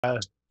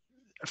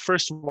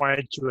first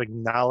wanted to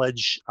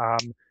acknowledge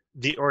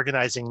the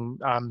organizing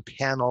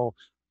panel,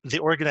 the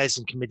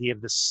organizing committee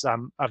of this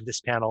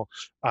panel,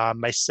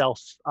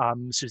 myself,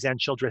 Suzanne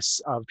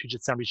Childress of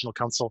Puget Sound Regional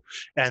Council,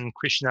 and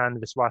Krishnan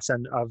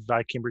Viswasan of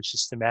Cambridge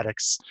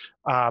Systematics,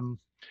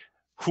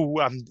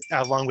 who,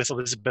 along with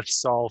Elizabeth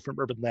Saul from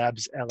Urban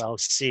Labs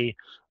LLC,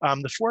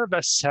 the four of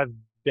us have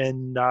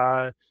been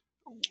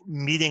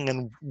meeting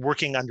and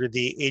working under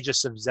the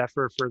aegis of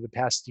Zephyr for the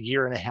past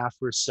year and a half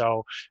or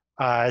so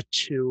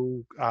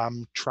to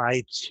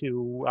try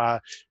to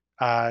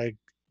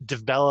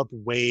develop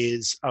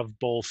ways of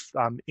both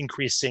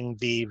increasing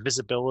the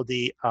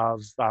visibility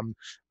of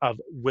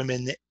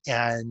women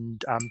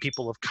and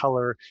people of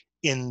color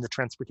in the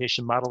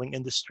transportation modeling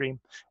industry,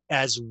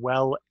 as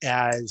well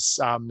as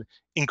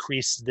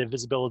increase the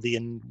visibility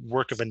and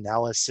work of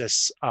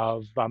analysis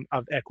of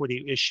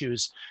equity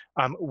issues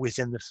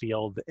within the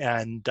field,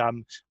 and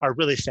are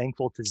really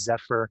thankful to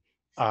Zephyr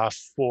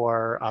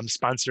for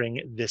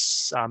sponsoring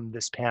this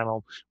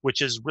panel,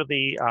 which is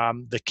really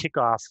the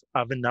kickoff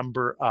of a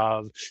number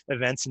of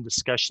events and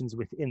discussions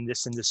within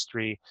this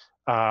industry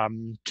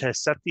to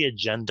set the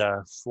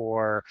agenda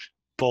for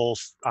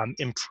both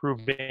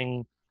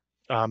improving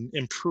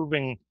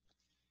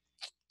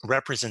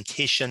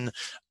representation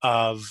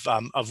of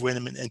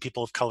women and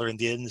people of color in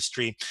the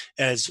industry,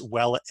 as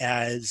well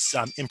as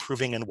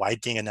improving and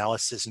widening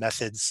analysis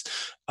methods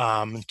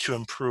to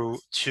improve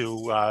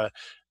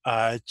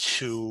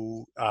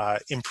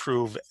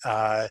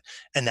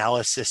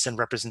analysis and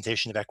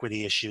representation of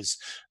equity issues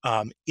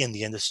in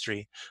the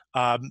industry.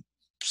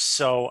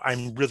 So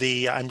I'm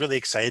really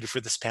excited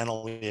for this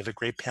panel. We have a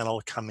great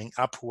panel coming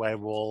up who I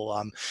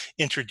will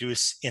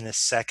introduce in a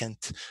second.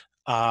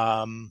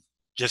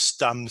 Just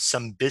some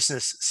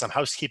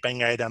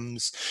housekeeping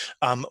items.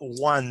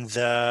 One,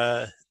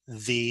 the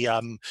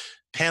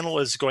panel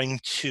is going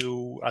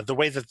to, the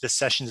way that this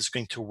session is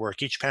going to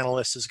work, each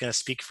panelist is going to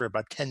speak for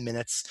about 10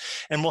 minutes,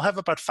 and we'll have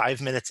about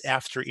 5 minutes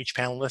after each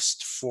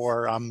panelist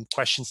for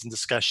questions and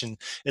discussion,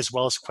 as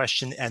well as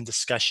question and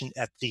discussion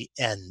at the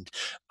end.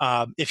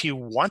 If you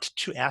want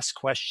to ask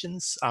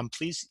questions,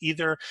 please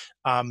either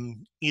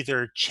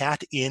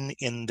chat in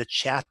the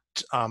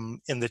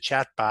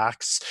chat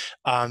box,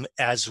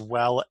 as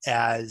well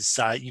as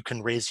you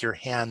can raise your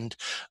hand.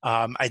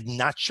 I'm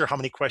not sure how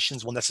many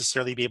questions we'll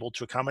necessarily be able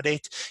to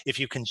accommodate.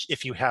 If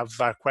you have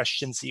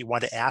questions that you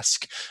want to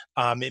ask,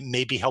 it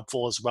may be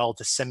helpful as well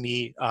to send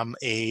me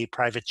a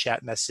private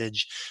chat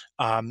message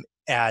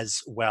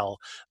as well.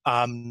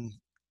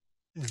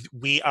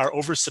 We are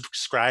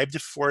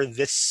oversubscribed for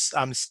this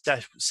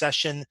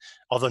session,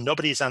 although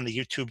nobody's on the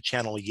YouTube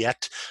channel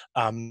yet.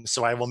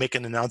 So I will make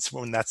an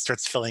announcement when that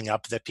starts filling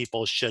up that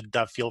people should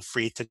feel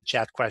free to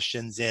chat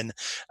questions in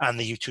on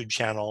the YouTube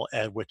channel,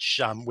 which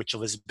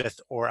Elizabeth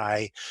or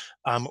I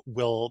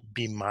will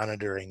be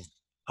monitoring.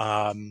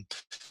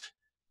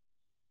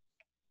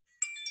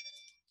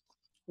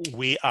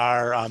 We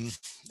are,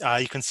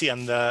 you can see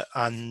on the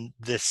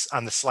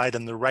slide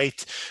on the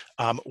right,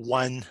 I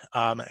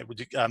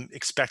would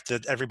expect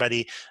that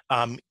everybody,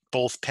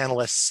 both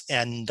panelists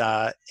and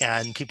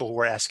people who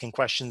are asking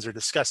questions or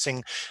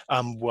discussing,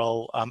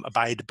 will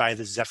abide by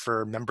the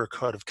Zephyr member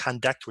code of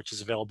conduct, which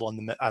is available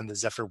on the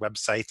Zephyr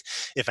website.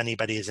 If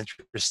anybody is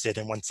interested,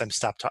 and once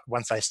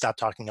I stop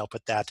talking, I'll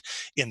put that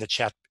in the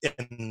chat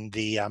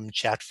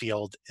chat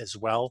field as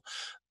well.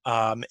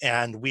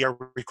 And we are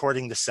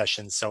recording this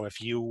session, so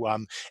if you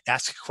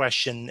ask a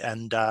question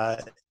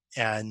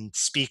and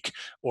speak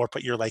or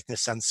put your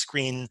likeness on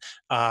screen,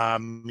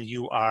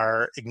 you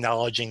are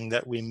acknowledging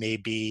that we may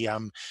be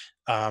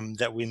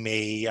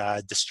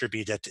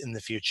distribute it in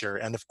the future.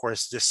 And of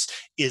course, this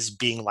is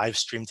being live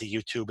streamed to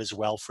YouTube as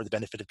well, for the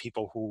benefit of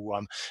people who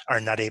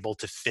are not able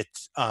to fit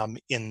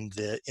in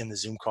the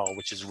Zoom call,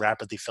 which is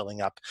rapidly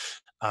filling up,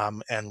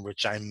 and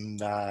which I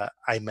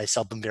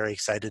myself am very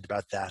excited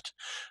about that.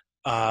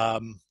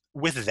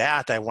 With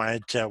that, I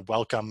wanted to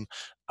welcome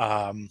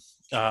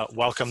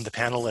the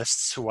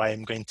panelists, who I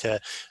am going to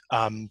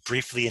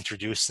briefly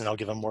introduce, and I'll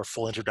give a more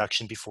full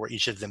introduction before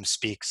each of them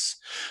speaks.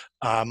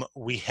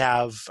 We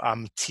have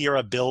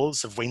Tiara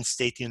Bills of Wayne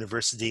State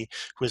University,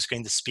 who is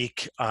going to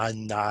speak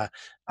on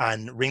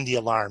Ring the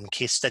Alarm,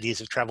 Case Studies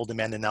of Travel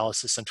Demand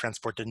Analysis on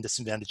Transport and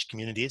Disadvantaged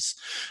Communities,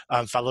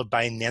 followed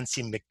by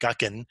Nancy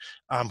McGuckin,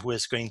 who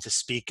is going to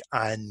speak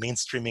on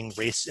Mainstreaming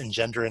Race and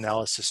Gender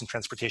Analysis and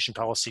Transportation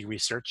Policy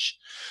Research,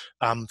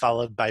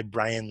 followed by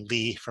Brian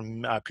Lee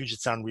from Puget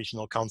Sound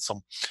Regional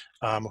Council,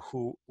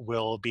 who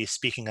will be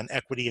speaking on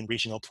equity and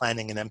regional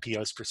planning and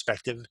MPO's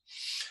perspective,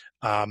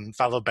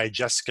 followed by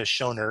Jessica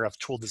Schoner of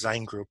Tool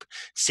Design Group,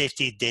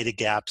 Safety Data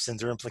Gaps and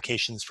Their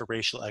Implications for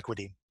Racial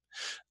Equity.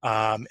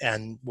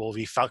 And we'll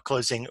be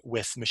closing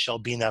with Michelle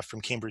Bina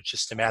from Cambridge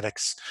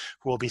Systematics,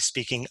 who will be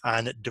speaking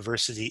on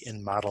diversity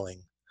in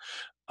modeling.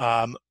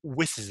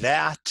 With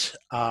that,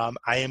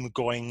 I am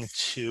going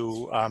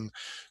to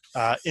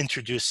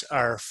introduce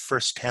our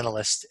first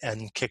panelist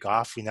and kick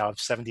off. We now have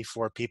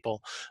 74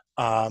 people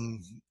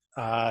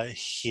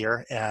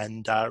here,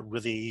 and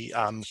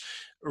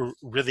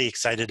really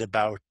excited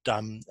about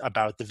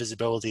the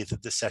visibility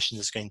that this session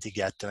is going to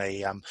get,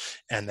 and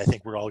I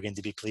think we're all going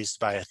to be pleased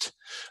by it.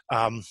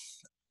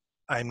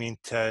 I mean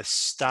to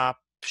stop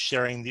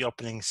sharing the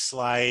opening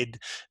slide.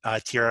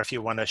 Tiara, if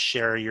you want to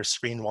share your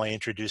screen while I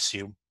introduce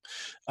you.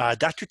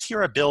 Dr.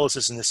 Tiara Bills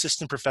is an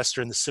assistant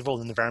professor in the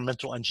Civil and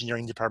Environmental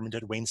Engineering Department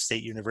at Wayne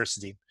State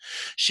University.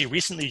 She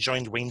recently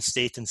joined Wayne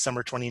State in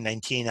summer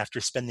 2019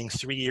 after spending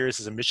 3 years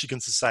as a Michigan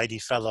Society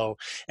Fellow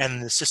and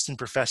an assistant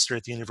professor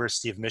at the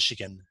University of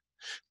Michigan.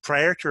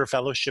 Prior to her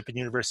fellowship at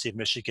the University of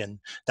Michigan,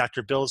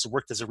 Dr. Bills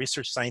worked as a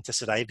research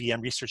scientist at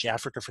IBM Research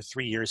Africa for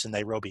 3 years in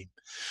Nairobi.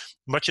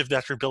 Much of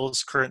Dr.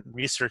 Bills' current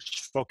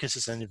research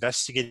focuses on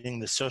investigating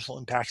the social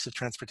impacts of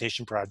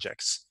transportation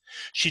projects.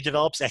 She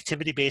develops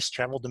activity-based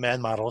travel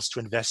demand models to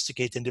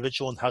investigate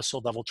individual and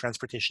household-level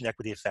transportation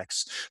equity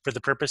effects for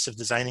the purpose of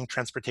designing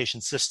transportation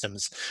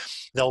systems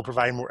that will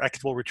provide more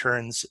equitable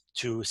returns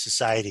to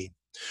society.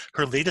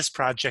 Her latest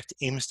project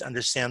aims to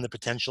understand the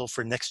potential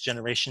for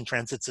next-generation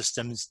transit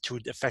systems to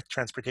affect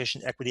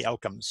transportation equity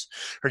outcomes.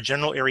 Her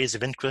general areas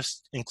of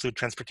interest include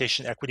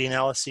transportation equity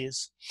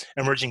analyses,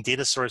 emerging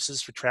data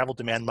sources for travel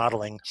demand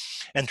modeling,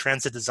 and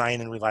transit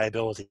design and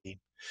reliability.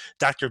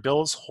 Dr.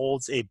 Bills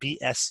holds a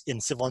BS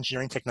in Civil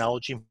Engineering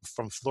Technology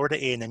from Florida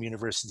A&M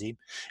University,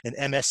 and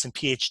MS and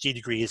PhD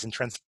degrees in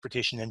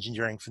Transportation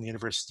Engineering from the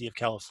University of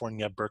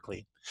California,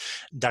 Berkeley.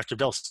 Dr.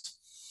 Bills.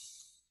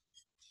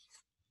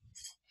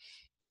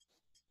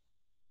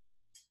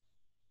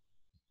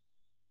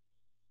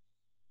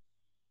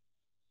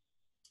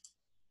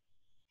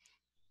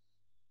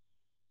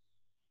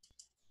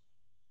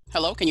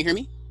 Hello, can you hear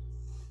me?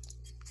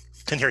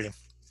 Can hear you.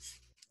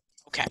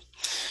 Okay.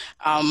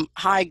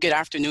 Hi, good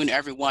afternoon,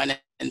 everyone,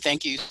 and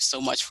thank you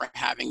so much for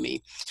having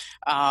me.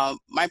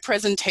 My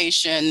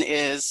presentation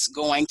is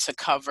going to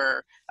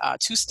cover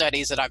 2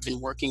 studies that I've been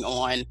working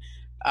on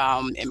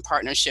in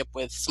partnership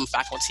with some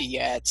faculty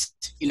at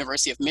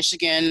University of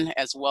Michigan,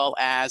 as well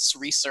as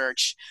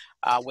research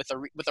with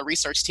a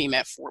research team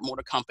at Ford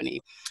Motor Company,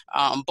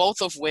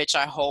 both of which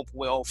I hope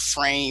will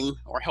frame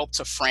or help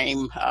to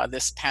frame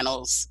this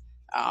panel's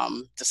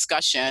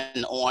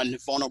discussion on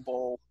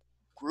vulnerable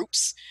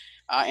groups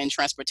in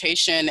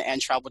transportation and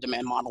travel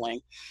demand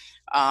modeling.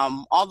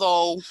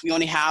 Although we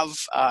only have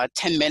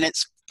 10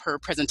 minutes per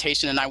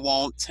presentation and I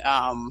won't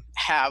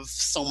have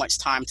so much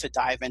time to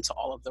dive into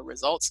all of the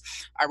results,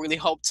 I really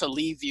hope to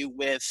leave you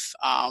with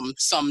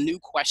some new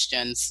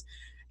questions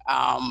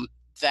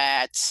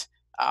that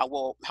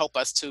will help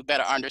us to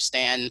better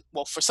understand,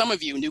 well, for some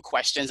of you, new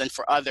questions, and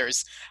for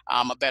others,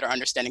 a better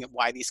understanding of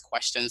why these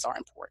questions are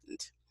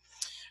important.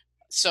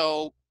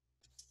 So,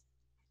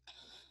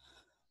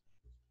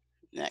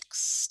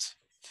 next.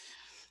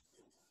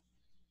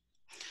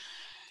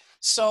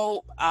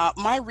 So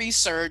my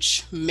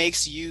research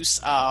makes use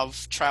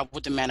of travel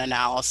demand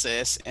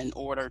analysis in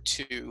order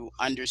to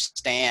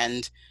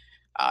understand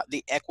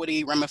the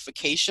equity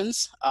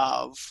ramifications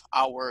of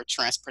our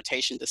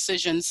transportation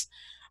decisions,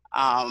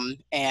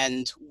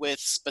 and with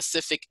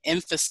specific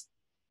emphasis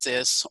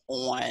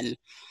on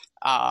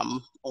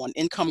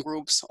income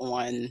groups,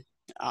 on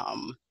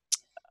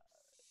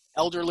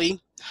elderly,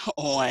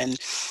 on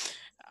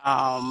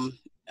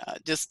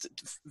just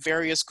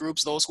various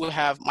groups, those who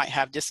might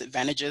have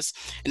disadvantages.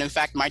 And in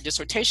fact, my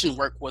dissertation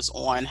work was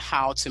on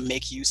how to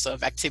make use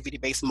of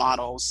activity-based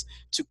models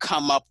to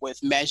come up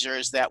with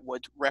measures that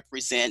would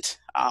represent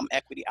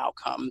equity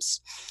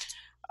outcomes.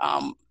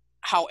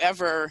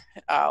 However,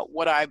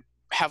 what I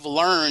have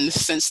learned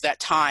since that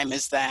time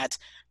is that,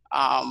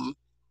 one,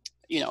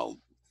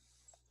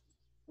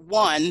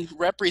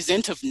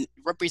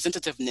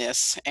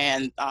 representativeness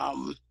and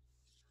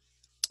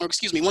or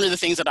excuse me, one of the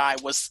things that I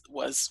was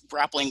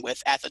grappling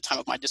with at the time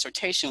of my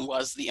dissertation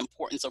was the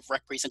importance of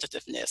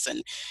representativeness.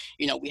 And,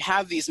 we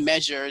have these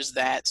measures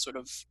that sort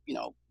of,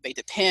 they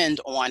depend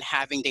on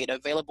having data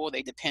available.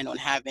 They depend on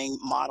having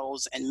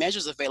models and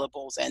measures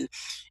available. And,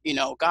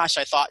 gosh,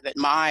 I thought that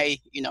my,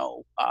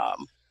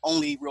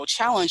 only real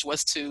challenge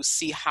was to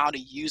see how to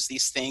use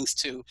these things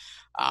to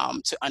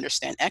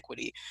understand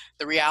equity.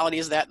 The reality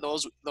is that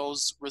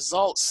those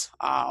results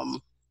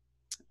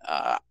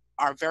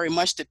are very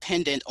much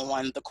dependent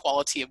on the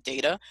quality of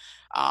data,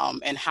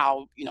 and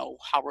how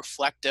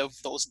reflective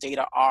those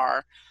data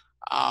are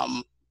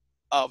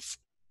of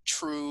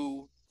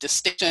true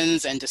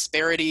distinctions and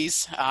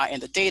disparities in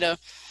the data.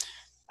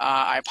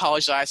 I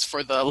apologize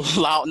for the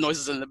loud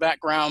noises in the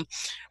background.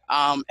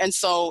 And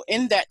so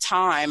in that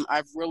time,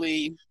 I've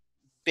really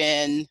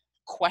been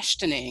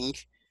questioning,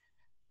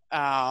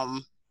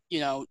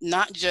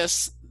 not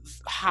just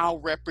how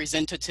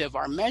representative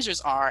our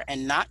measures are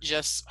and not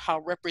just how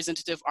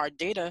representative our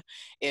data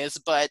is,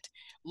 but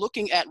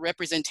looking at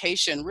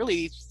representation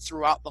really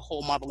throughout the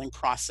whole modeling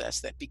process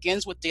that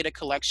begins with data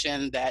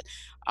collection, that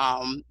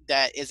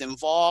is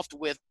involved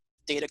with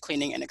data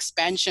cleaning and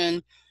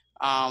expansion.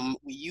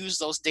 We use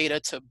those data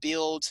to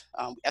build,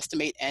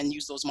 estimate and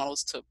use those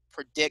models to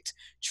predict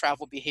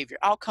travel behavior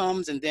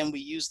outcomes, and then we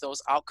use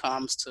those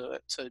outcomes to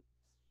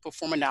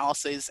perform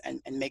analysis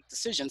and make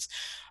decisions,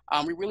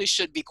 we really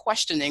should be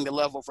questioning the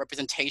level of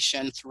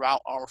representation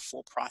throughout our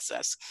full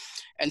process.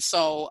 And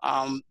so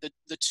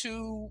the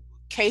two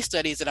case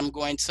studies that I'm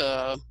going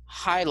to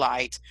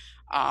highlight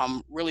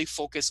really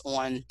focus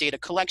on data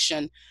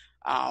collection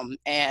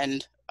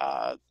and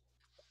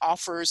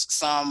offers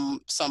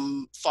some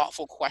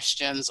thoughtful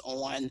questions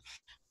on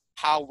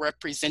how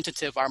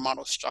representative our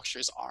model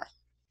structures are.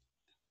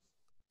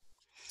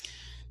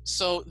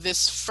 So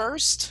this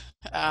first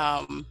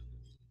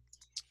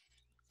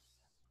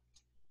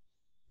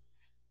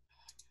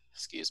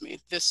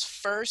this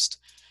first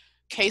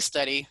case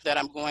study that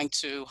I'm going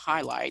to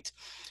highlight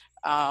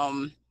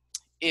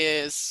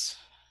is,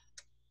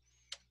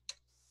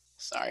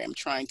 sorry, I'm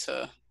trying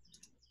to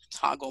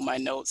toggle my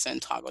notes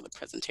and toggle the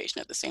presentation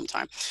at the same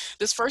time.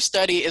 This first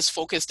study is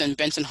focused in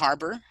Benton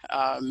Harbor,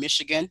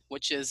 Michigan,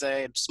 which is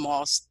a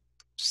small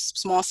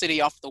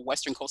city off the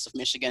western coast of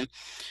Michigan.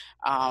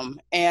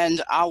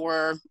 And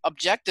our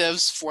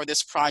objectives for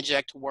this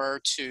project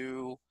were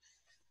to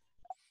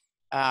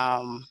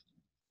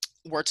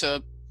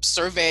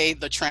survey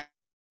the trend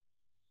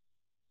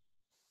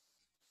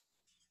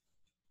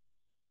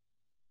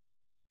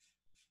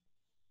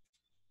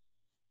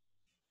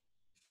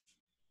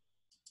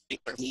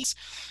needs.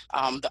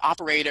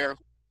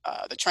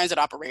 The transit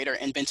operator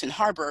in Benton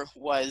Harbor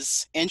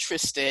was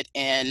interested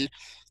in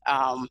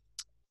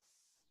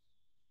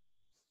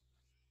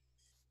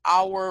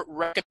our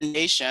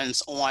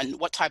recommendations on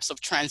what types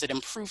of transit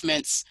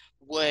improvements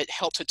would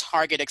help to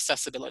target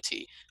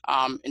accessibility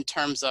in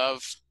terms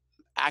of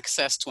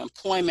access to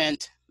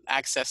employment,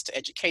 access to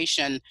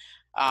education,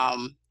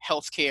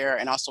 healthcare,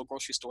 and also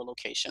grocery store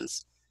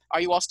locations.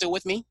 Are you all still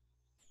with me?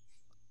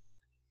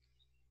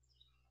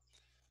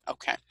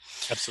 Okay.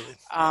 Absolutely.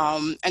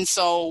 And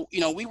so,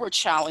 we were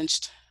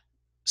challenged.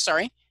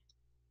 Sorry?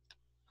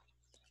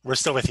 We're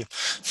still with you.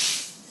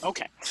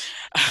 Okay.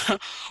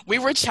 We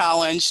were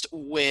challenged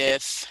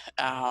with,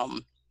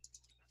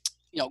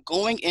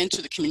 going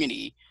into the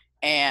community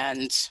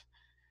and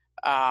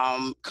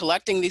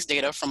collecting these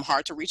data from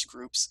hard to reach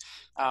groups.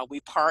 We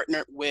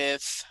partnered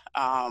with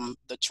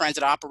the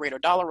transit operator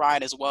Dollar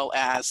Ride, as well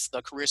as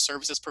the career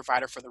services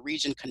provider for the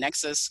region,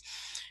 Connexus.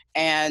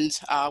 And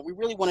we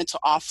really wanted to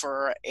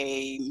offer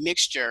a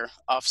mixture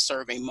of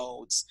survey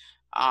modes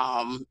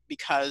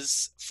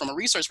because from a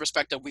research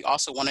perspective, we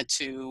also wanted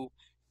to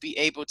be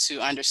able to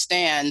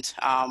understand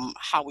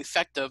how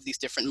effective these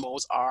different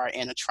modes are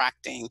in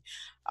attracting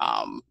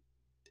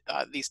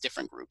these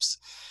different groups.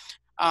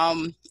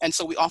 And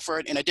so we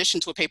offered, in addition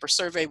to a paper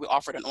survey, we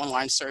offered an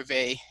online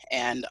survey,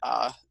 and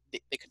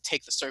they could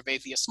take the survey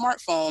via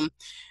smartphone.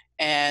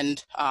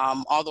 And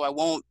although I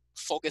won't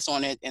focus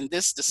on it in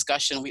this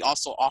discussion, we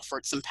also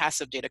offered some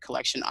passive data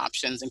collection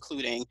options,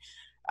 including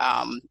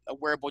a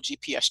wearable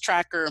GPS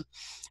tracker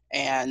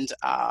and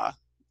a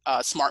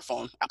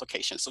smartphone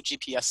application, so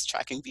GPS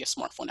tracking via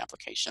smartphone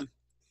application.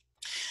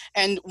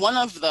 And one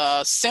of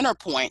the center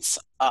points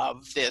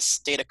of this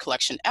data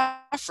collection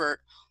effort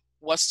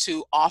was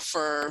to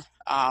offer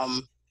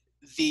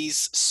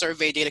these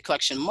survey data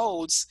collection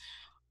modes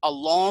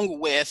along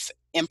with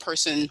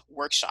in-person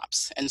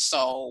workshops. And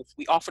so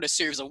we offered a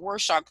series of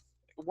workshops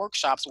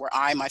where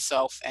I,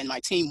 myself, and my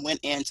team went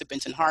into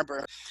Benton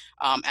Harbor.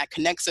 At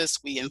Connexus,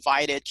 we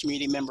invited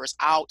community members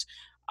out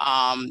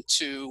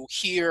to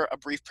hear a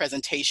brief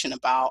presentation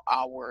about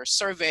our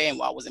survey and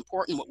what was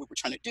important, what we were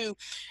trying to do.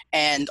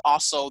 And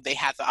also they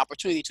had the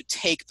opportunity to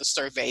take the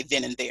survey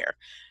then and there.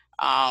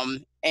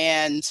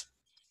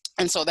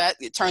 And so that,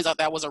 it turns out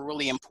that was a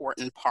really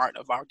important part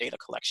of our data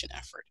collection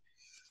effort.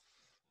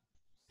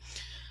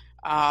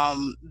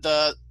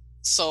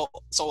 So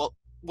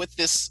with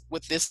this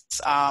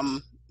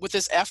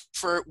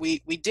effort, we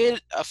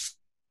did a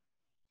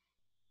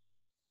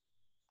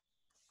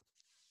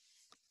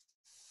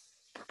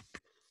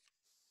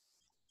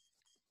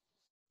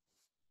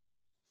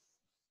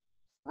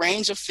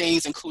range of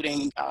things,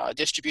 including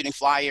distributing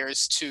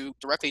flyers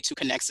directly to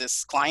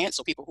Connexus clients,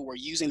 so people who were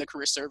using the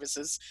career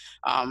services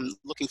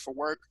looking for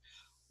work.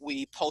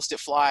 We posted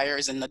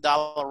flyers in the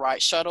Dollar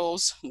Ride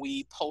shuttles.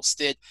 We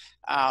posted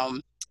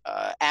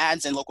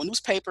ads in local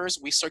newspapers.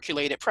 We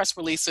circulated press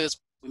releases.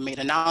 We made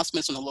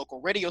announcements on the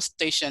local radio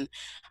station.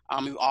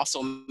 We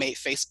also made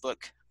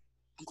Facebook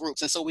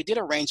groups. And so we did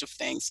a range of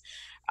things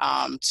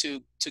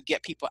to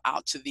get people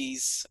out to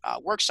these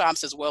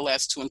workshops, as well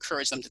as to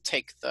encourage them to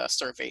take the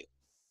survey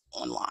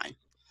online.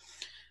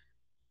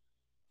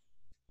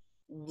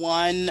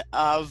 One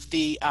of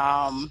the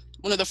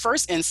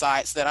first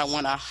insights that I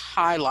want to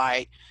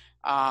highlight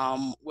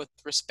with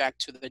respect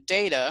to the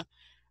data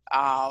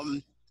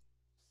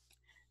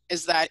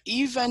is that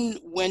even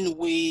when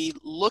we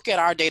look at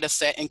our data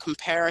set in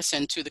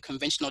comparison to the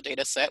conventional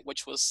data set,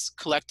 which was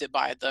collected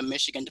by the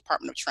Michigan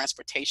Department of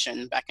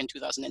Transportation back in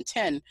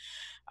 2010,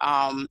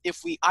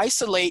 if we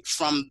isolate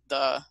from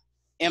the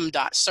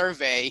MDOT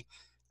survey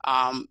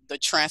the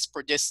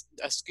transport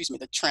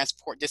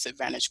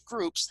disadvantaged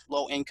groups,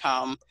 low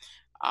income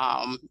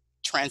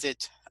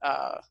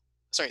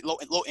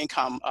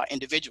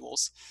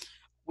individuals,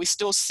 we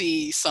still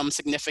see some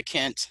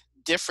significant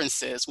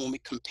differences when we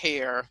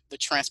compare the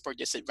transport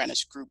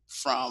disadvantaged group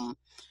from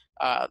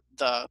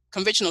the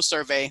conventional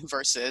survey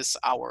versus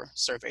our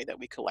survey that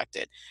we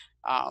collected.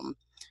 Um,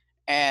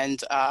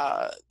 and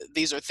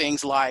these are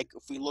things like,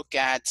 if we look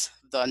at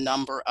the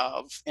number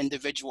of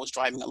individuals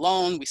driving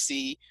alone, we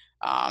see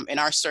in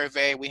our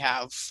survey, we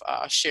have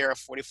a share of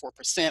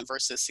 44%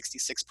 versus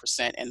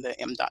 66% in the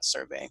MDOT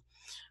survey.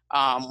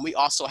 We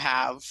also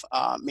have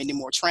many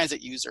more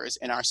transit users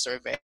in our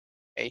survey,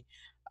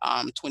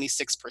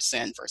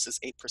 26% versus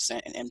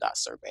 8% in MDOT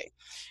survey.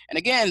 And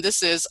again,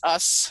 this is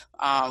us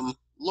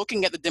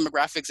looking at the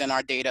demographics in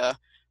our data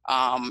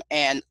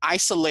and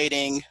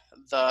isolating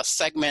the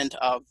segment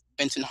of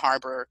Benton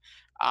Harbor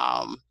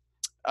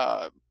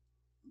uh,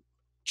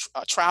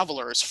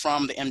 travelers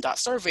from the MDOT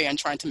survey and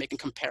trying to make a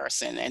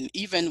comparison. And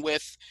even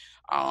with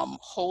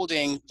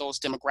holding those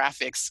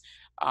demographics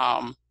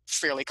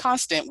fairly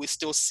constant, we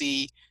still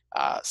see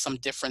some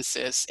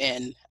differences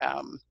in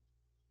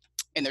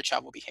their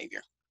travel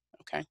behavior.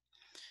 Okay.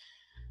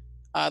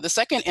 The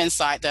second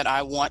insight that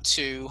I want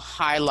to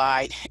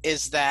highlight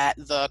is that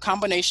the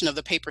combination of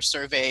the paper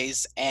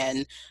surveys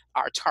and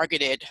our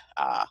targeted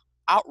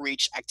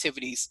outreach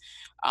activities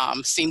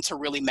seem to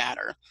really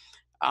matter.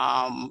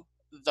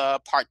 The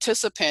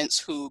participants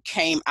who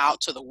came out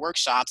to the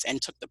workshops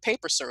and took the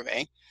paper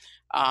survey,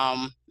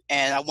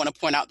 and I want to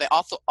point out that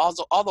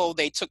although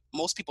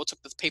most people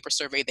took the paper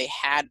survey, they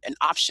had an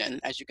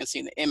option, as you can see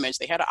in the image,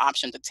 they had an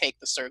option to take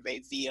the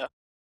survey via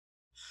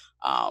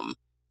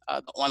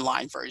the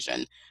online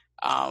version.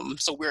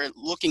 So we're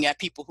looking at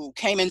people who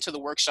came into the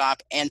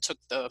workshop and took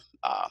the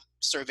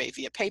survey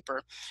via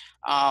paper.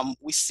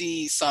 We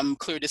see some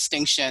clear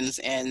distinctions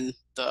in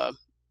the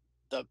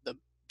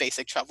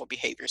basic travel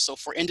behavior. So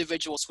for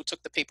individuals who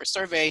took the paper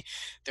survey,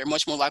 they're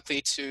much more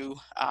likely to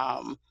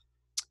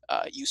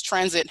use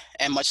transit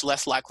and much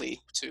less likely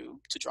to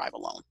drive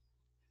alone.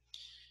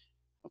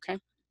 Okay.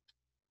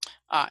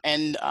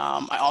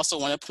 I also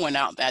want to point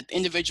out that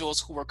individuals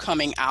who were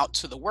coming out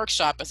to the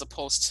workshop as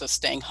opposed to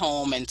staying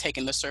home and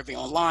taking the survey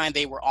online,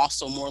 they were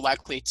also more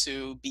likely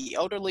to be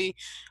elderly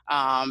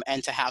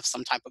and to have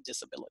some type of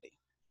disability.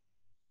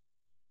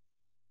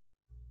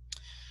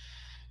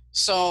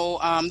 So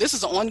this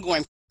is an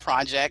ongoing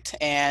project,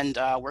 and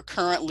we're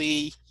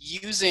currently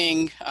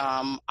using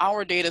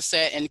our data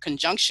set in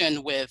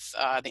conjunction with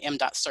the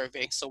MDOT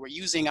survey. So we're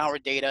using our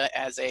data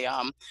as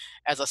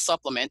a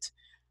supplement.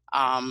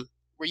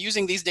 We're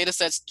using these data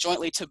sets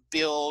jointly to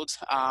build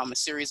a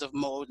series of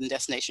mode and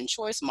destination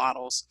choice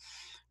models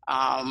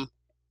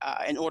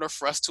in order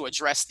for us to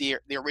address the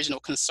original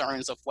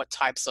concerns of what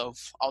types of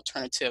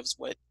alternatives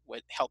would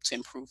help to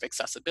improve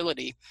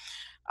accessibility.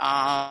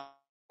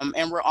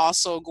 And we're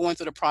also going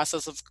through the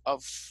process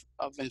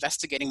of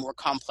investigating more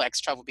complex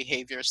travel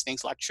behaviors,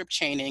 things like trip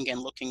chaining, and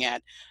looking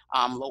at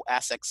low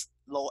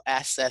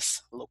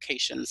access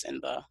locations in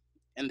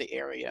the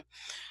area.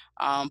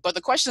 But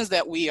the questions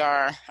that we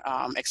are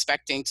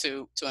expecting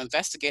to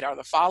investigate are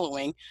the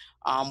following.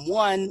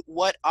 One,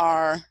 what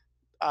are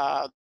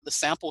the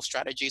sample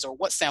strategies, or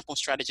what sample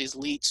strategies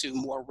lead to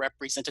more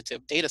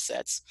representative data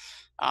sets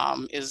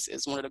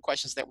is one of the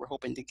questions that we're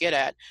hoping to get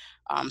at.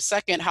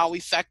 Second, how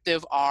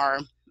effective are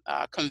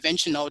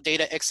conventional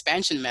data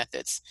expansion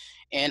methods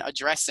in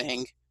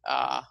addressing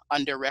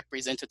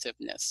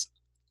underrepresentativeness?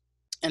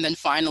 And then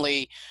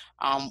finally,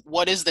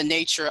 what is the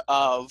nature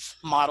of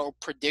model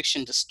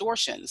prediction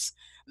distortions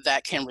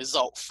that can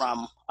result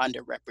from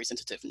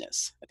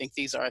underrepresentativeness? I think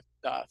these are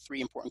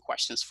three important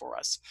questions for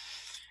us.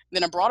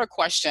 Then a broader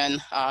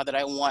question that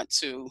I want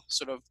to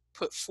sort of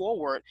put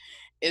forward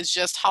is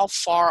just how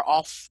far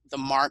off the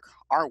mark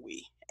are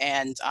we?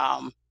 And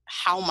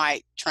how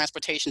might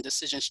transportation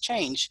decisions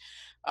change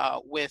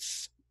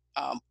with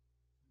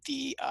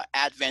the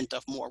advent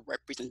of more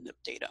representative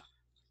data?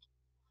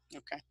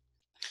 Okay.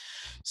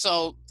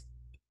 So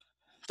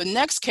the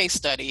next case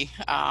study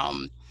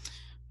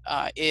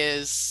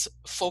is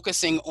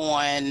focusing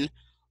on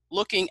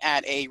looking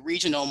at a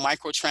regional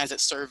microtransit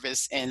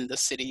service in the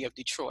city of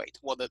Detroit,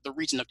 well, the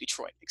region of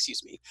Detroit,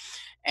 excuse me.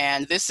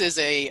 And this is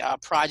a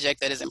project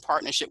that is in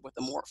partnership with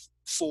the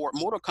Ford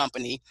Motor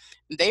Company.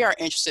 They are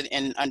interested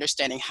in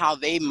understanding how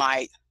they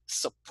might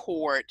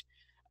support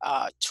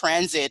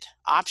transit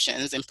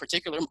options, in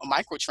particular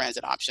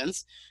microtransit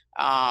options,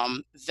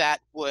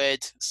 that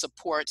would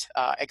support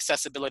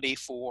accessibility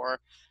for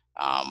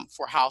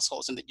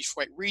households in the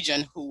Detroit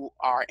region who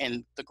are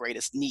in the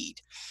greatest need.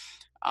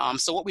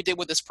 So what we did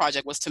with this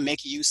project was to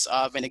make use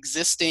of an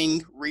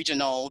existing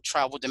regional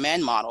travel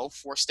demand model,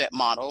 four-step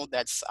model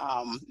that's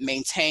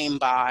maintained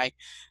by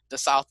the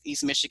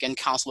Southeast Michigan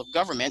Council of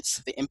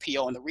Governments, the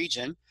MPO in the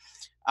region.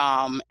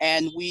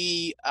 And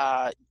we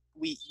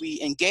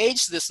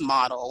engaged this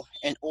model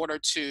in order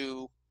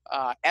to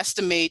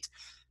estimate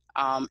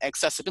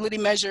accessibility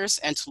measures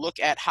and to look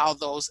at how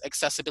those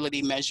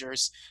accessibility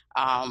measures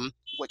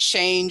would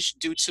change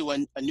due to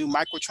a new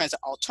microtransit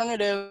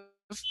alternative,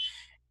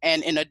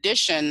 and in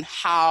addition,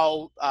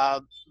 how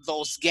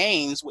those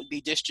gains would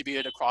be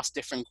distributed across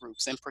different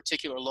groups, in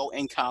particular low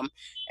income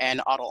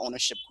and auto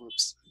ownership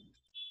groups.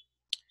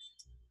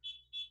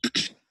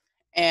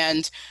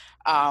 And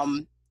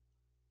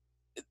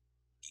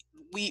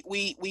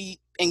we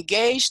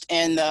engaged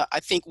in, I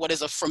think, what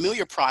is a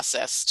familiar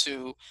process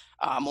to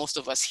most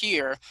of us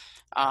here,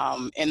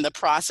 in the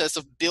process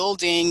of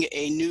building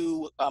a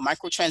new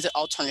microtransit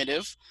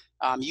alternative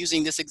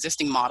using this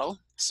existing model.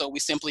 So we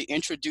simply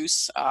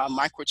introduce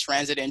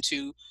microtransit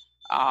into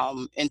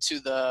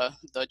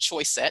the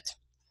choice set.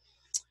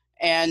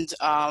 And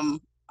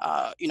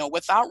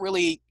without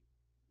really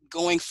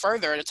going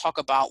further to talk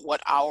about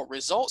what our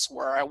results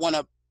were, I want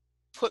to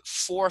put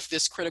forth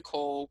this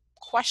critical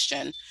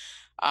question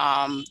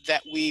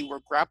that we were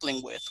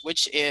grappling with,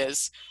 which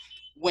is,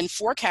 when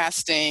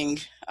forecasting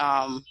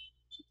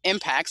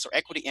impacts or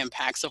equity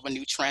impacts of a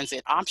new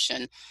transit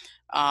option,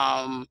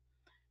 um,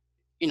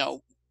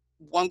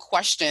 one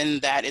question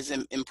that is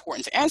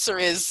important to answer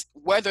is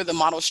whether the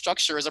model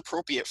structure is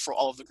appropriate for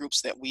all of the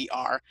groups that we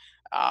are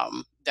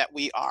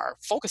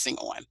focusing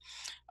on.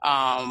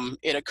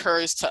 It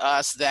occurs to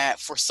us that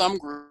for some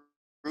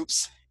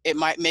groups, it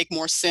might make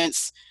more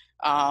sense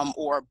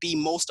or be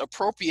most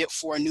appropriate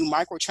for a new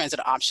microtransit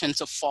option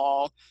to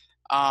fall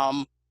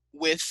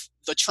with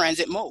the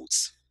transit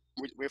modes.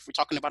 If we're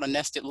talking about a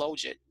nested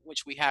logit,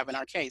 which we have in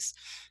our case.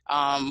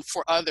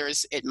 For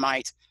others, it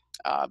might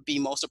be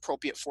most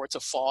appropriate for it to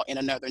fall in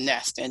another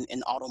nest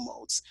in auto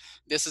modes.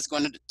 This is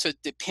going to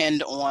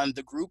depend on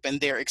the group and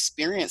their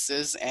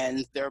experiences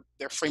and their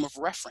frame of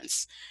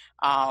reference.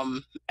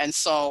 And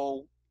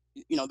so,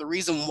 the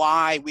reason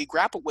why we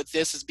grapple with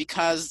this is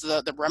because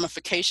the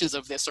ramifications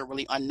of this are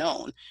really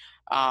unknown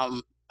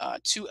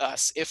to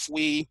us. If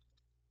we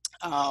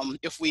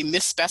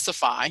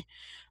misspecify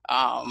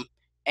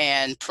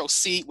and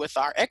proceed with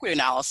our equity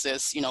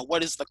analysis,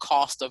 what is the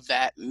cost of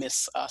that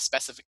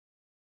misspecification?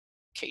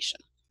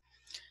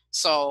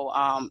 So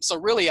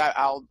really,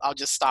 I'll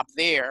just stop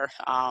there.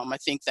 I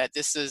think that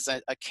this is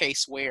a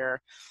case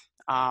where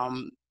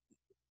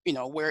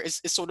where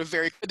it's sort of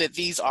very clear that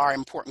these are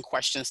important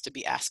questions to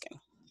be asking.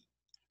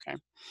 Okay.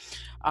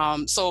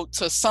 So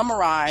to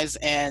summarize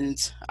and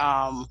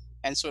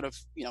sort of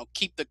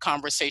keep the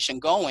conversation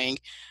going,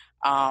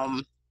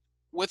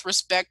 with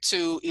respect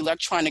to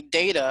electronic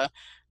data,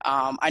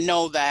 I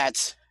know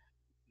that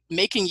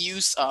making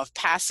use of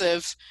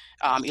passive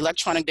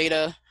electronic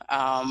data,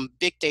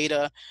 big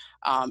data,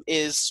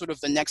 is sort of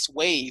the next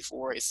wave,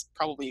 or is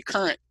probably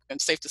current, and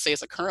safe to say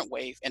it's a current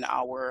wave in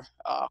our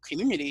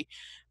community.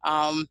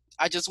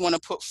 I just want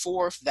to put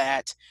forth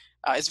that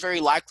it's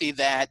very likely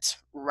that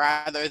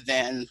rather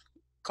than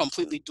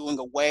completely doing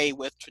away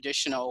with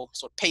traditional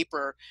sort of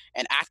paper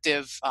and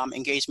active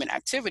engagement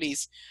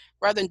activities,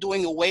 rather than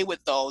doing away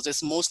with those,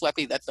 it's most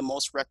likely that the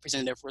most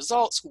representative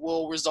results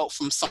will result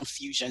from some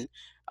fusion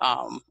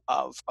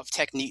of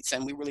techniques,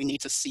 and we really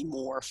need to see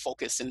more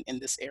focus in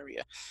this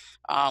area.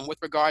 With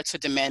regard to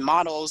demand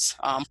models,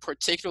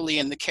 particularly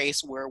in the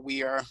case where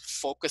we are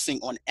focusing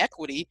on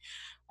equity,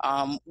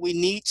 we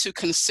need to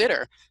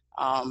consider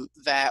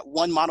that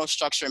one model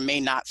structure may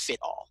not fit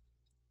all.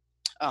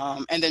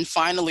 And then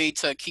finally,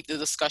 to keep the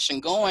discussion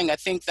going, I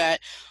think that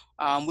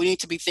we need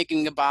to be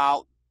thinking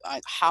about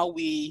how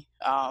we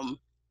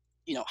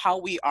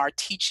are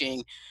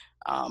teaching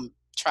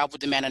travel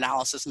demand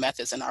analysis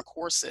methods in our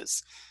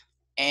courses.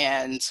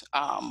 And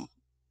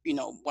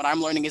what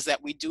I'm learning is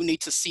that we do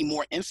need to see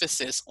more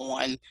emphasis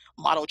on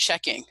model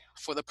checking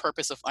for the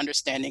purpose of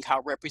understanding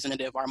how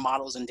representative our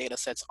models and data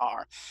sets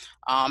are.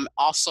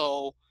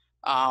 Also,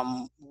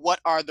 what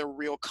are the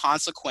real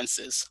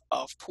consequences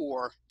of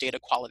poor data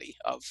quality,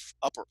 of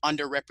up or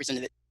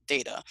underrepresented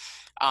data,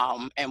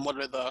 and what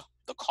are the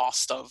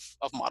cost of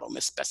model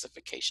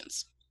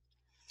misspecifications?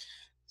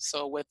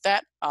 So with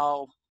that,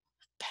 I'll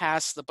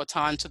pass the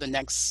baton to the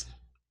next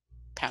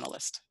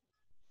panelist.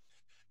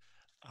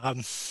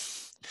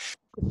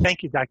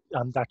 Thank you,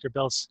 Dr.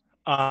 Bills.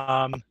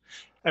 I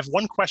have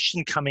one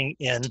question coming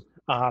in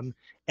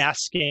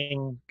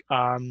asking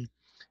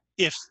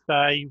if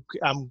you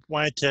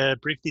wanted to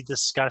briefly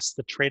discuss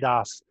the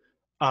trade-off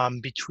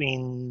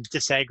between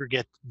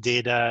disaggregate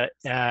data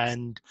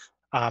and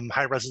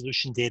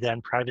high-resolution data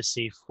and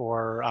privacy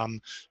for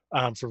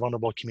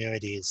vulnerable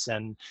communities,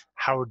 and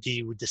how do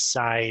you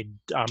decide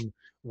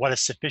what a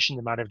sufficient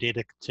amount of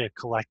data to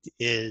collect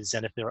is,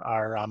 and if there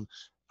are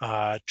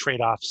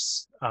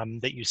trade-offs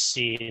that you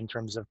see in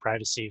terms of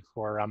privacy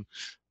for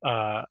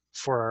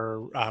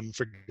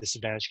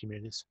disadvantaged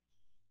communities.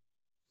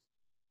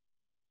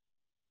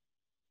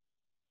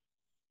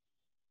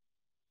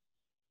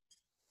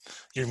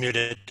 You're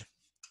muted.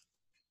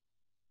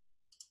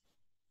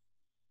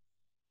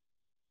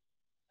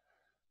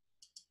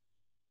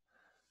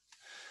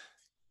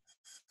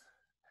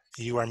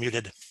 You are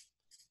muted.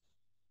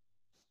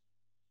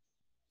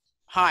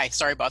 Hi,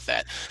 sorry about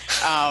that.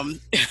 I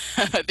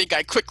think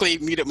I quickly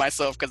muted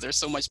myself because there's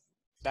so much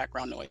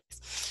background noise.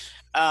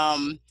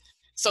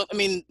 So, I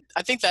mean,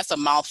 I think that's a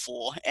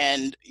mouthful.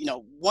 And,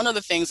 one of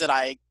the things that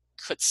I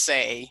could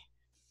say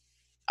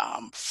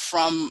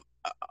from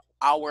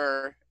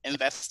our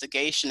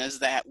investigation is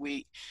that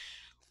we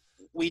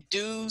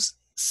do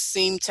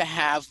seem to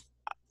have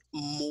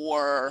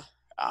more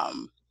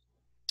um,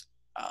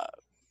 uh,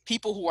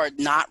 people who are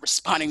not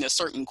responding to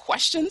certain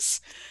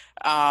questions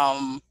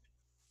um,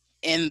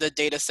 in the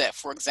data set.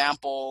 For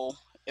example,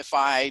 if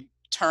I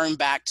turn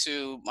back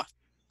to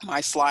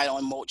my slide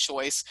on mode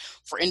choice,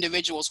 for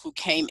individuals who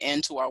came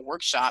into our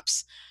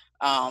workshops,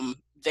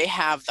 they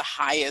have the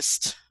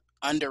highest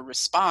under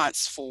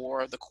response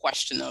for the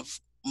question of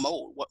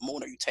mode. What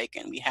mode are you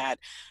taking? We had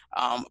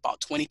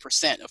about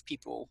 20% of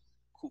people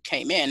who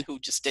came in who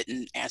just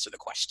didn't answer the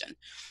question.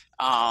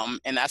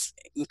 And that's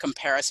in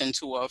comparison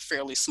to a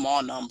fairly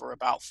small number,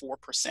 about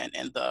 4%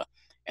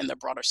 in the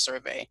broader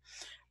survey.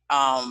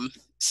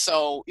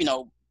 So, you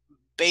know,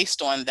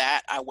 based on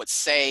that, I would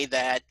say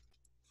that,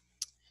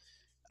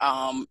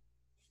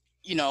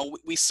 you know,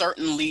 we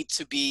certainly need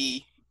to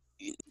be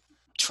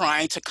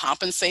trying to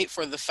compensate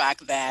for the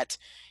fact that,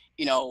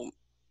 you know,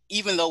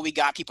 even though we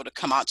got people to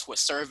come out to a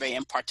survey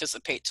and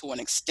participate to an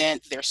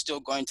extent, they're still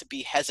going to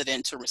be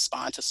hesitant to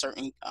respond to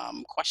certain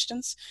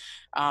questions.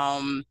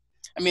 I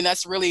mean,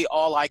 that's really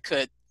all I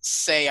could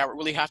say. I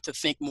really have to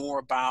think more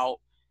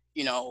about,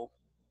 you know,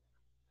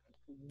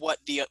 what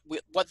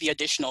the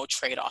additional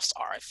trade-offs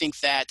are. I think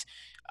that,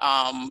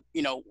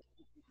 you know,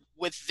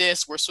 with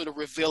this, we're sort of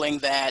revealing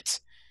that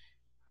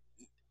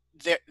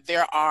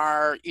there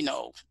are, you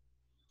know,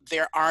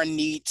 there are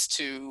needs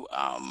to,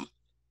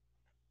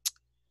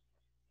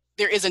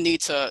 there is a need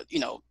to, you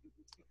know,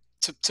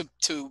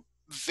 to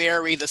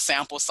vary the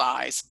sample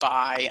size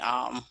by,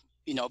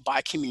 you know,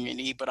 by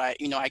community, but I,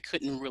 you know, I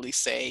couldn't really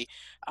say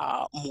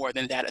more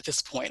than that at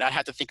this point. I'd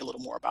have to think a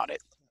little more about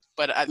it.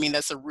 But I mean,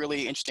 that's a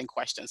really interesting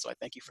question, so I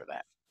thank you for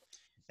that.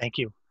 Thank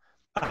you.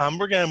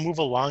 We're going to move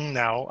along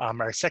now.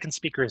 Our second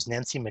speaker is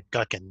Nancy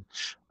McGuckin.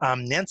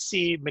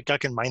 Nancy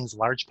McGuckin mines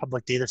large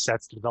public data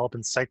sets to develop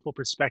insightful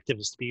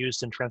perspectives to be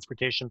used in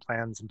transportation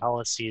plans and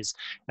policies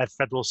at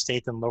federal,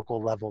 state, and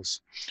local levels.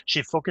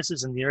 She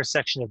focuses on the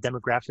intersection of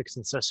demographics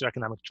and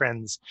socioeconomic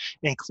trends,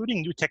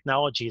 including new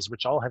technologies,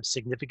 which all have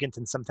significant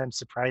and sometimes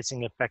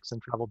surprising effects on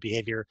travel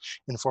behavior,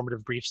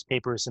 informative briefs,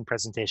 papers, and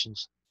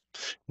presentations.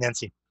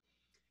 Nancy.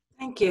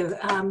 Thank you.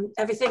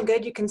 Everything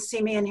good? You can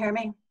see me and hear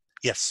me?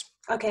 Yes.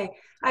 Okay.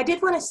 I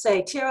did want to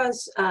say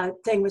Tira's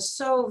thing was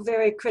so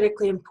very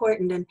critically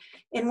important. And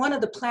in one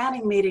of the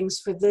planning meetings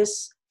for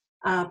this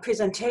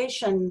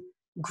presentation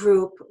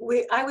group,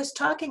 I was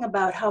talking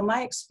about how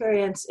my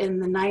experience in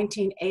the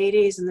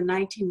 1980s and the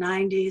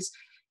 1990s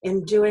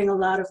in doing a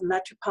lot of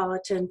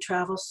metropolitan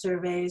travel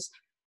surveys,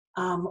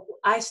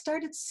 I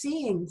started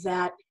seeing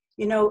that,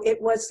 you know,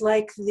 it was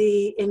like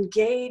the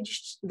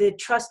engaged, the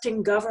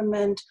trusting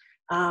government,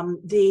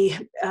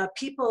 the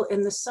people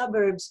in the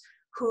suburbs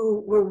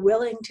who were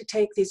willing to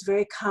take these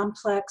very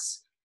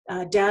complex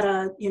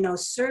data, you know,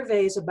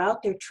 surveys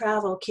about their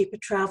travel, keep a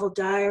travel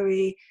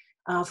diary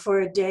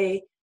for a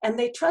day, and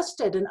they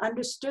trusted and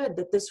understood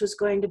that this was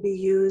going to be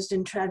used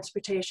in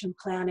transportation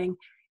planning.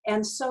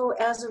 And so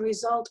as a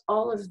result,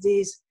 all of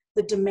these,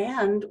 the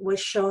demand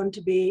was shown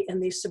to be in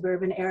these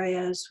suburban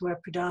areas where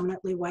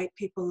predominantly white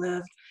people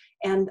lived,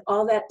 and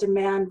all that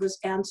demand was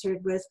answered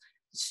with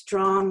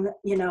strong,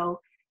 you know,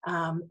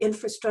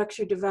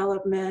 infrastructure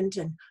development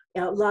and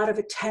a lot of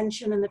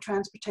attention in the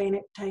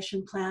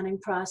transportation planning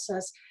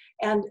process.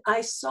 And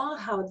I saw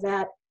how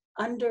that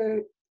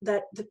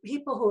the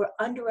people who were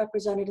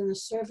underrepresented in the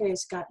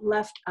surveys got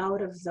left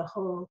out of the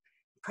whole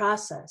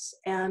process.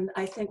 And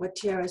I think what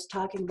Tiara is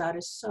talking about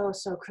is so,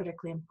 so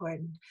critically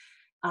important.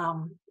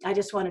 I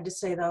just wanted to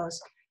say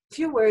those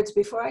few words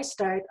before I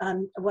start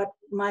on what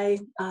my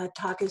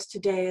talk is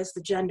today, is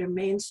the gender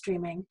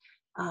mainstreaming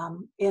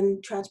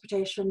in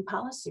transportation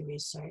policy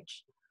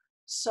research.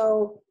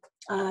 So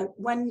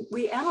when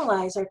we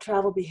analyze our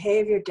travel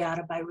behavior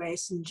data by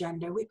race and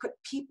gender, we put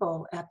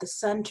people at the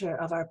center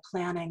of our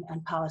planning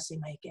and policy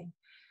making.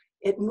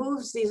 It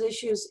moves these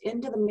issues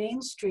into the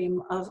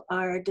mainstream of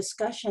our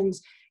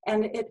discussions,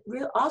 and it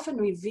often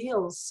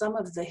reveals some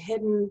of the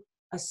hidden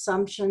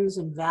assumptions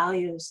and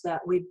values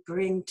that we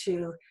bring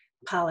to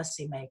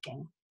policy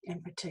making in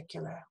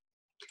particular.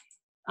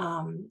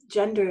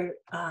 Gender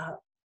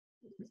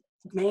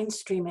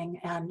mainstreaming,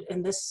 and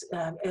in this,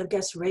 I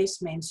guess, race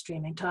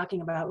mainstreaming,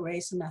 talking about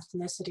race and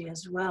ethnicity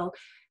as well.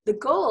 The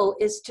goal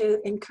is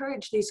to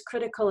encourage these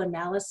critical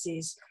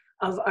analyses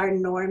of our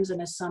norms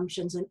and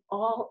assumptions in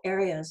all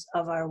areas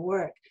of our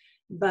work.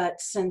 But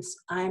since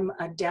I'm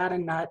a data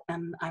nut,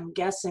 and I'm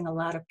guessing a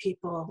lot of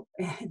people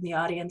in the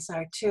audience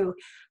are too,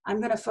 I'm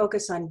going to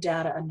focus on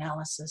data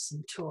analysis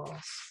and tools.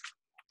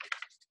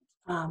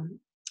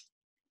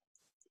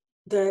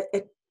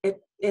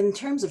 In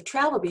terms of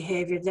travel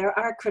behavior, there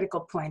are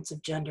critical points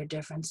of gender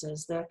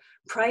differences. The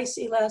price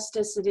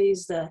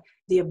elasticities,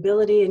 the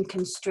ability and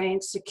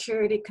constraints,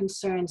 security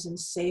concerns, and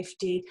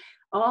safety.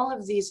 All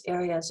of these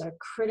areas are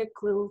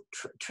critical,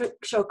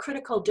 show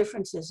critical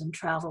differences in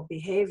travel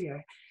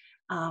behavior.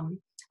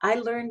 I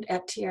learned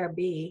at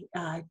TRB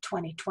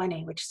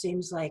 2020, which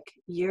seems like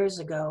years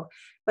ago,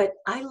 but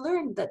I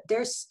learned that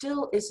there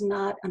still is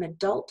not an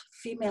adult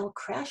female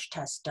crash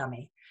test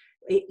dummy.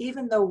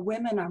 Even though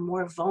women are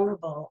more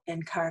vulnerable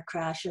in car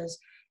crashes,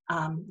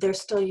 they're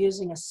still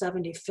using a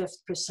 75th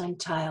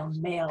percentile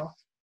male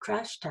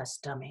crash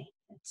test dummy.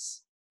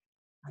 It's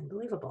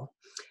unbelievable.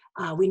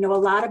 We know a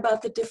lot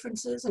about the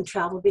differences in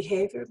travel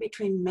behavior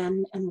between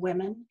men and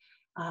women.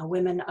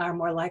 Women are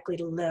more likely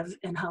to live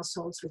in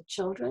households with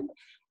children.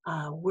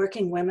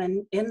 Working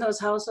women in those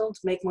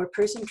households make more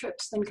person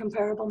trips than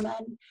comparable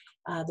men.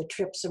 The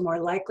trips are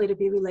more likely to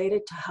be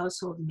related to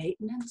household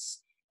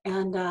maintenance,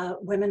 and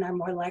women are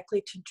more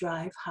likely to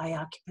drive high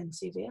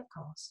occupancy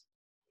vehicles.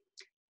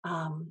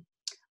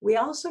 We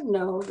also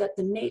know that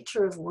the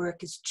nature of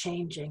work is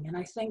changing, and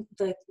I think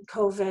the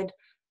COVID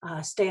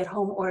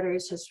stay-at-home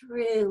orders has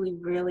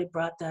really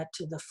brought that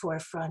to the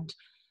forefront.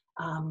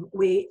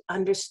 We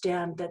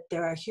understand that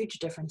there are huge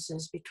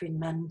differences between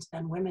men's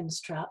and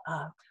women's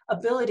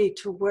ability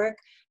to work.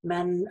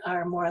 Men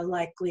are more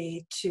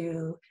likely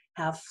to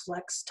have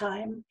flex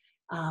time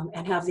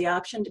and have the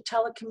option to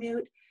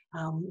telecommute.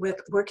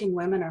 Working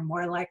women are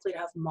more likely to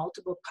have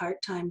multiple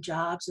part-time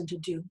jobs and to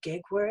do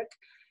gig work.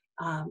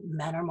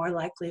 Men are more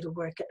likely to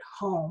work at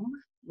home,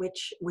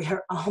 which we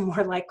are all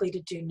more likely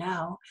to do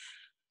now.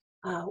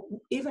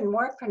 Even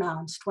more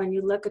pronounced when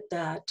you look at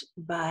that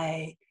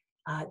by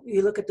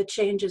you look at the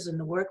changes in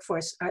the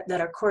workforce that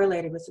are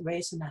correlated with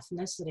race and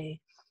ethnicity.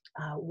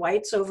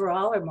 Whites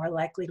overall are more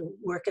likely to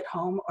work at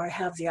home or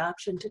have the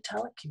option to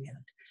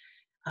telecommute.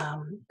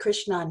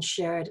 Krishnan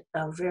shared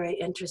a very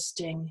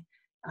interesting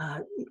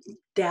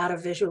data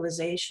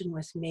visualization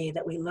with me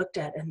that we looked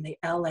at in the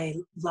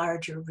LA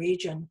larger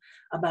region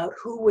about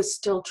who was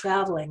still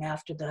traveling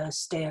after the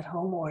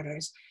stay-at-home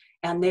orders.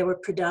 And they were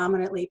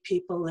predominantly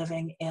people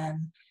living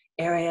in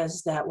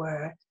areas that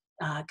were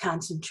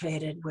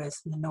concentrated with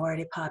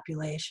minority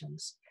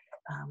populations.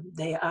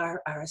 They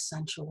are our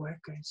essential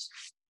workers.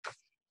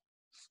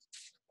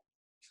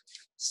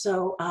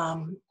 So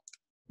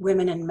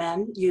women and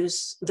men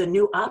use the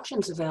new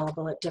options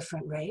available at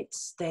different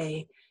rates.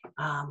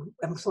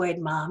 Employed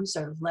moms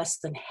are less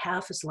than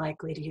half as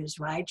likely to use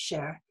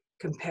rideshare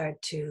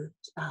compared to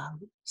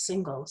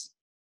singles.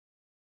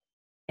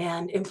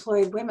 And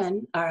employed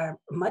women are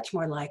much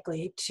more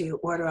likely to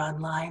order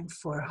online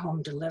for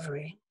home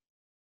delivery.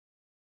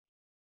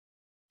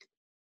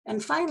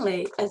 And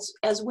finally,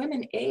 as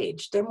women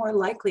age, they're more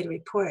likely to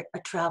report a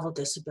travel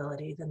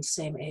disability than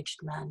same-aged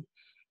men.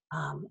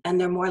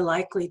 And they're more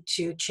likely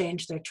to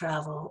change their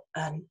travel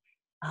and,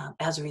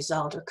 as a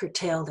result, or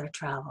curtail their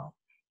travel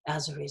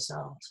as a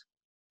result.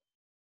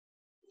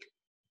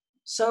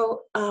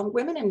 So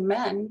women and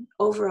men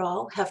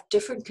overall have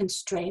different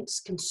constraints,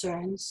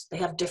 concerns, they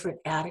have different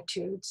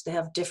attitudes, they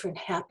have different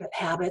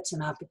habits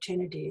and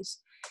opportunities.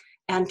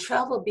 And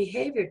travel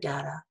behavior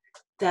data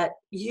that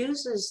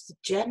uses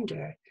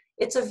gender,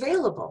 it's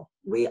available.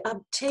 We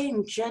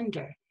obtain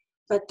gender,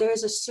 but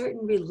there's a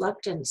certain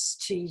reluctance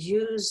to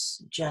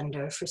use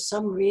gender. For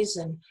some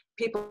reason,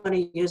 people want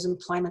to use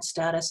employment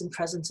status and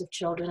presence of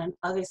children and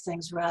other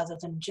things rather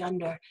than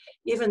gender,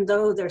 even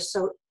though they're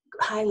so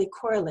highly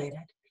correlated.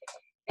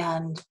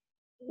 And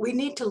we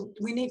need to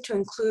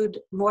include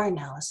more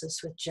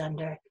analysis with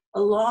gender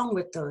along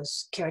with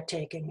those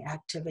caretaking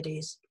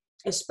activities,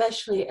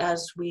 especially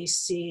as we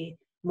see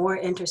more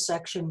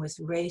intersection with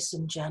race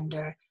and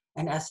gender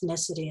and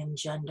ethnicity and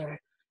gender.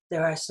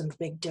 There are some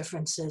big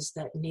differences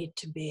that need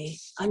to be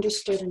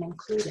understood and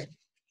included.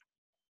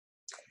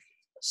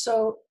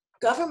 So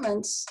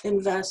governments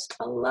invest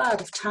a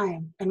lot of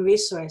time and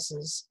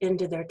resources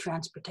into their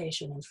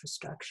transportation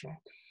infrastructure.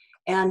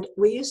 And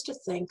we used to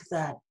think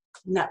that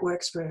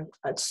networks were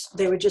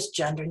just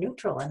gender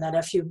neutral and that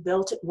if you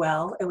built it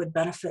well, it would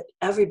benefit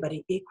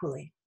everybody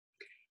equally.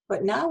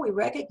 But now we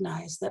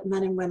recognize that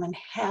men and women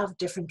have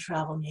different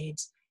travel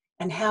needs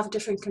and have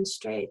different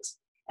constraints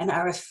and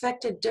are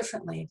affected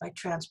differently by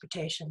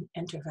transportation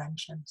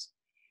interventions.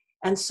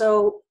 And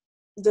so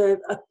the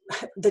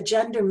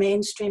gender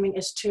mainstreaming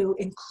is to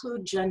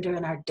include gender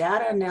in our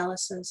data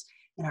analysis,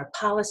 in our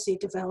policy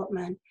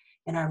development,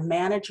 in our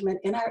management,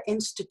 in our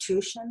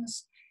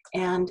institutions,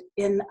 and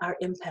in our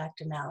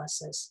impact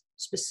analysis,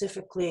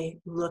 specifically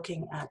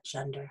looking at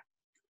gender.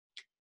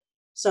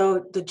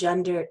 So the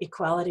gender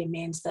equality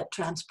means that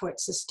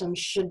transport systems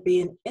should be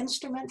an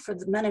instrument for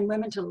the men and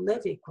women to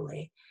live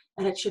equally,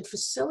 and it should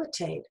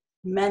facilitate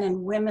men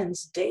and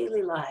women's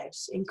daily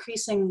lives,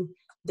 increasing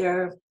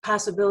their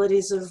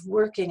possibilities of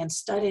working and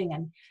studying,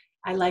 and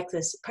I like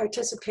this,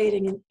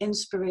 participating in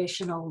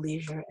inspirational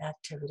leisure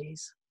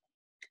activities.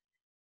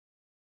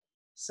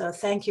 So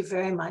thank you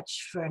very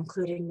much for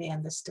including me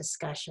in this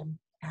discussion,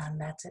 and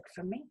that's it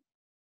from me.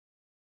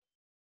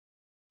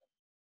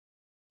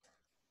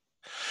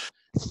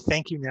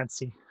 Thank you,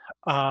 Nancy.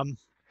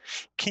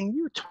 Can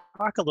you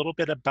talk a little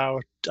bit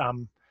about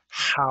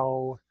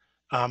how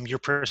your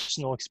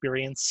personal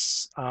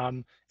experience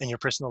and your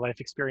personal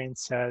life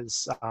experience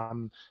has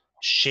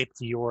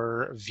shaped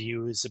your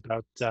views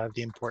about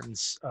the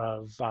importance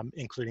of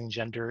including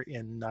gender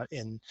in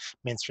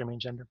mainstreaming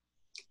gender?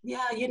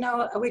 Yeah, you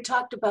know, we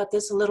talked about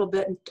this a little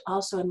bit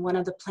also in one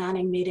of the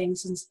planning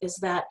meetings, is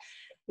that,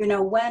 you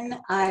know, when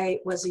I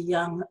was a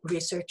young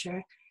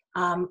researcher,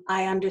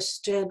 I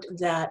understood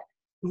that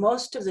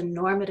most of the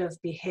normative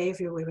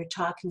behavior we were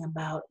talking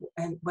about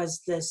and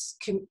was this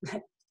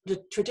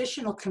the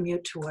traditional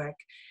commute to work.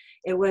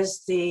 It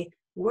was the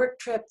work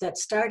trip that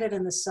started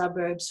in the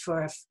suburbs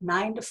for a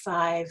 9 to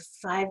 5,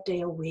 5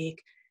 day a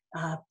week,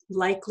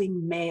 likely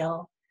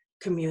male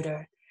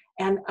commuter.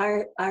 And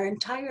our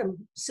entire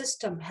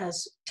system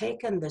has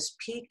taken this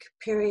peak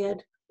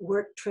period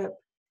work trip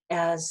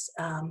as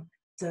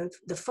the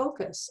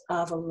focus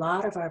of a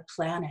lot of our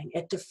planning.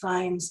 It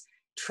defines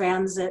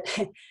transit,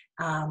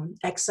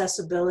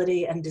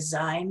 accessibility, and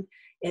design.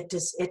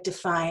 It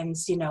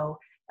defines, you know,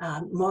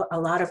 a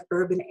lot of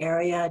urban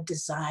area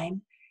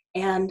design.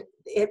 And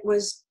it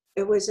was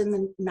in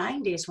the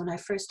 90s when I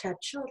first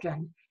had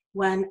children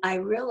when I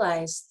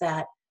realized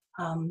that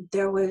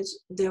there was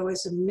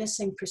a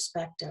missing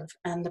perspective,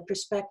 and the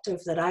perspective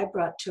that I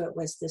brought to it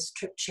was this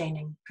trip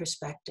chaining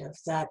perspective,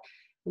 that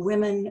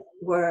women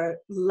were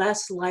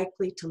less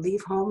likely to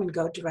leave home and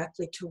go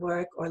directly to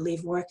work, or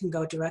leave work and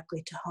go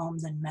directly to home,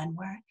 than men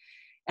were,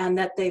 and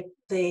that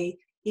they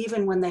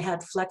even when they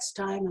had flex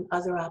time and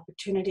other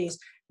opportunities,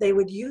 they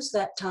would use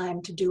that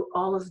time to do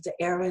all of the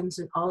errands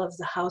and all of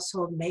the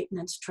household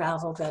maintenance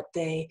travel that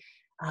they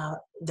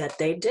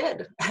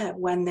did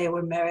when they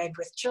were married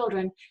with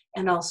children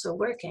and also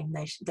working.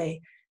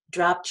 They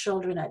dropped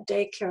children at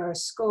daycare or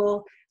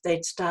school.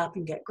 They'd stop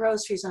and get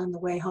groceries on the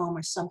way home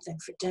or something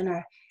for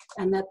dinner,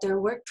 and that their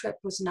work trip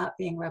was not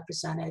being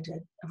represented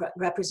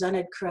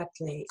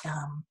correctly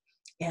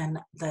in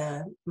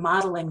the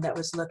modeling that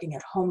was looking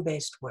at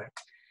home-based work.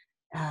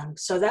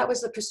 So that was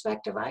the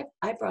perspective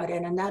I brought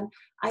in. And then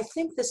I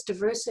think this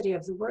diversity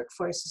of the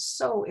workforce is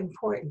so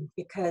important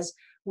because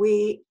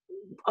we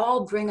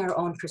all bring our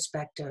own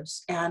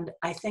perspectives. And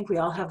I think we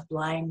all have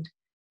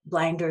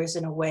blinders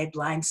in a way,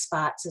 blind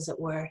spots as it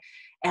were.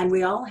 And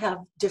we all have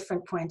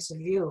different points of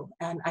view.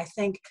 And I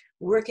think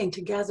working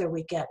together,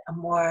 we get a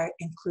more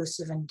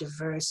inclusive and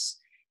diverse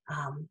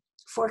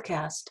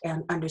forecast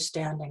and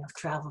understanding of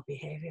travel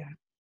behavior.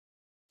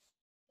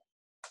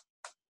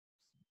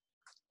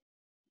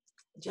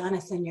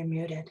 Jonathan, you're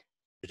muted.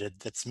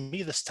 That's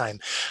me this time.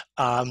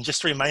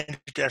 Just a reminder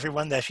to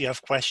everyone that if you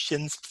have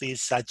questions,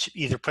 please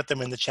either put them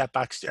in the chat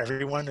box to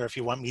everyone, or if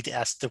you want me to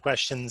ask the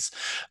questions,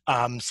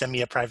 send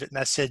me a private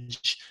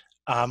message.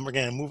 We're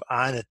going to move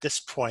on at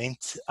this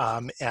point,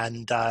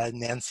 and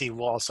Nancy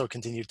will also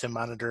continue to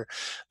monitor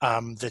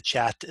the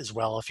chat as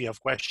well if you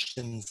have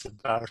questions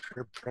about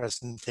her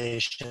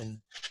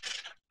presentation.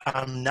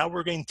 Now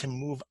we're going to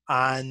move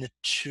on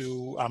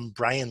to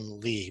Brian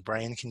Lee.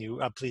 Brian, can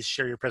you please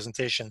share your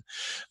presentation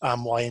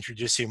while I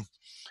introduce you?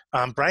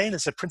 Brian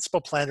is a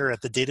principal planner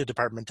at the data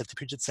department at the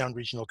Puget Sound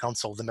Regional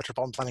Council, the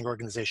metropolitan planning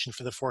organization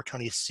for the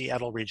four-county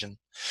Seattle region.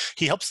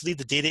 He helps lead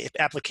the data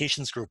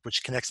applications group,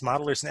 which connects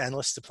modelers and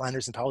analysts to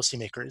planners and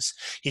policymakers.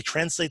 He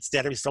translates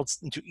data results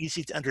into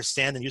easy to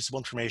understand and usable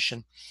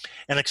information,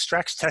 and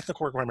extracts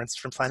technical requirements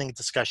from planning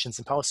discussions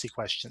and policy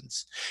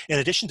questions. In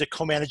addition to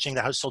co-managing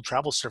the Household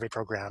Travel Survey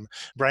program,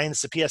 Brian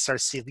is the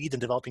PSRC lead in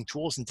developing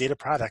tools and data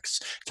products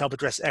to help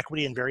address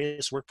equity in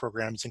various work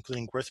programs,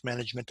 including growth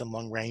management and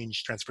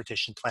long-range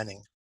transportation planning.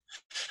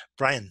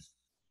 Brian.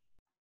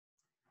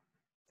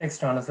 Thanks,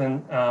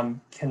 Jonathan.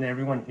 Can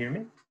everyone hear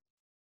me?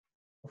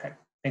 Okay,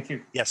 thank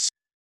you. Yes.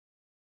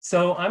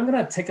 So I'm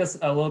going to take us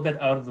a little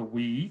bit out of the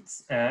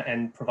weeds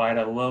and provide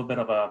a little bit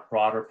of a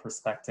broader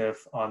perspective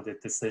on the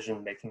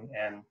decision making.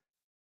 And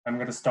I'm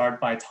going to start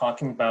by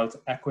talking about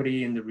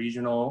equity in the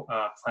regional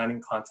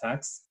planning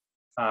context,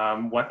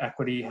 what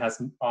equity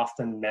has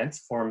often meant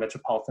for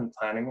metropolitan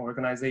planning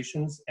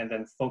organizations, and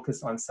then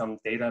focus on some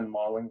data and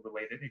modeling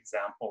related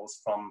examples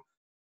from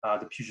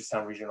the Puget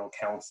Sound Regional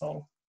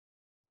Council.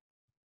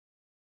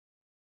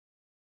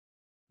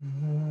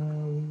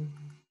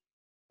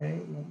 Okay,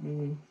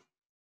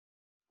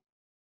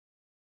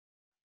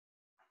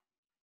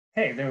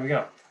 hey, there we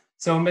go.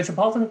 So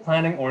metropolitan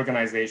planning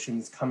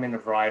organizations come in a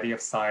variety of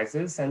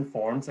sizes and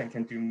forms and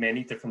can do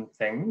many different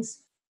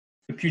things.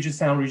 The Puget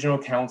Sound Regional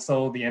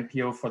Council, the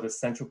MPO for the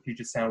Central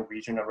Puget Sound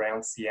region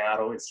around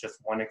Seattle, is just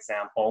one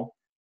example.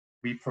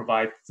 We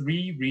provide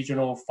 3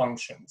 regional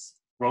functions: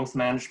 growth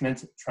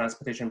management,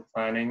 transportation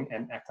planning,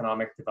 and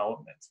economic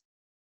development.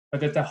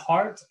 But at the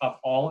heart of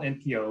all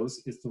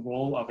NPOs is the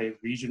role of a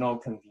regional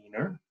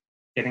convener,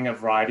 getting a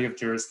variety of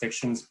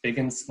jurisdictions, big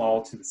and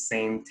small, to the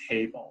same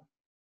table.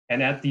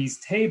 And at these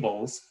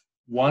tables,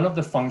 one of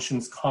the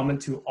functions common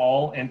to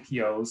all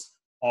NPOs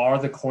are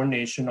the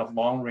coordination of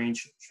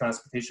long-range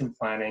transportation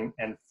planning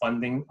and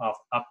funding of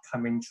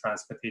upcoming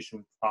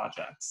transportation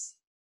projects.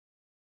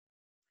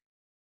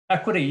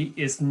 Equity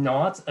is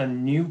not a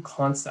new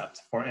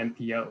concept for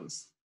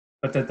NPOs,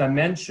 but the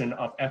dimension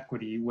of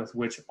equity with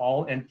which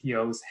all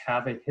NPOs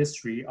have a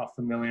history of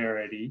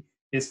familiarity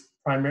is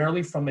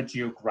primarily from a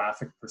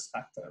geographic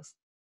perspective.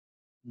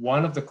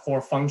 One of the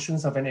core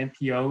functions of an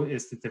NPO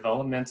is the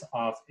development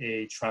of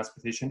a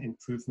transportation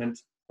improvement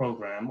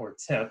program, or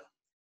TIP,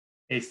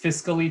 a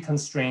fiscally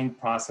constrained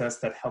process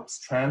that helps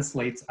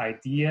translate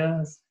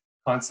ideas,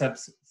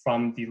 concepts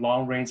from the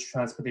long-range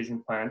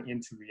transportation plan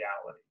into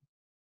reality.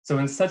 So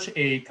in such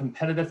a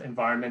competitive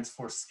environment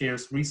for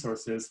scarce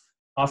resources,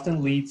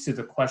 often leads to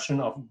the question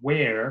of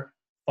where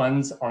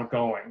funds are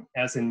going,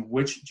 as in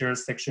which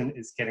jurisdiction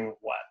is getting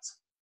what.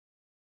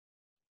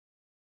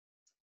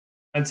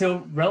 Until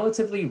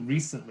relatively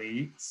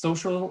recently,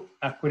 social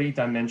equity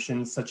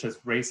dimensions such as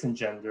race and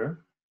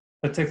gender,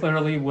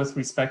 particularly with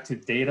respect to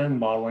data and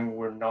modeling,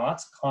 were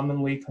not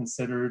commonly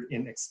considered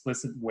in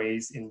explicit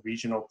ways in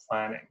regional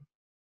planning.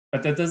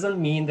 But that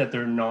doesn't mean that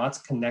they're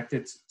not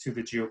connected to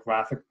the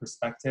geographic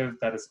perspective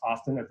that is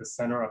often at the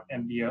center of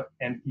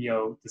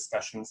NPO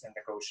discussions and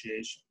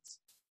negotiations.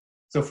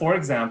 So for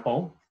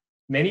example,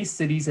 many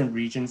cities and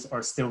regions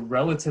are still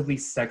relatively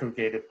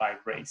segregated by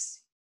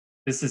race.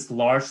 This is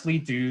largely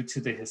due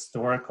to the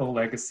historical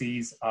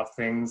legacies of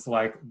things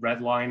like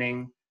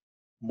redlining,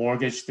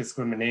 mortgage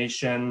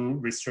discrimination,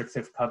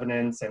 restrictive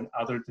covenants, and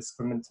other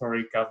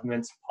discriminatory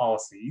government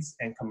policies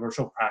and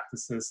commercial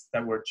practices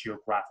that were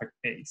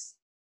geographic-based.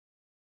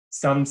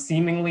 Some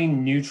seemingly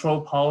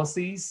neutral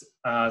policies,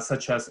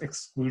 such as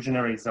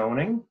exclusionary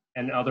zoning,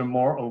 and other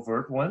more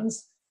overt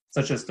ones,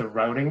 such as the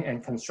routing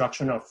and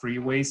construction of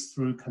freeways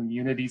through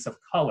communities of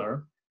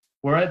color,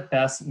 were at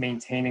best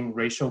maintaining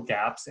racial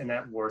gaps and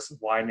at worst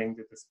widening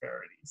the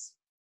disparities.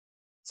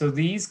 So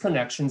these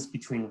connections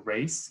between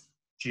race,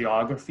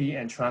 geography,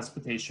 and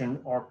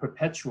transportation are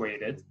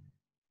perpetuated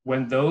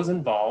when those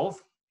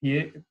involved,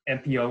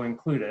 NPO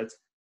included,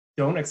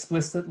 don't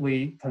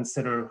explicitly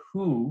consider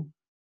who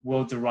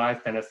will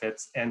derive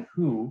benefits and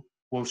who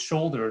will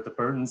shoulder the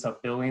burdens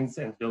of billions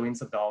and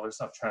billions of dollars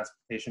of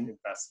transportation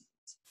investment.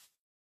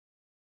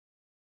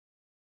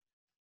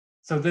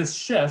 So this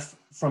shift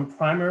from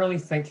primarily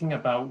thinking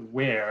about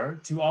where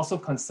to also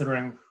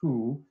considering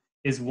who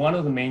is one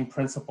of the main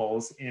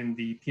principles in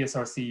the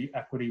PSRC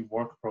Equity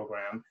Work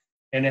Program,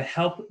 and it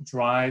helps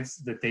drives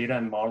the data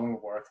and modeling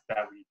work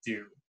that we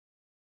do.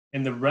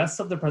 In the rest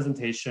of the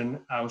presentation,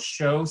 I'll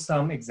show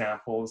some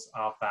examples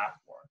of that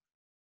work.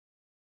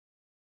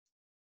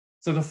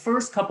 So the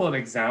first couple of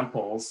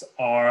examples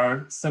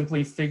are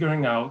simply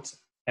figuring out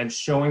and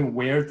showing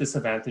where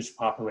disadvantaged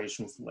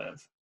populations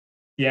live.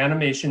 The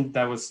animation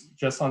that was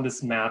just on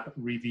this map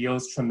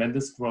reveals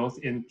tremendous growth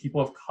in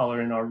people of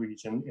color in our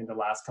region in the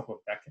last couple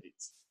of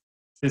decades.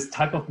 This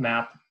type of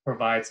map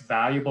provides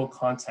valuable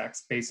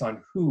context based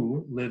on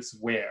who lives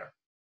where.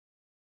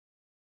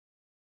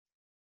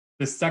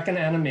 The second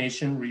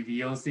animation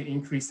reveals the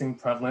increasing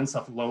prevalence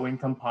of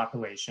low-income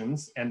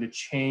populations and the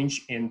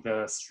change in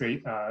the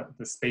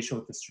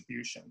spatial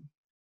distribution.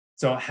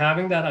 So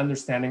having that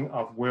understanding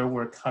of where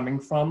we're coming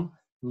from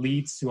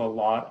leads to a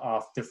lot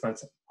of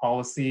different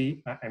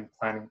policy and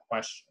planning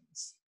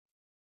questions.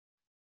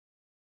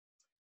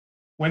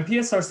 When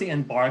PSRC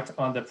embarked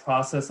on the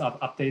process of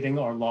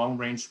updating our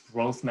long-range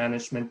growth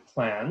management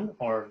plan,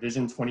 or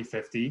Vision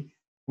 2050,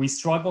 we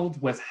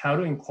struggled with how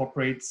to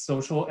incorporate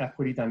social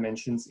equity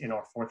dimensions in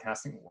our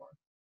forecasting work.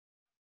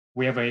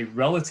 We have a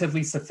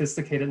relatively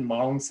sophisticated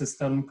modeling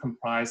system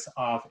comprised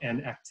of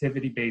an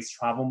activity-based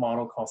travel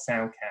model called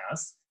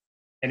Soundcast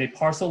and a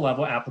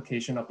parcel-level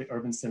application of the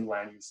urban sim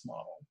land use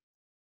model.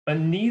 But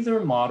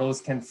neither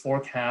models can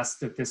forecast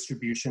the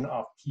distribution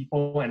of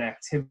people and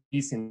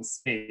activities in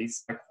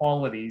space by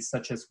qualities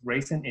such as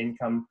race and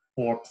income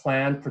for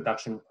planned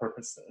production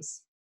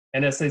purposes.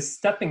 And as a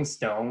stepping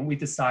stone, we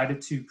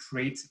decided to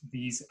create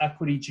these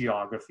equity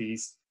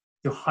geographies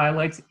to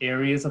highlight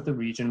areas of the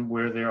region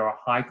where there are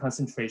high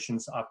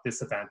concentrations of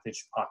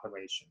disadvantaged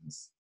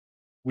populations.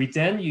 We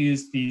then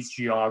used these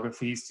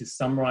geographies to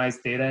summarize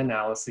data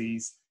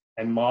analyses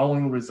and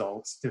modeling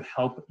results to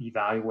help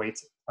evaluate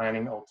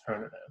planning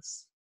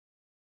alternatives.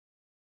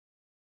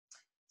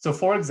 So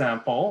for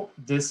example,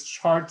 this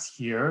chart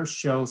here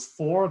shows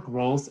 4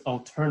 growth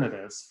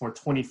alternatives for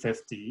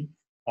 2050,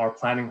 our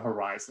planning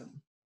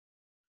horizon.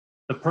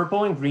 The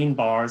purple and green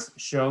bars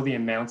show the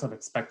amount of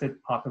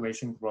expected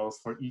population growth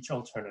for each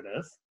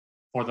alternative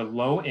for the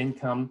low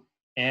income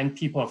and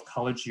people of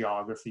color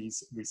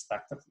geographies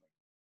respectively.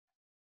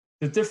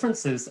 The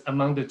differences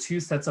among the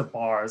two sets of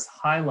bars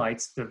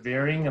highlights the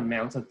varying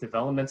amount of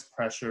development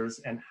pressures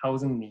and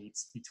housing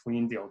needs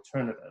between the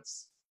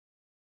alternatives.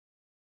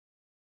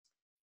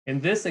 In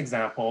this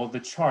example,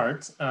 the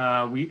chart,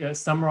 we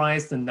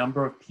summarize the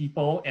number of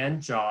people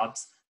and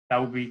jobs that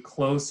will be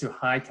close to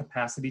high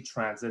capacity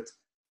transit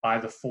by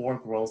the 4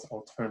 growth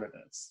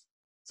alternatives.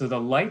 So the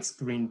light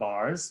green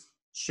bars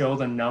show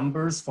the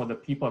numbers for the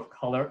people of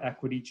color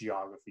equity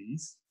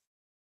geographies.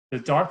 The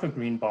darker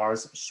green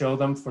bars show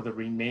them for the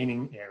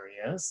remaining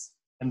areas,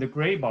 and the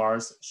gray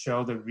bars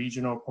show the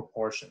regional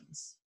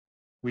proportions.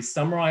 We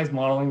summarize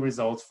modeling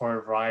results for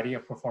a variety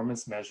of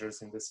performance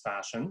measures in this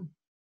fashion,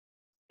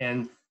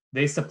 and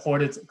they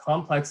supported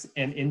complex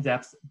and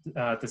in-depth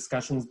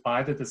discussions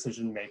by the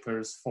decision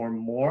makers for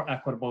more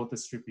equitable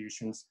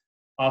distributions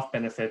of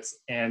benefits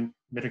and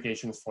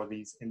mitigations for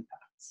these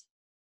impacts.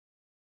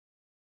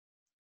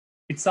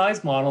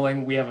 Besides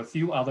modeling, we have a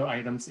few other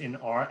items in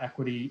our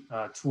equity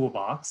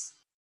toolbox.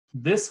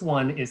 This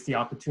one is the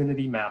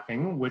opportunity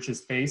mapping, which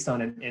is based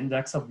on an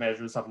index of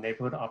measures of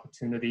neighborhood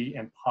opportunity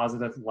and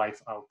positive life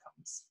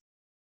outcomes.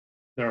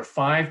 There are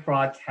 5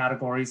 broad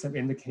categories of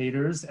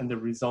indicators, and the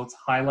results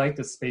highlight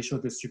the spatial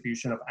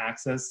distribution of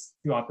access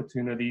to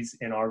opportunities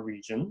in our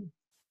region.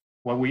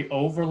 When we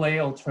overlay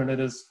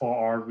alternatives for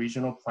our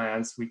regional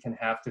plans, we can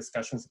have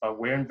discussions about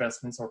where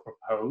investments are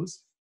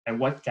proposed and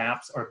what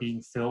gaps are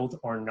being filled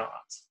or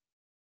not.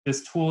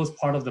 This tool is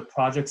part of the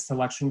project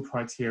selection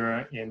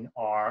criteria in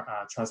our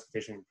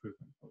transportation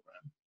improvement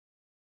program.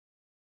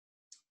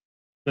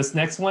 This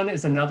next one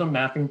is another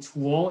mapping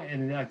tool,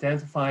 and it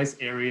identifies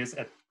areas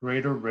at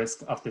greater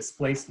risk of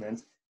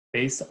displacement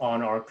based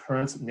on our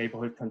current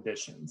neighborhood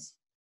conditions.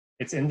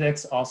 Its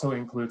index also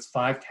includes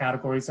 5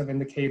 categories of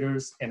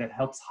indicators, and it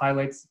helps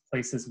highlight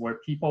places where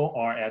people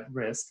are at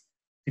risk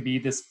to be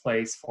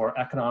displaced for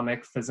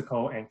economic,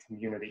 physical, and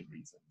community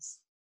reasons.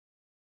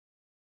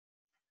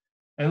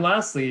 And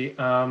lastly,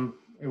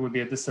 it would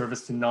be a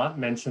disservice to not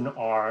mention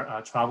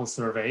our travel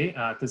survey.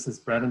 This is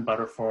bread and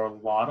butter for a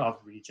lot of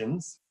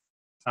regions.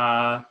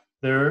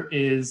 There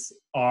is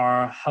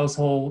our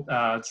household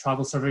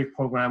travel survey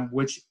program,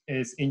 which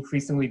is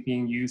increasingly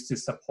being used to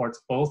support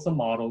both the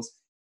models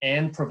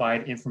and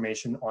provide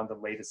information on the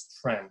latest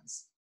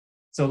trends.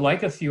 So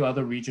like a few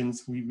other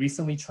regions, we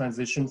recently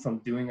transitioned from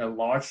doing a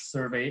large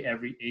survey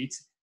every 8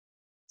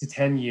 to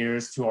 10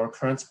 years to our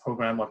current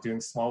program of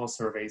doing smaller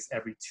surveys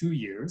every 2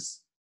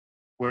 years.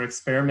 We're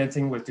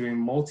experimenting with doing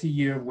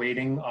multi-year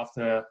weighting of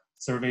the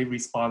survey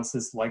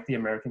responses like the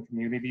American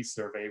Community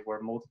Survey,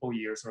 where multiple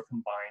years are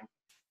combined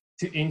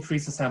to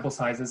increase the sample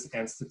sizes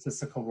and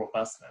statistical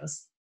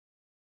robustness.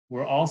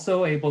 We're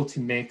also able to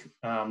make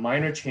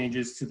minor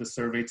changes to the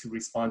survey to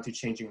respond to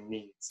changing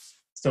needs.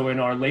 So in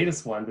our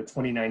latest one, the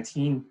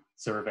 2019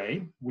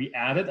 survey, we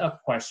added a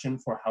question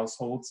for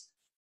households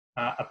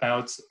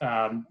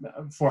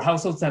for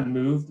households that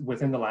moved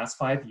within the last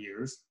 5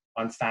 years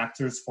on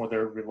factors for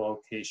their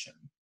relocation.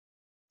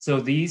 So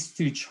these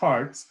 2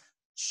 charts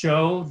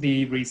show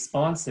the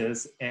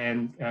responses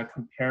and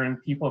comparing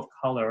people of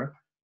color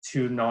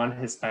to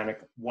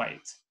non-Hispanic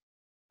white.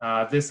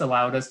 This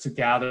allowed us to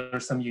gather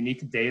some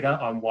unique data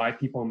on why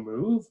people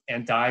move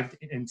and dived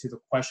into the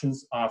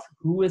questions of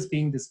who is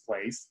being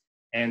displaced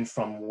and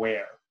from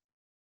where.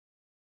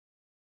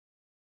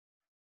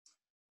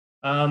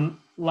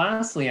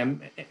 Lastly,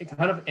 I'm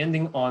kind of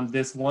ending on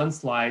this one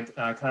slide,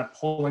 kind of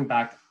pulling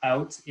back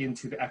out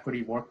into the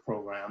equity work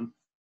program.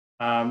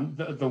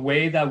 The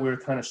way that we're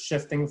kind of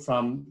shifting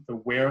from the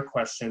where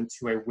question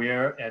to a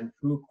where and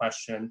who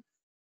question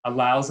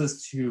allows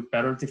us to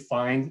better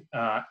define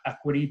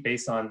equity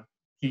based on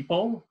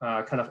people,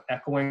 kind of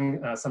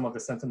echoing some of the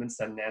sentiments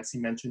that Nancy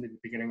mentioned at the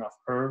beginning of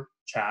her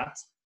chat.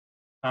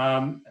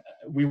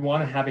 We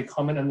want to have a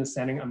common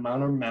understanding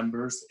among our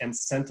members and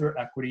center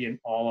equity in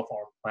all of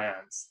our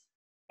plans.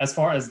 As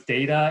far as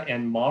data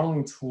and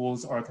modeling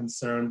tools are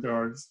concerned,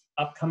 there's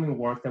upcoming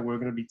work that we're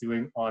going to be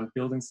doing on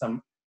building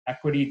some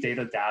equity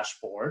data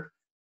dashboard,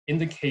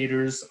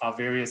 indicators of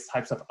various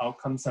types of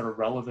outcomes that are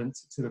relevant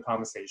to the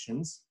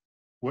conversations.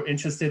 We're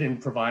interested in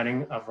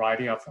providing a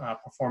variety of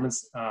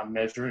performance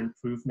measure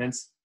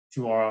improvements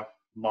to our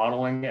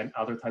modeling and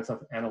other types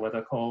of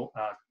analytical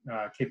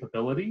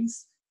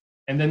capabilities.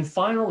 And then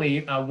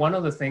finally, one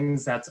of the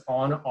things that's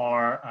on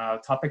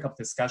our topic of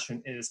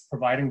discussion is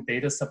providing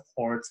data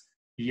support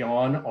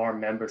beyond our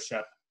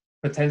membership,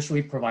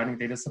 potentially providing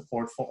data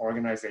support for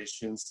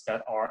organizations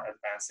that are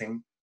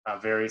advancing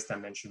various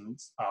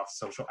dimensions of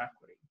social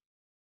equity.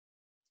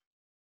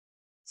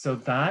 So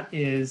that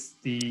is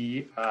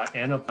the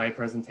end of my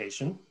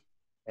presentation.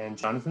 And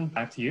Jonathan,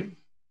 back to you.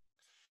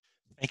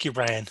 Thank you,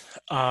 Brian.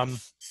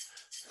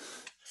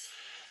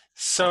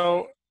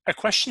 So a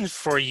question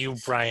for you,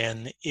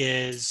 Brian,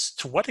 is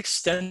to what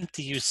extent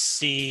do you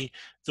see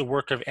the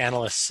work of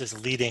analysts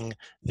as leading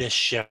this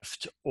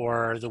shift,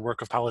 or the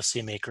work of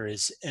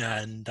policymakers?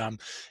 And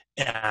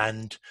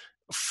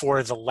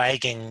for the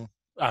lagging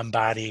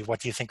body, what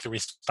do you think the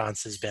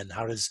response has been?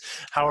 How has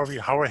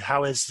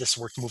this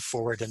work moved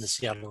forward in the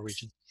Seattle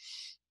region?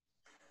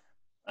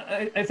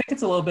 I think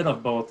it's a little bit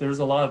of both. There's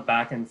a lot of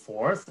back and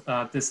forth.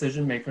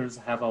 Decision makers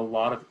have a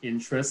lot of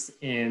interest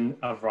in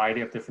a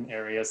variety of different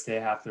areas. They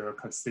have their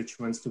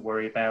constituents to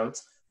worry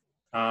about.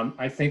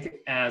 I think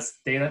as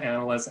data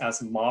analysts, as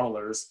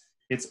modelers,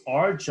 it's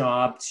our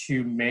job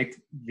to make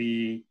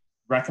the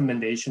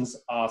recommendations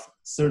of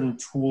certain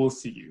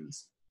tools to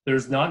use.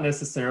 There's not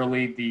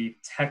necessarily the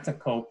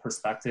technical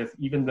perspective,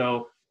 even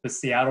though the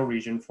Seattle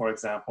region, for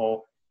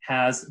example,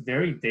 has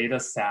very data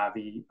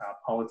savvy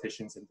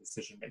politicians and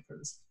decision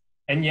makers.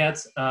 And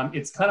yet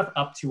it's kind of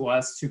up to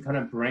us to kind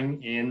of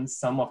bring in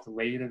some of the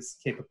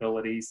latest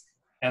capabilities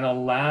and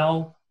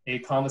allow a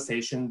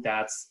conversation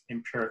that's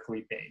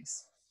empirically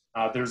based.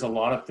 There's a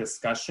lot of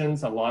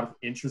discussions, a lot of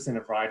interest in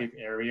a variety of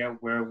areas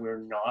where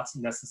we're not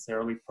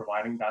necessarily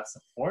providing that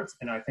support.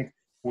 And I think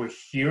we're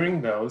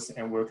hearing those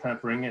and we're kind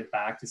of bringing it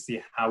back to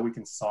see how we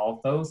can solve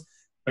those.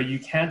 But you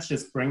can't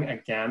just bring a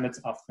gamut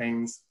of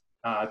things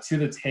to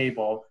the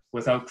table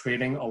without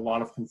creating a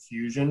lot of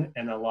confusion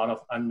and a lot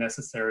of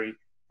unnecessary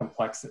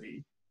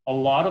complexity. A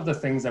lot of the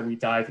things that we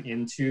dive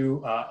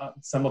into,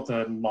 some of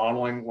the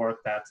modeling work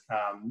that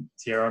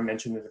Tiara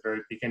mentioned at the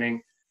very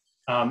beginning,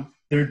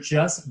 they're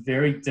just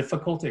very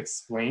difficult to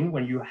explain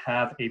when you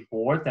have a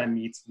board that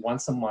meets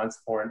once a month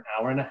for an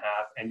hour and a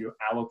half and you're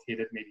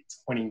allocated maybe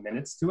 20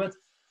 minutes to it.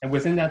 And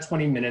within that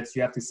 20 minutes,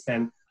 you have to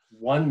spend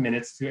 1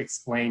 minute to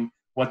explain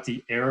what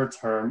the error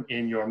term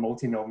in your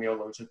multinomial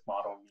logit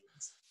model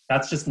means.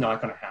 That's just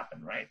not going to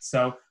happen, right?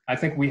 So I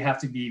think we have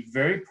to be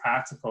very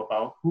practical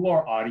about who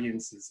our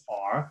audiences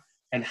are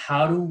and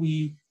how do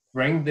we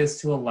bring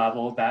this to a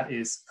level that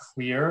is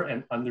clear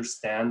and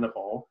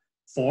understandable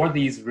for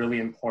these really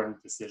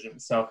important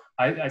decisions. So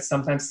I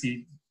sometimes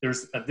see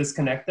there's a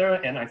disconnect there,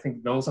 and I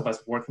think those of us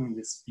working in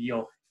this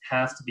field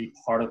have to be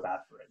part of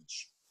that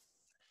bridge.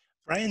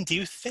 Brian, do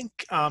you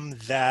think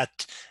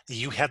that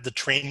you had the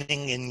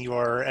training in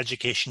your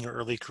education, your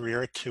early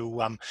career, to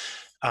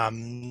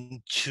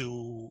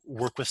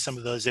work with some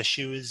of those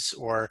issues,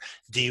 or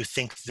do you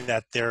think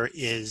that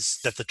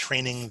the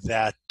training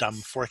that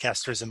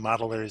forecasters and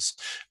modelers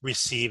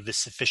receive is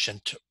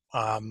sufficient,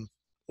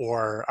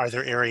 or are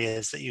there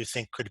areas that you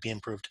think could be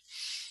improved?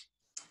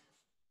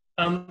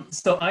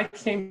 So I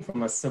came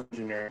from a civil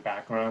engineering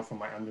background from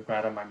my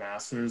undergrad and my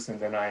master's, and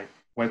then I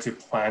went to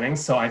planning.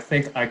 So I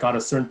think I got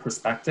a certain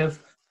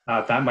perspective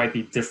that might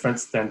be different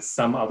than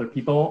some other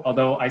people,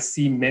 although I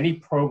see many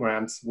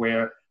programs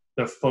where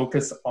the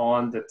focus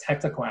on the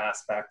technical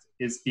aspect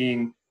is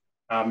being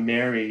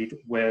married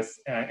with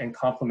and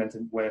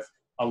complemented with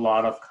a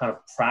lot of kind of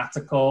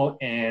practical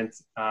and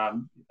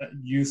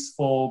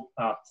useful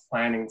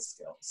planning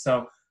skills.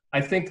 So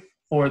I think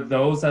for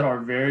those that are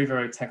very,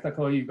 very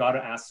technical, you got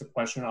to ask the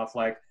question of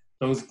like,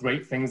 those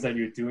great things that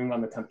you're doing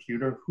on the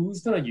computer,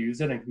 who's going to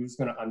use it and who's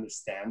going to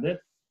understand it?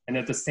 And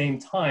at the same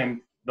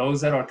time, those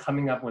that are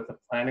coming up with the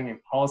planning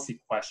and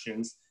policy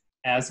questions,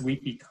 as we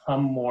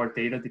become more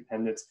data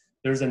dependent,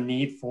 there's a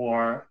need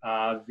for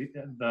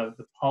the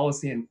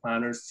policy and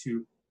planners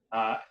to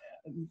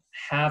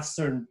have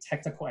certain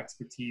technical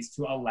expertise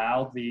to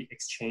allow the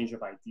exchange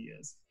of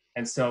ideas.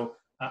 And so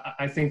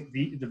I think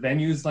the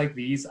venues like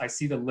these, I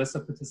see the list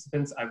of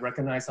participants, I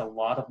recognize a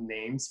lot of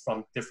names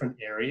from different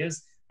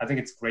areas. I think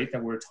it's great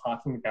that we're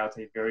talking about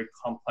a very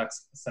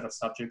complex set of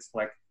subjects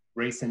like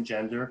race and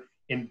gender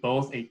in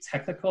both a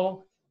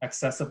technical,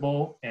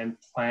 accessible, and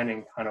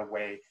planning kind of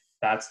way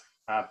that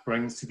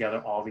brings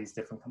together all these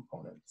different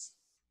components.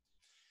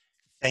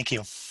 Thank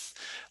you.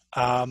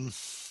 Going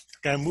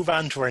to move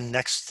on to our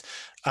next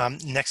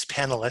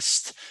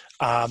panelist.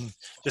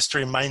 Just a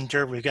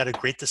reminder, we've got a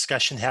great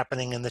discussion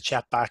happening in the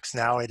chat box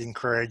now. I'd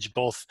encourage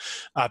both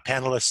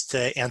panelists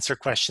to answer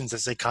questions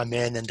as they come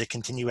in and to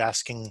continue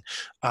asking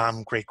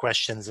great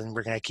questions, and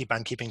we're going to keep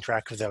on keeping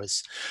track of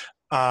those.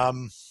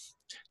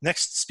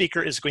 Next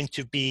speaker is going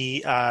to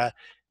be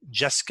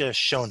Jessica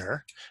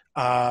Schoner.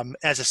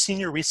 As a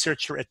senior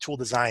researcher at Tool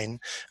Design,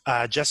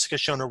 Jessica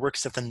Schoner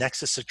works at the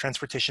nexus of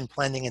transportation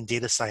planning and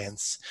data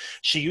science.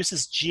 She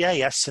uses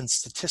GIS and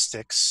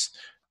statistics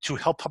to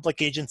help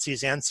public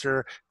agencies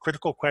answer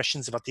critical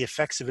questions about the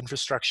effects of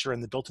infrastructure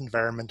and the built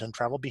environment on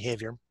travel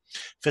behavior,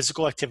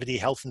 physical activity,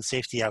 health, and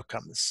safety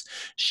outcomes.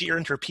 She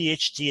earned her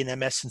PhD and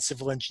MS in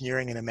civil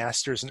engineering and a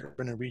master's in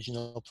urban and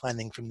regional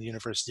planning from the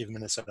University of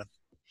Minnesota.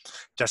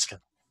 Jessica.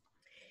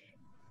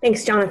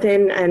 Thanks,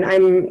 Jonathan, and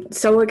I'm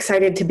so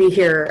excited to be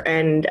here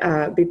and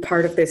be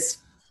part of this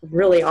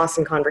really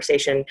awesome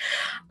conversation.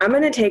 I'm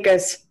going to take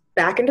us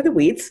back into the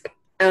weeds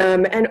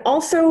and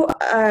also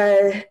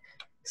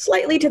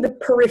slightly to the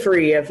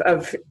periphery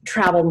of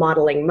travel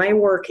modeling. My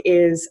work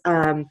is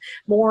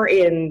more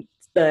in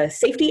the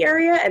safety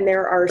area, and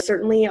there are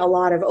certainly a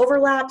lot of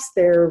overlaps.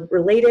 They're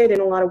related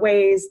in a lot of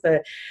ways.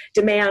 The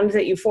demand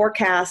that you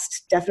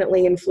forecast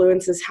definitely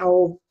influences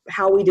how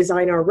we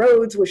design our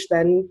roads, which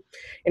then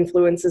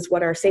influences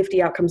what our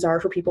safety outcomes are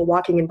for people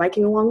walking and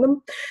biking along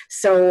them.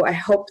 So I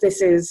hope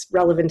this is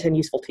relevant and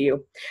useful to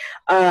you.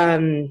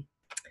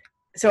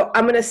 So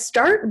I'm going to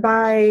start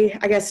by,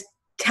 I guess,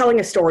 telling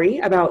a story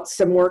about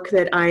some work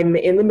that I'm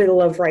in the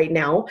middle of right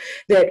now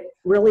that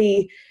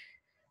really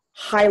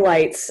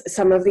highlights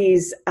some of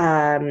these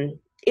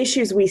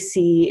issues we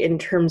see in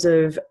terms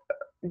of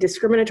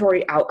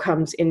discriminatory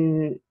outcomes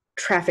in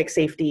traffic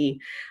safety,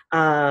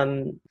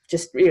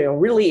 just,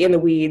 really in the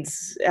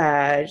weeds,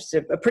 just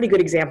a pretty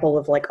good example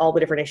of like all the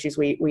different issues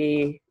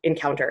we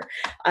encounter.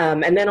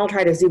 And then I'll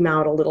try to zoom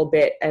out a little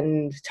bit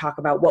and talk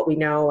about what we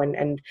know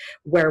and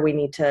where we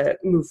need to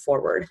move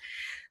forward.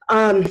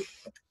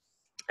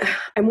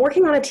 I'm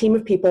working on a team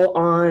of people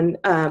on,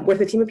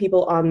 with a team of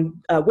people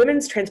on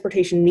women's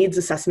transportation needs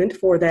assessment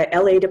for the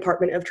LA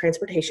Department of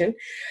Transportation.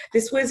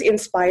 This was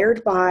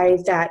inspired by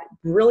that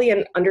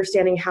brilliant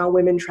Understanding How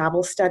Women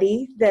Travel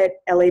study that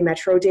LA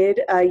Metro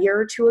did a year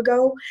or two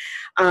ago.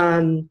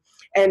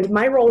 And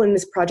my role in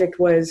this project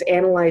was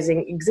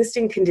analyzing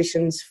existing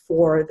conditions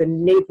for the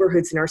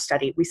neighborhoods in our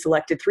study. We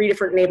selected 3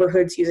 different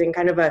neighborhoods using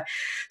kind of a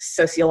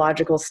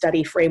sociological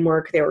study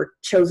framework. They were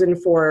chosen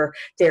for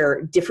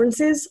their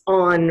differences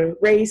on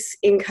race,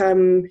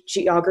 income,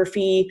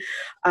 geography,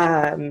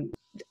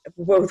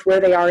 both where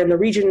they are in the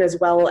region as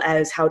well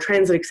as how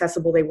transit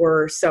accessible they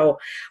were. So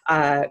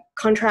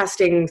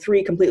contrasting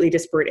 3 completely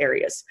disparate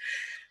areas.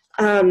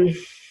 Our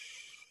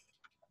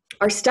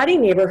study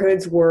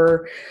neighborhoods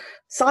were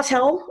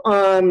Sawtell,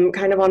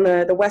 kind of on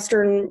the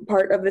western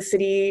part of the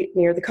city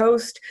near the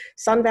coast,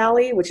 Sun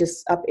Valley, which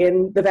is up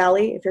in the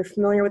valley, if you're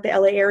familiar with the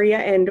LA area,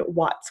 and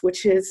Watts,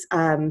 which is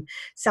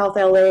South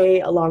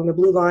LA along the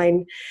Blue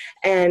Line.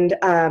 And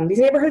these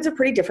neighborhoods are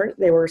pretty different.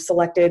 They were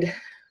selected,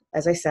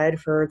 as I said,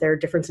 for their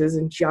differences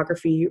in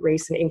geography,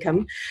 race, and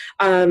income.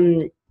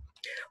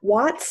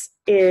 Watts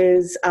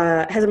has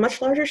a much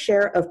larger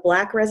share of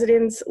Black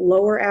residents,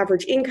 lower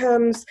average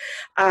incomes,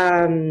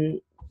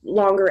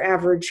 longer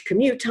average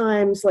commute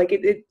times.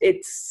 Like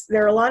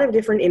there are a lot of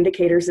different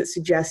indicators that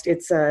suggest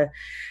it's a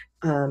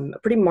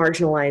pretty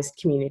marginalized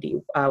community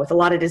with a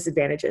lot of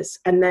disadvantages.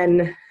 And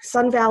then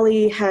Sun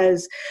Valley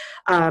has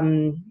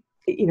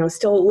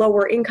still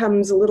lower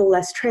incomes, a little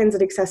less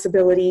transit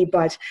accessibility,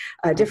 but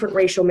a different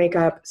racial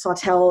makeup.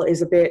 Sawtell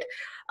is a bit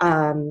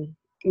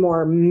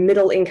more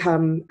middle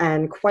income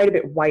and quite a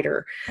bit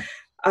whiter.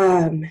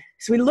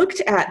 So we looked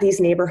at these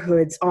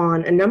neighborhoods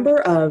on a number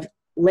of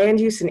land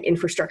use and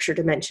infrastructure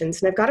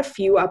dimensions, and I've got a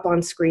few up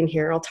on screen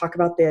here. I'll talk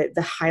about the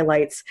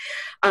highlights.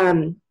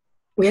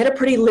 We had a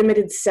pretty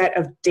limited set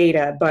of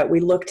data, but we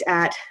looked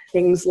at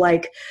things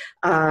like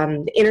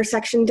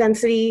intersection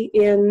density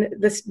in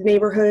the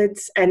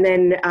neighborhoods, and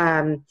then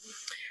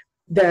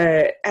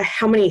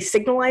how many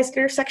signalized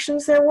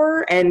intersections there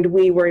were, and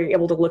we were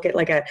able to look at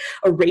like a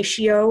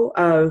ratio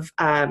of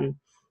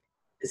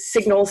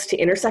signals to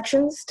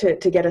intersections to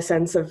get a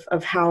sense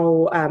of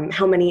how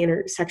many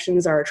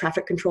intersections are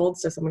traffic controlled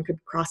so someone could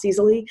cross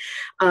easily.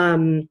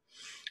 And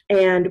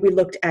we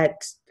looked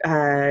at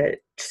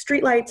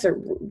streetlights or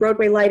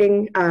roadway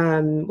lighting,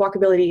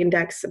 walkability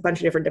index, a bunch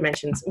of different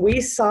dimensions.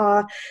 We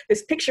saw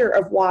this picture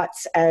of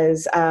Watts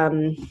as a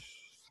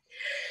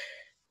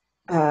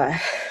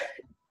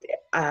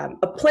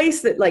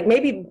place that like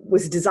maybe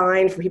was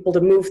designed for people to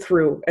move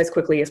through as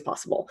quickly as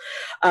possible.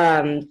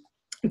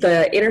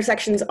 The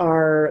intersections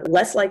are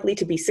less likely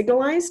to be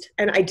signalized,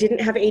 and I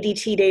didn't have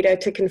ADT data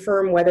to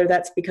confirm whether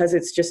that's because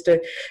it's just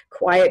a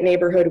quiet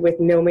neighborhood with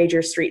no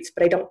major streets,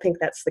 but I don't think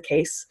that's the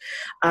case.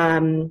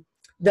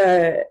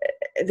 The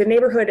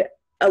neighborhood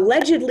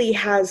allegedly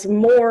has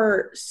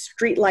more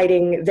street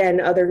lighting than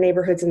other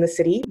neighborhoods in the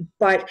city,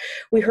 but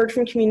we heard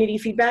from community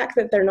feedback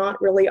that they're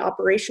not really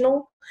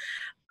operational.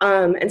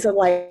 And so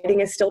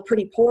lighting is still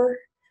pretty poor.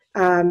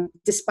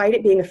 Despite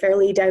it being a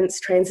fairly dense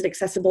transit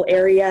accessible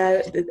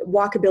area, the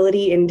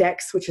walkability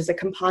index, which is a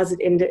composite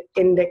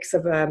index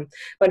of a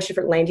bunch of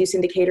different land use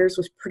indicators,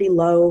 was pretty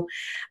low.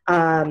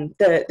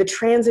 The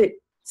transit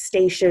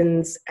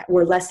stations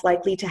were less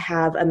likely to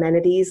have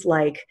amenities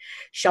like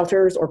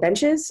shelters or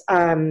benches.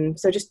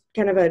 So just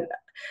kind of a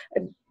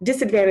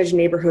disadvantaged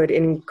neighborhood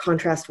in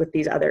contrast with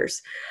these others.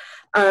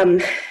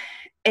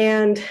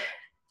 And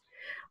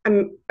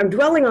I'm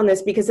dwelling on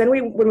this because then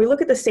when we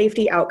look at the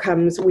safety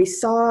outcomes, we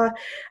saw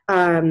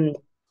a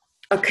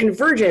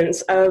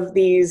convergence of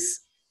these,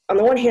 on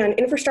the one hand,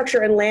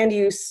 infrastructure and land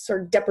use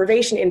sort of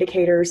deprivation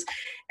indicators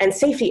and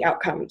safety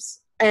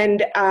outcomes.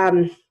 And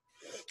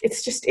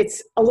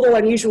it's a little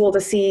unusual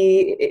to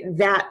see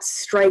that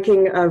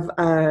striking of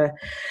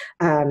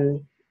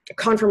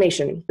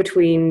confirmation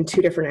between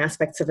 2 different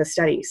aspects of a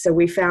study. So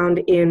we found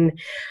in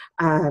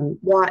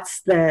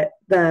Watts that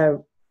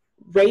the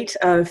rate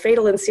of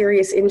fatal and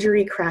serious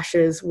injury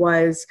crashes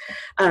was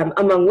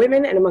among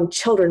women and among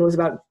children was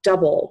about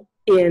double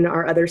in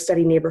our other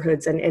study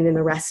neighborhoods and in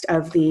the rest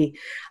of the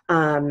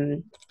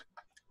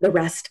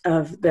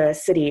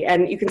city.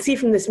 And you can see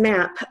from this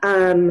map,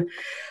 a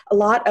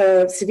lot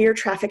of severe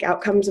traffic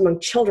outcomes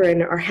among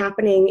children are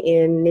happening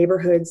in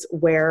neighborhoods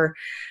where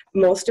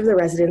most of the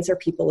residents are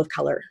people of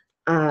color.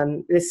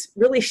 This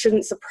really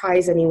shouldn't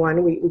surprise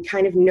anyone. We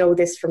kind of know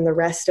this from the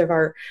rest of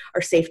our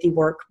safety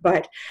work,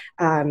 but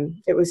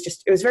it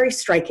was very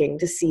striking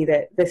to see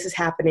that this is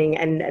happening,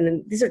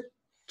 and these are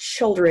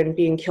children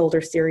being killed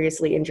or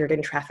seriously injured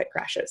in traffic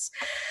crashes.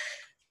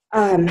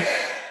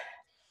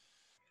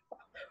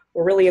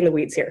 We're really in the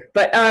weeds here,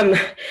 but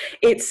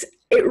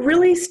it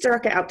really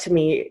struck out to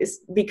me is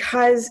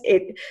because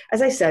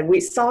as I said, we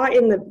saw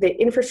in the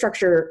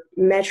infrastructure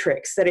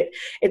metrics that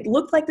it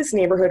looked like this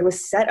neighborhood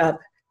was set up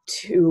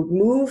to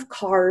move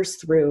cars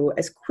through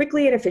as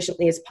quickly and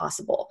efficiently as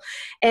possible.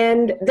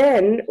 And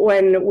then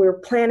when we're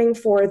planning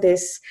for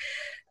this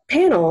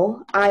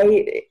panel,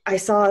 I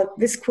saw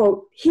this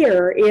quote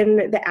here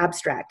in the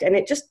abstract, and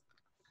it just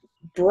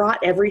brought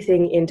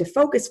everything into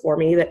focus for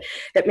me that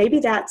maybe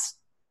that's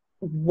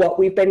what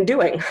we've been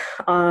doing.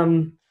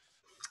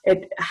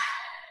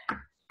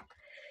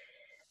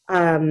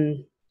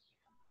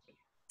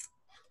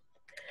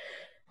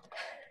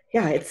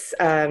 yeah,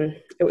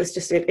 it was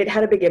just, it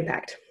had a big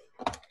impact.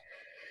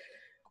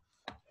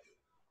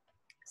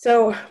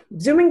 So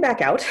zooming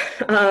back out,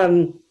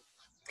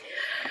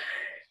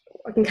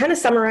 I can kind of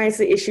summarize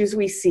the issues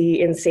we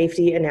see in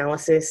safety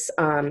analysis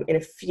in a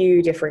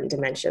few different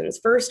dimensions.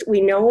 First,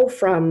 we know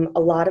from a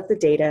lot of the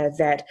data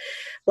that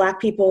Black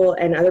people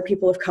and other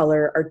people of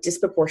color are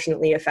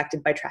disproportionately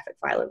affected by traffic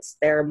violence.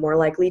 They're more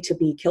likely to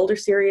be killed or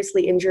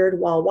seriously injured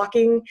while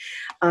walking,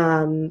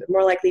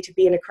 more likely to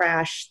be in a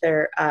crash,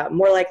 they're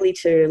more likely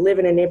to live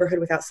in a neighborhood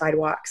without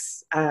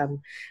sidewalks.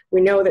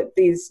 We know that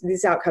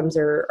these outcomes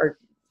are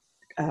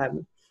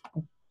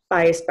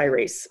biased by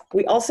race.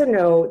 We also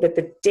know that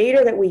the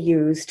data that we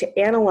use to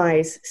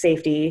analyze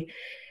safety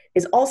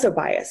is also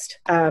biased.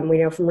 We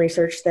know from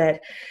research that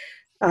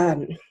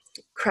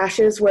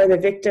crashes where the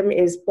victim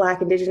is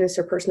Black, Indigenous,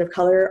 or person of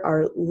color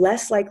are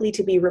less likely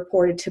to be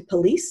reported to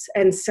police,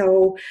 and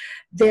so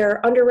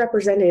they're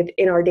underrepresented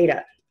in our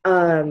data.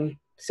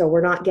 So we're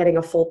not getting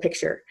a full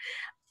picture.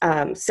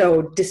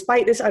 So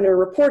despite this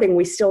underreporting,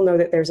 we still know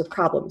that there's a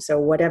problem. So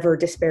whatever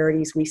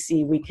disparities we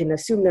see, we can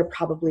assume they're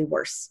probably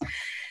worse.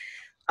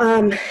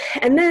 And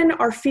then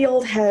our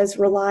field has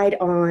relied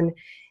on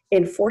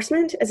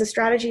enforcement as a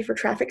strategy for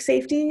traffic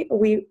safety.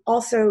 We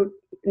also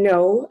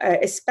know,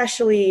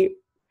 especially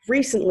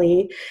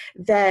recently,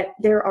 that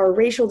there are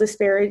racial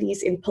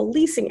disparities in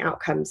policing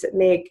outcomes that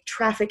make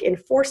traffic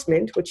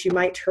enforcement, which you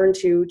might turn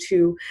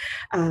to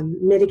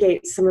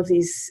mitigate some of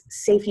these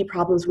safety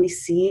problems we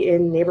see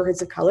in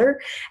neighborhoods of color,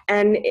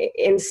 and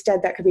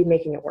instead that could be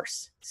making it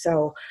worse.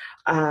 So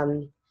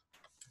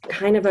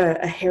kind of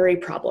a hairy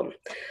problem.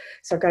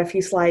 So I've got a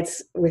few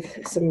slides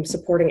with some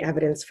supporting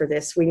evidence for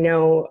this. We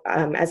know,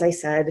 as I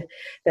said,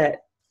 that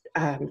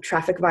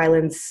traffic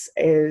violence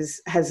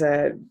has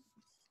a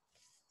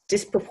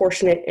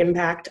disproportionate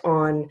impact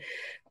on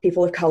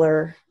people of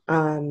color.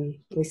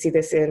 We see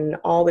this in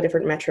all the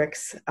different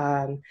metrics.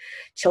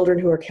 Children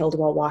who are killed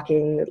while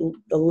walking,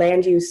 the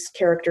land use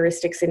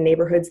characteristics in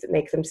neighborhoods that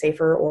make them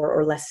safer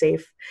or less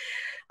safe.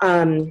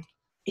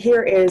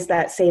 Here is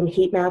that same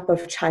heat map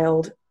of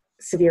child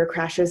severe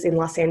crashes in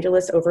Los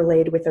Angeles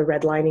overlaid with a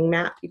redlining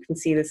map. You can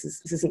see this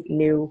isn't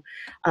new.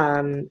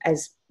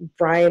 As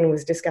Brian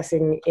was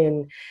discussing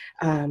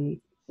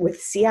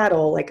with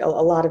Seattle, like a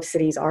lot of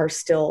cities are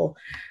still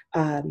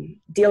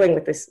dealing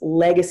with this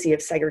legacy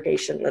of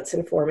segregation that's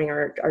informing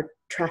our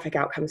traffic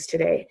outcomes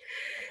today.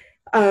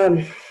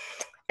 And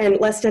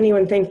lest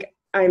anyone think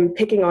I'm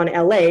picking on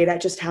LA, that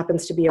just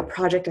happens to be a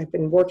project I've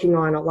been working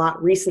on a lot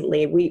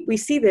recently. We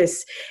see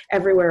this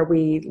everywhere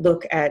we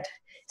look at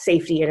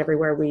safety, and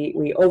everywhere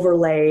we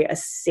overlay a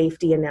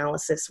safety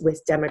analysis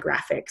with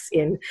demographics.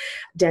 In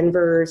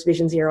Denver's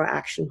Vision Zero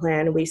action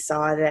plan, we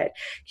saw that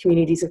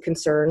communities of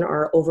concern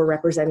are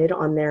overrepresented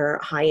on their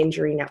high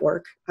injury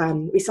network.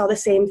 We saw the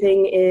same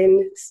thing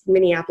in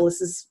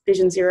Minneapolis's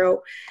Vision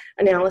Zero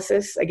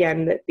analysis,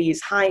 again, that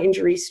these high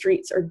injury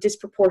streets are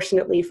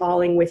disproportionately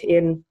falling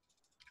within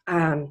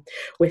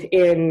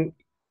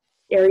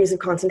areas of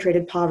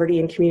concentrated poverty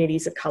and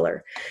communities of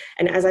color.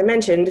 And as I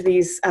mentioned,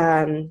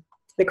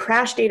 the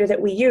crash data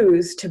that we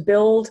use to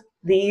build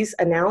these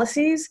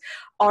analyses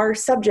are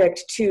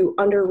subject to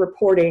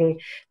underreporting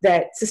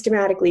that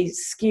systematically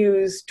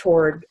skews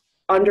toward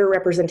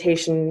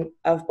underrepresentation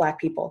of Black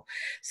people.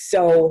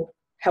 So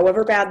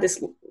however bad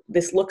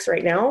this looks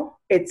right now,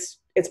 it's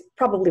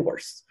probably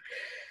worse.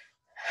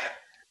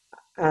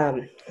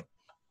 And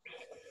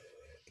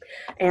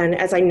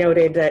as I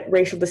noted, that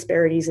racial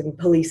disparities in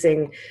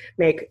policing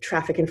make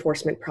traffic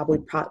enforcement probably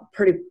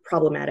pretty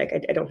problematic.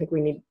 I don't think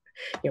we need,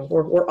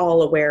 we're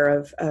all aware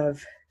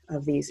of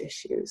these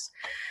issues.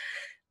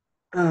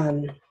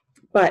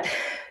 But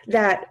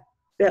that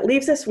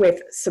leaves us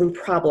with some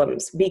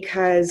problems,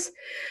 because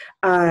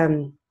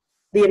the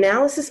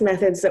analysis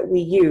methods that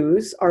we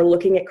use are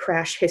looking at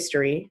crash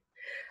history.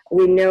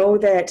 We know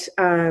that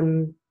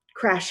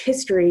crash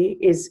history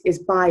is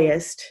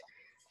biased.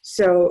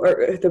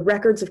 Or the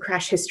records of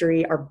crash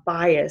history are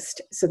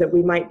biased, so that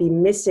we might be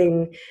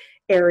missing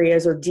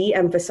areas or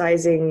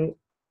de-emphasizing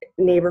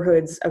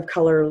neighborhoods of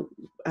color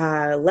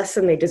less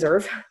than they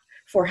deserve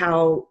for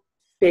how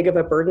big of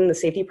a burden the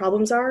safety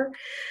problems are.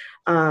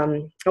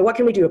 And what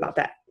can we do about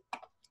that?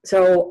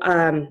 So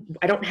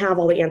I don't have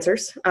all the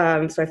answers.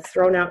 So I've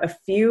thrown out a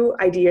few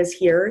ideas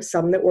here,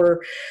 some that we're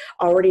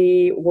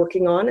already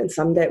working on and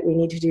some that we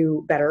need to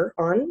do better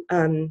on.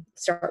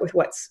 Start with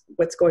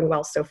what's going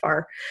well so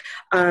far.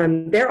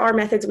 There are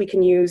methods we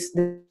can use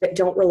that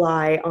don't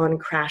rely on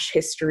crash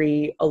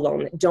history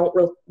alone, that don't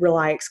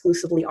rely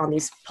exclusively on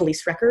these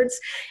police records.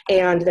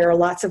 And there are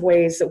lots of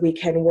ways that we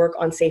can work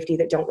on safety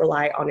that don't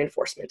rely on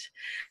enforcement.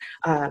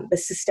 The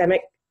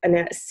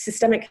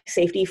systemic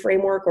safety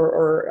framework,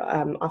 or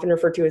often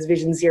referred to as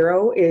Vision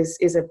Zero,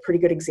 is a pretty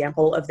good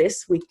example of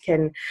this. We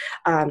can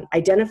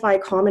identify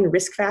common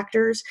risk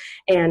factors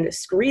and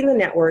screen the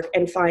network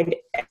and find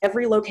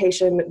every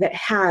location that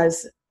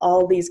has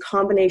all these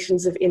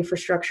combinations of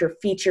infrastructure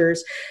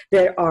features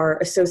that are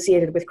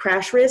associated with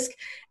crash risk,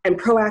 and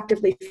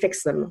proactively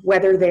fix them,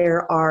 whether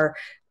there are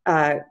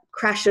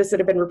crashes that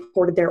have been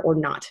reported there or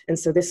not. And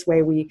so this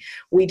way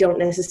we don't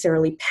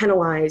necessarily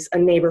penalize a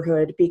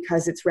neighborhood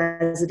because its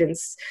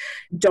residents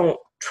don't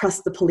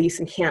trust the police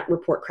and can't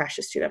report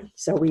crashes to them.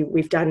 So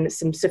we've done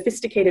some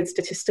sophisticated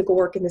statistical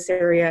work in this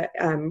area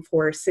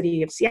for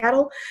City of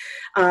Seattle.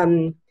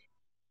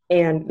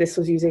 And this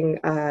was using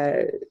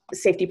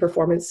safety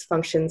performance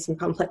functions and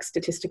complex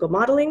statistical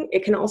modeling.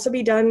 It can also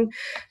be done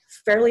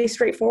fairly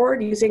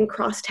straightforward using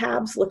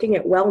crosstabs, looking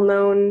at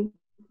well-known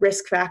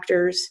risk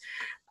factors,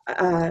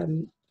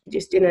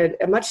 just in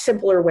a much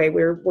simpler way.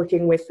 We're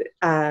working with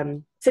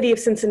City of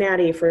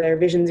Cincinnati for their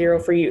Vision Zero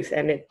for Youth,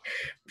 and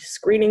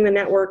screening the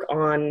network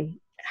on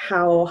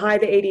how high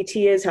the ADT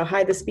is, how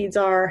high the speeds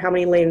are, how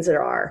many lanes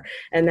there are,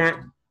 and that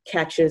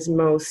catches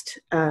most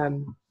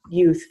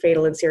youth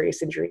fatal and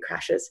serious injury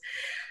crashes.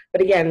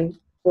 But again,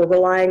 we're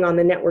relying on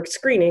the network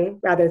screening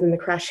rather than the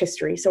crash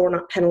history, so we're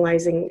not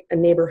penalizing a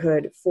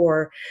neighborhood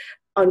for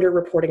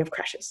underreporting of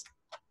crashes.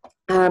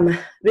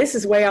 This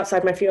is way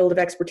outside my field of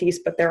expertise,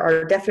 but there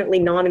are definitely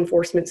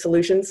non-enforcement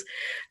solutions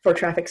for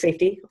traffic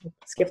safety. I'll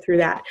skip through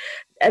that.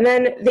 And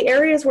then the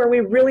areas where we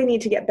really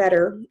need to get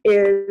better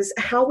is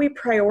how we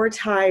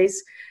prioritize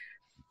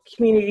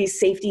community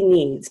safety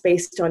needs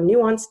based on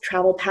nuanced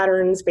travel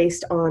patterns,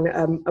 based on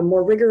a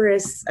more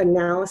rigorous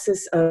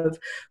analysis of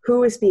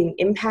who is being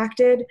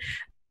impacted.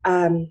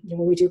 When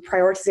we do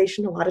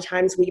prioritization, a lot of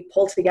times we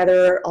pull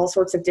together all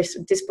sorts of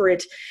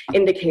disparate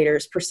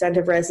indicators: percent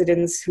of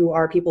residents who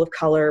are people of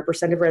color,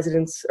 percent of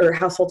residents or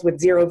households with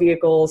zero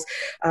vehicles,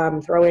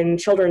 throw in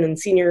children and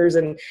seniors,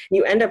 and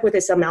you end up with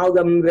this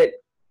amalgam that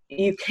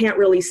you can't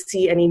really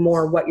see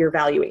anymore what you're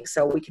valuing.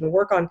 So we can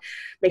work on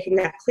making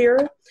that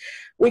clearer.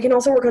 We can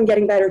also work on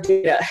getting better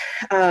data.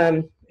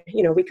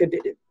 We could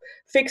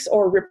fix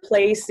or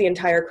replace the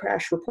entire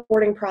crash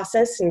reporting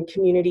process and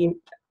community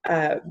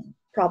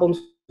problems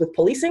with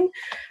policing.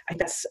 I think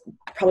that's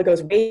probably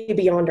goes way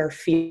beyond our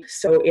field.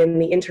 So in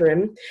the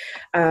interim,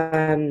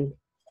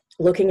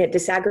 looking at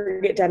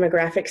disaggregate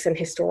demographics and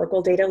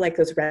historical data like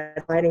those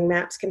redlining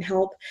maps can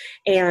help,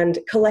 and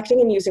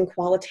collecting and using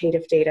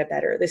qualitative data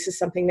better. This is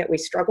something that we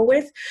struggle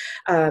with.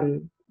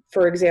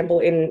 For example,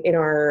 in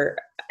our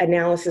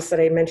analysis that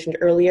I mentioned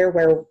earlier,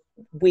 where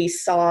we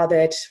saw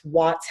that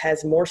Watts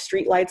has more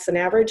streetlights than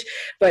average,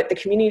 but the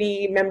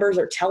community members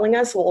are telling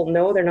us, well,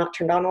 no, they're not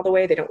turned on all the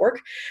way, they don't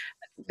work.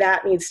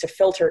 That needs to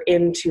filter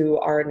into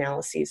our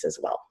analyses as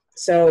well.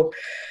 So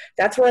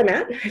that's where I'm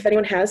at. If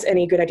anyone has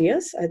any good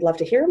ideas, I'd love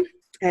to hear them.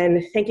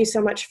 And thank you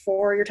so much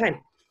for your time.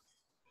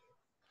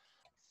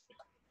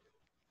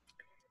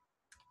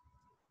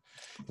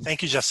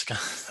 Thank you, Jessica.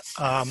 Just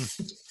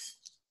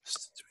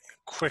doing a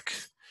quick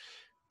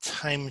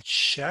time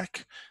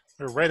check.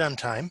 We're right on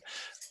time.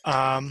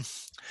 I'm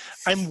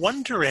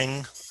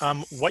wondering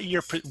what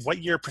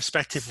your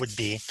perspective would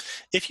be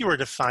if you were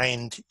to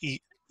find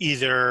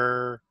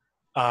either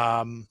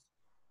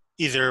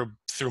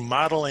through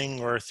modeling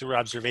or through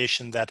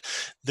observation that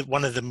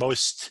one of the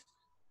most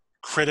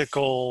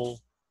critical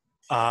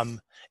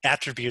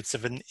attributes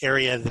of an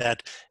area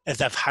that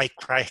have high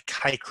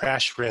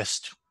crash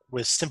risk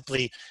was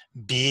simply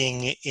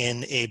being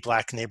in a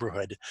Black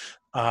neighborhood.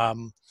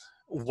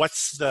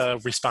 What's the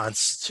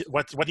response to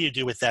what do you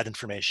do with that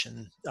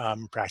information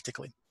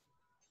practically?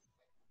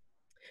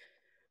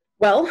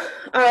 Well,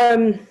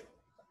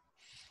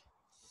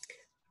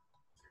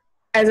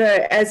 as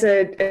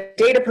a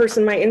data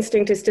person, my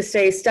instinct is to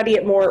say study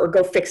it more or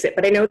go fix it,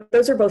 but I know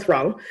those are both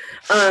wrong.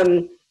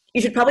 You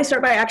should probably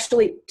start by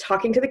actually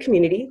talking to the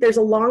community. There's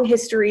a long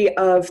history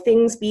of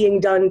things being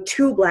done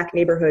to Black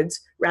neighborhoods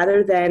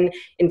rather than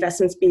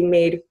investments being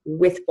made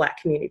with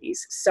Black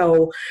communities.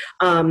 So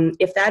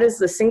if that is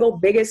the single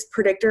biggest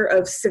predictor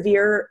of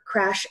severe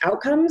crash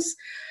outcomes,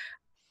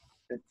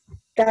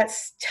 that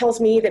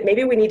tells me that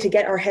maybe we need to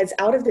get our heads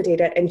out of the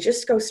data and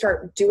just go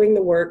start doing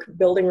the work,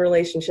 building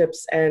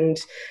relationships, and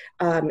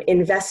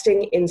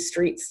investing in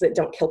streets that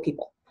don't kill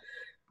people.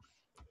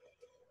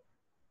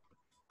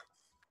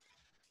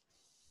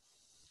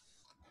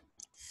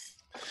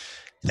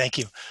 Thank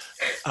you.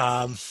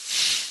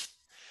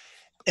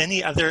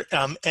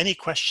 Any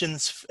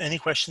questions? Any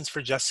questions for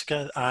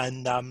Jessica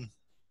on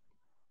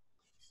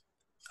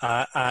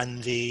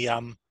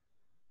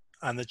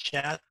the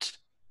chat?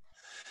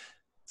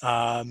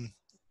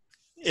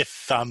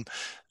 If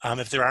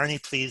there are any,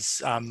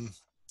 please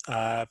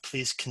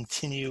please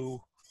continue.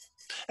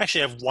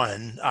 Actually, I have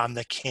one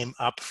that came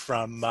up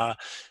from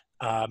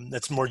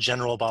that's more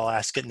general, but I'll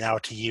ask it now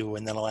to you,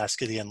 and then I'll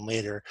ask it again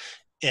later.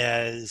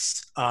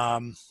 Is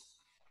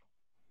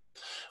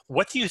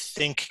what do you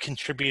think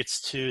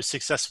contributes to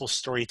successful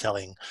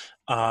storytelling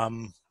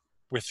from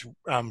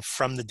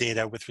the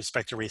data with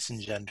respect to race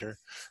and gender?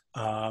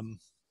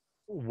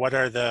 What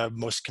are the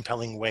most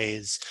compelling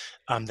ways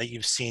that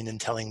you've seen in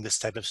telling this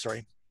type of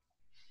story?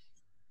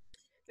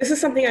 This is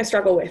something I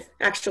struggle with,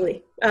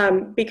 actually,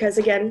 because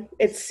again,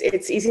 it's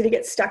easy to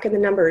get stuck in the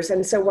numbers.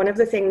 And so one of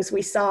the things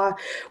we saw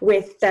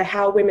with the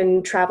How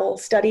Women Travel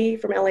study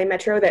from LA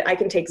Metro that I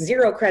can take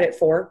zero credit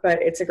for,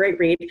 but it's a great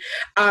read,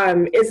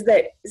 is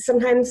that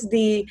sometimes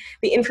the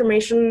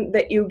information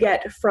that you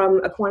get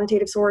from a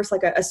quantitative source,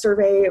 like a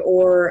survey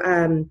or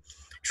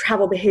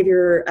travel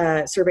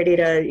behavior survey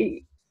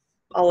data,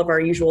 all of our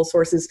usual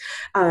sources,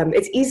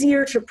 it's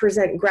easier to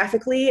present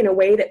graphically in a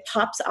way that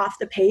pops off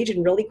the page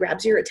and really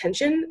grabs your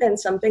attention than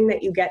something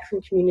that you get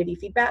from community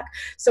feedback.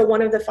 So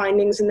one of the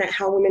findings in that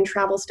How Women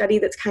Travel study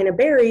that's kind of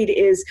buried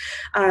is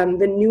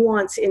the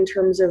nuance in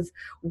terms of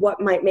what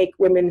might make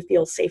women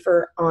feel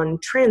safer on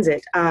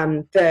transit.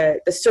 The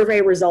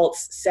survey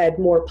results said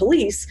more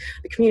police,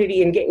 the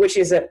community which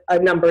is a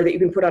number that you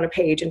can put on a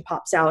page and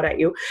pops out at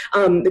you.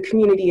 The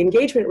community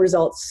engagement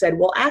results said,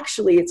 well,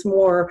 actually it's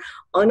more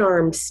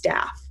unarmed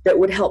staff that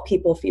would help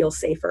people feel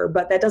safer,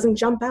 but that doesn't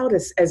jump out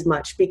as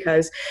much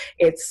because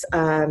it's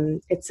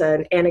an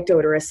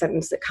anecdote or a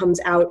sentence that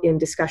comes out in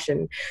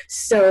discussion.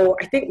 So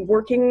I think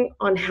working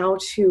on how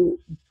to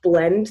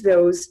blend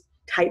those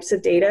types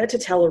of data to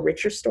tell a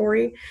richer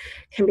story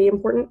can be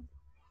important.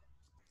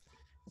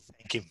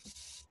 Thank you.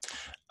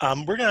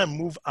 We're going to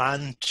move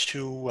on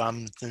to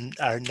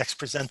our next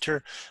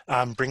presenter,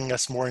 bringing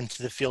us more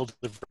into the field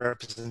of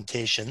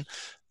representation.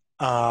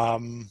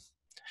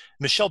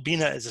 Michelle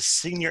Bina is a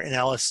senior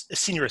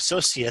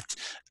associate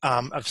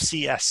of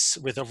CS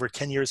with over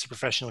 10 years of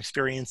professional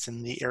experience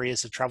in the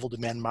areas of travel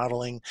demand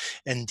modeling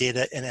and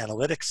data and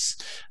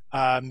analytics.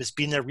 Ms.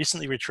 Bina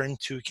recently returned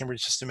to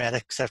Cambridge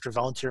Systematics after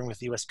volunteering with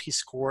the US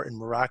Peace Corps in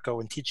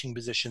Morocco and teaching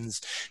positions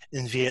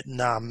in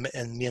Vietnam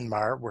and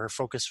Myanmar, where her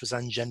focus was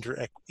on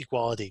gender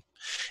equality.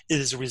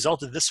 It is a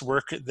result of this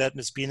work that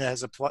Ms. Bina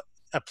has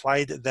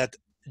applied that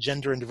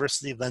gender and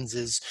diversity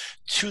lenses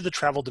to the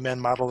travel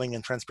demand modeling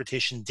and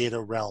transportation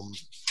data realm.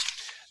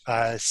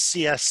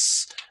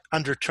 CS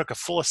undertook a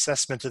full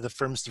assessment of the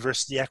firm's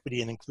diversity, equity,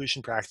 and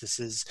inclusion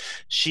practices.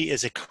 She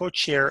is a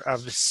co-chair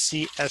of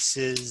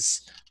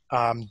CS's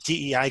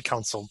DEI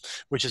Council,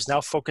 which is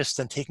now focused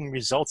on taking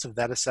results of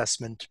that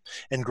assessment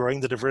and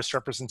growing the diverse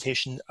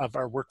representation of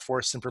our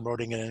workforce and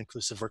promoting an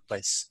inclusive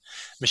workplace.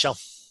 Michelle.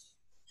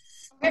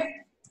 Okay.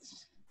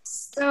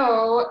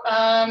 So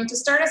to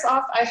start us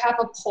off, I have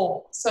a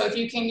poll. So if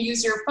you can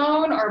use your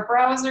phone or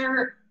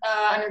browser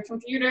on your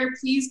computer,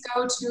 please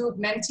go to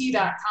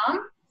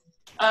menti.com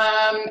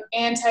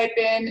and type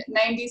in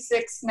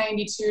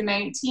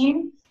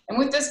 969219. And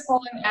with this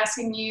poll, I'm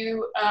asking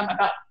you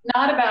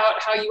not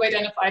about how you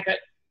identify, but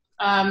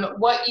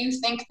what you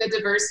think the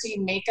diversity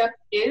makeup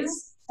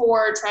is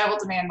for travel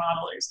demand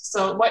modelers.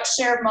 So what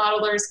share of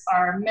modelers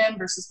are men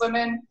versus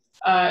women?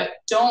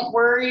 Don't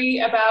worry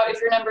about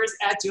if your numbers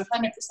add to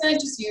 100%,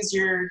 just use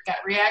your gut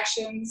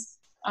reactions.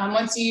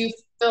 Once you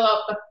fill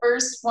out the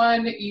first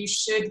one, you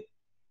should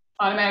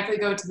automatically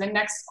go to the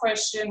next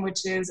question,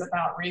 which is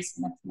about race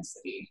and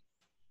ethnicity.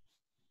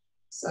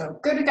 So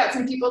good, we got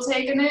some people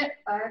taking it.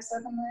 5,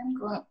 7, 9,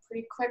 going up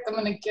pretty quick. I'm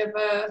gonna give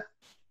a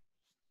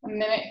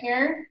minute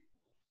here.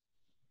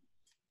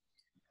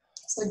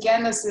 So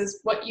again, this is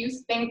what you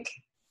think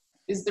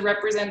is the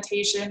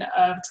representation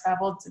of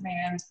travel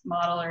demand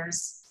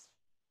modelers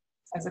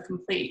as a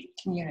complete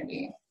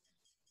community.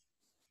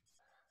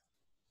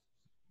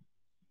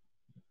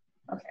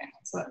 Okay,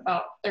 so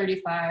about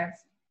 35.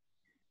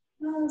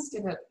 Let's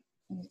give it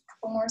a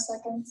couple more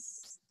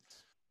seconds.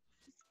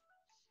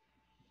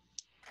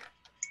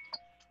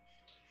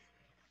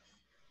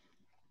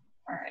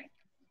 All right,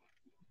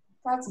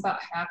 that's about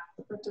half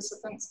the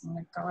participants. I'm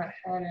gonna go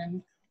ahead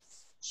and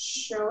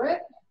show it.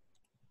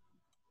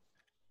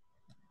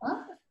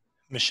 Huh?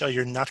 Michelle,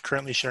 you're not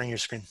currently sharing your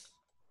screen.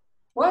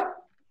 What?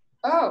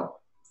 Oh.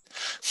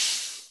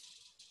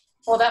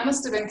 Well, that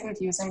must have been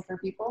confusing for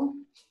people.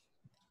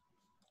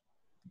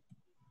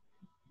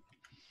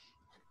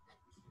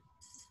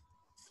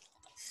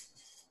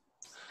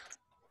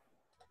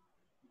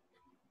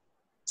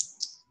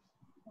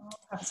 I'll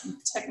have some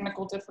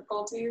technical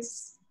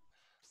difficulties.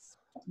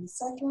 1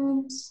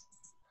 second.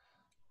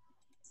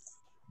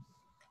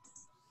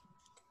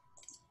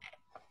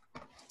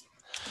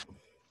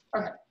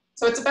 Okay,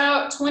 so it's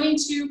about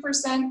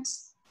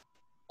 22%.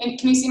 And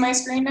can you see my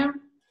screen now?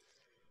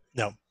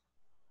 No.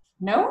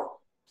 No?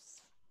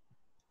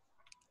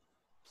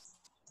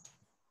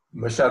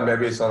 Michelle,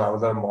 maybe it's on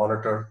another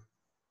monitor.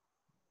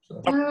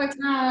 So. No, it's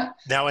not.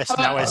 Now I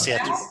see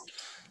it.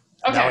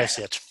 Okay. Now I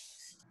see it.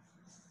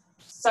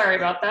 Sorry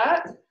about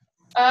that.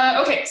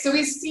 Okay, so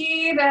we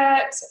see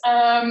that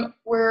our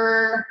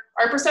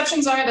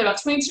perceptions are that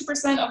about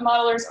 22% of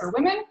modelers are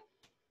women.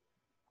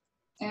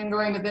 And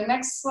going to the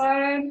next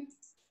slide.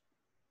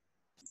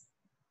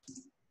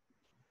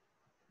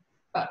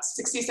 About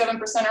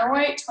 67% are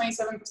white,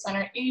 27%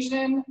 are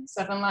Asian,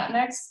 7%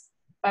 Latinx,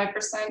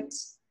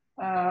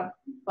 5%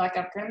 Black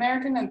African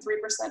American, and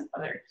 3%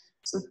 other.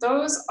 So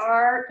those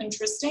are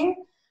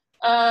interesting.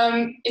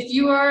 If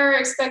you are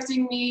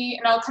expecting me,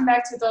 and I'll come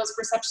back to those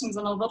perceptions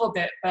in a little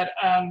bit, but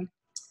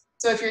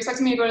So if you're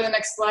expecting me to go to the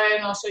next slide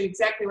and I'll show you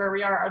exactly where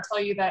we are, I'll tell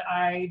you that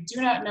I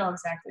do not know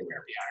exactly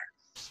where we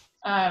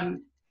are.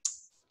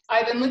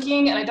 I've been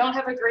looking and I don't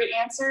have a great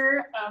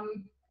answer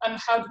on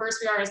how diverse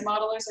we are as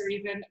modelers or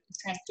even the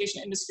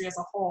transportation industry as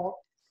a whole.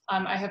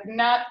 I have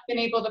not been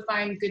able to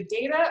find good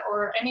data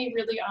or any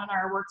really on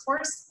our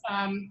workforce.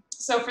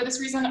 So for this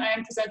reason, I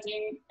am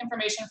presenting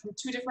information from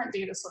 2 different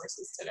data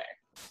sources today.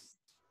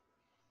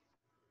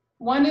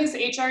 One is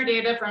HR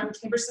data from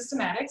Cambridge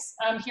Systematics.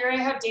 Here I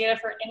have data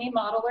for any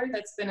modeler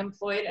that's been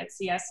employed at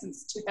CS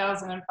since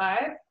 2005.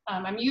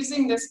 I'm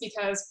using this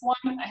because 1,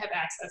 I have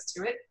access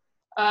to it,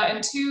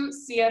 and 2,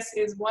 CS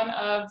is one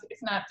of, if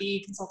not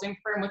the consulting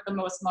firm with the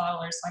most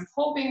modelers. So I'm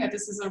hoping that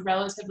this is a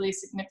relatively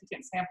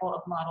significant sample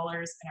of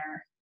modelers in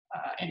our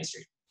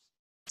industry.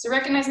 So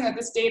recognizing that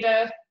this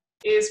data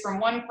is from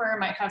one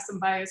firm might have some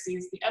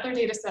biases. The other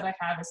data set I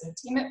have is a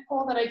TMIT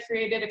poll that I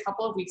created a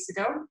couple of weeks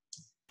ago.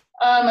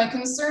 My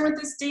concern with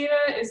this data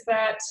is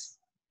that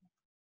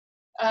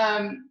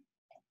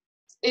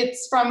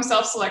it's from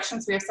self-selection,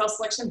 so we have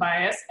self-selection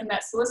bias, and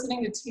that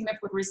soliciting the TMIP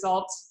would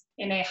result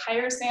in a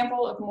higher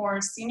sample of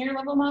more senior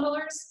level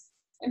modelers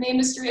in the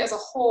industry as a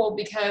whole,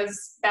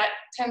 because that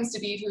tends to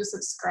be who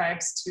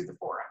subscribes to the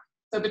forum.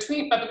 So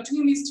between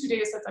these 2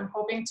 data sets, I'm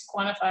hoping to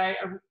quantify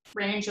a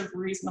range of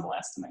reasonable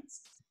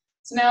estimates.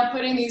 So now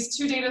putting these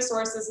 2 data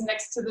sources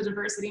next to the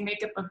diversity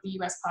makeup of the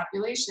US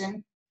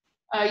population,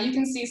 you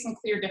can see some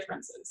clear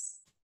differences.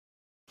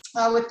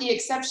 With the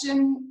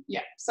exception,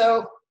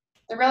 so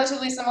they're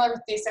relatively similar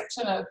with the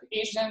exception of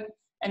Asian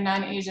and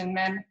non-Asian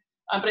men,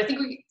 but I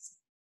think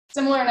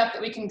similar enough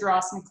that we can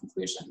draw some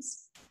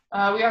conclusions.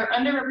 We are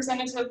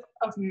underrepresented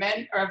of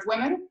men or of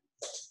women,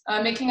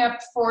 making up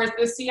for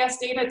the CS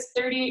data, it's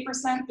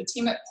 38%, the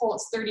TMIT poll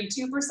it's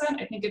 32%.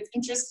 I think it's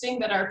interesting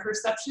that our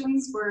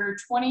perceptions were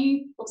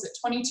 22%.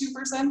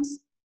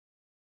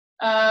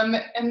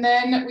 And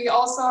then we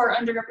also are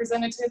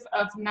underrepresented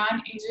of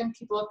non-Asian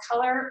people of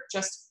color,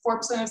 just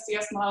 4% of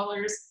CS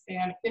modelers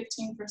and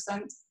 15%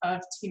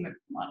 of TMIP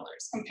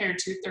modelers, compared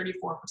to 34%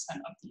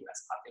 of the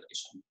US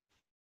population.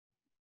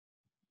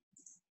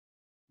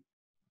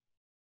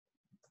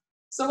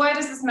 So why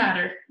does this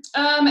matter?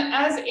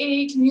 As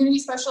a community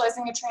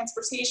specializing in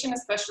transportation,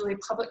 especially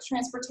public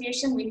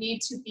transportation, we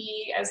need to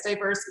be as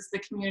diverse as the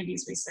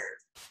communities we serve.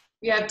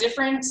 We have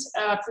different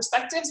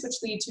perspectives, which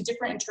lead to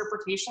different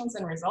interpretations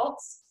and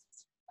results.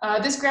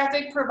 This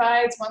graphic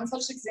provides one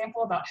such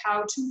example about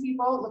how 2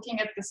 people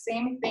looking at the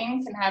same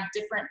thing can have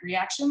different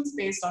reactions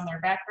based on their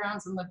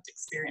backgrounds and lived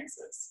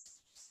experiences.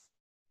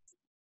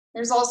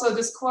 There's also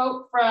this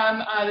quote from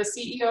the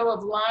CEO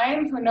of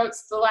Lime, who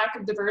notes the lack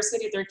of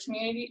diversity at their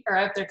community or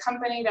at their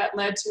company that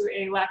led to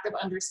a lack of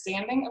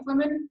understanding of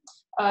women.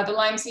 The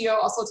Lime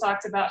CEO also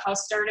talked about how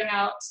starting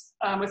out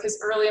with his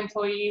early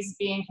employees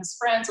being his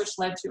friends, which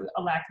led to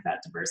a lack of that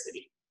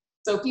diversity.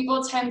 So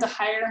people tend to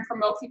hire and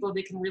promote people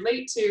they can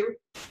relate to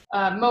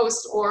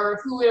most,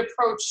 or who would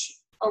approach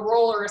a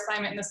role or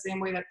assignment in the same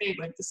way that they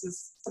would. This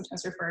is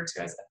sometimes referred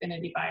to as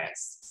affinity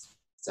bias.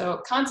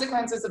 So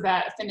consequences of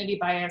that affinity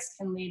bias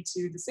can lead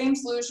to the same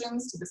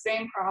solutions, to the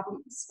same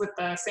problems with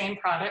the same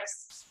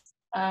products.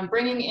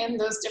 Bringing in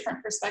those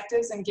different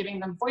perspectives and giving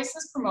them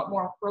voices promote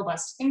more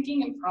robust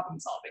thinking and problem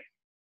solving.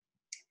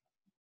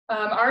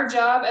 Our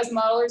job as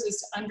modelers is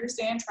to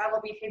understand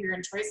travel behavior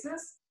and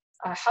choices.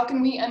 How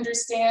can we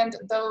understand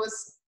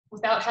those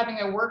without having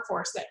a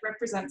workforce that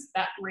represents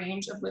that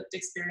range of lived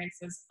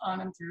experiences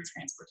on and through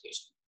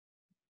transportation?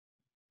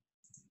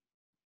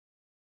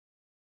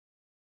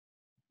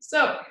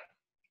 So,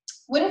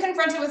 when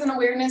confronted with an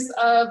awareness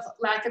of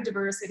lack of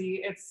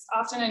diversity, it's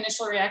often an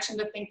initial reaction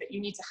to think that you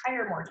need to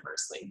hire more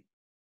diversely.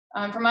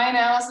 From my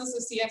analysis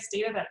of CS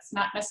data, that's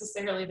not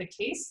necessarily the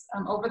case.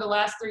 Over the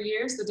last 3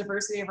 years, the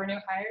diversity of our new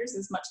hires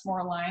is much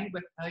more aligned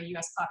with the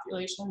US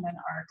population than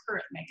our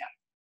current makeup.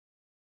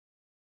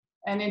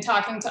 And in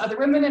talking to other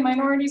women and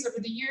minorities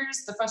over the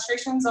years, the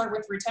frustrations are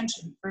with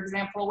retention. For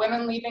example,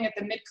 women leaving at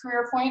the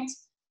mid-career point,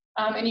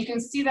 and you can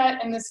see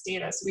that in this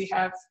data. So we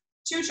have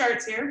 2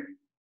 charts here.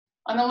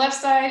 On the left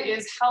side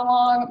is how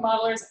long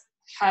modelers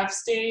have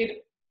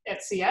stayed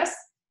at CS.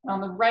 And on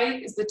the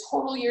right is the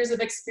total years of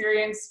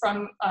experience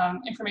from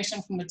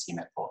information from the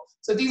TMIT poll.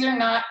 So these are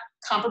not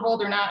comparable,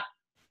 they're not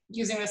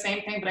using the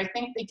same thing, but I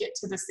think they get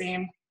to the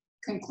same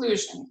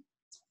conclusion,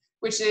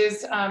 which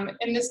is,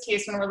 in this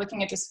case, when we're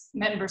looking at just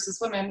men versus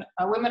women,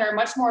 women are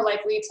much more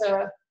likely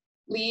to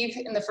leave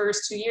in the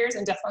first 2 years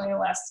and definitely the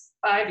last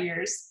 5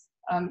 years.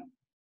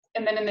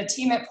 And then in the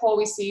TMIT poll,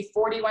 we see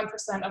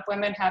 41% of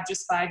women have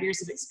just 5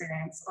 years of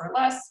experience or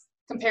less,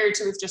 compared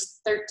to with just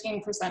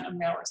 13% of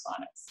male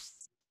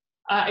respondents.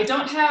 I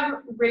don't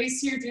have race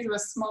here due to a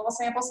small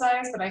sample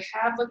size, but I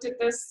have looked at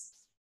this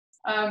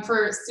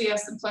for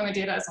CS employment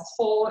data as a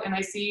whole, and I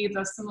see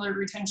the similar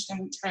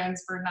retention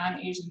trends for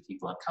non-Asian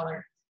people of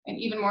color, and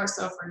even more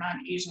so for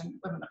non-Asian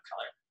women of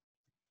color.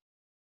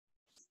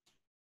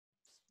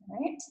 All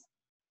right.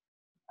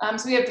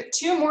 So we have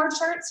 2 more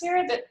charts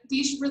here that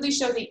these really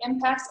show the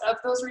impact of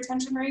those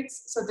retention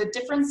rates. So the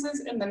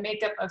differences in the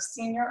makeup of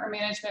senior or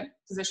management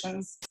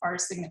positions are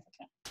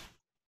significant.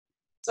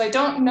 So I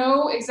don't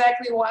know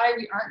exactly why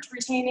we aren't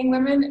retaining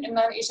women and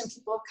non-Asian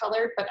people of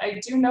color, but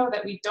I do know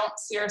that we don't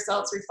see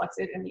ourselves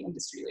reflected in the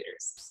industry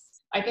leaders.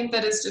 I think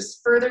that is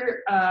just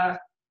further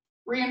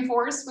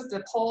reinforced with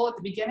the poll at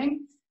the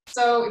beginning.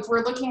 So if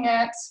we're looking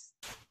at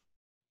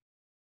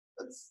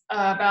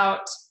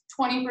about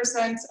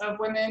 20% of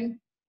women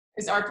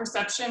is our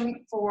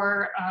perception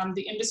for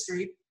the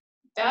industry,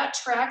 that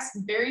tracks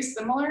very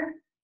similar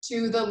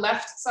to the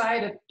left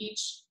side of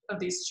each of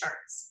these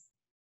charts.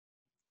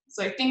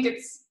 So I think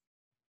it's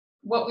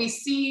what we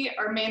see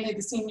are mainly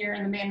the senior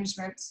and the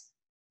management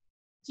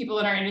people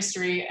in our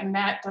industry, and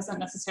that doesn't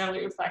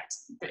necessarily reflect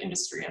the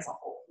industry as a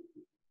whole.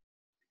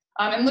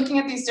 And looking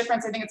at these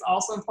differences, I think it's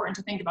also important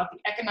to think about the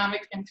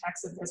economic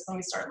impacts of this when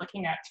we start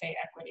looking at pay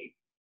equity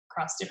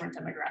across different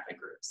demographic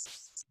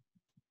groups.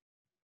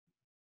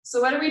 So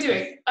what are we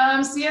doing?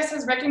 CS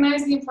has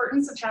recognized the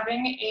importance of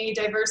having a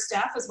diverse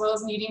staff as well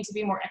as needing to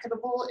be more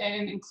equitable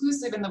and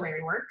inclusive in the way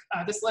we work.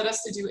 This led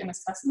us to do an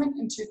assessment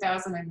in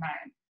 2009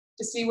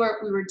 to see where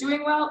we were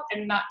doing well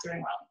and not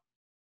doing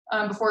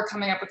well before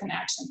coming up with an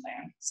action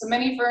plan. So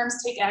many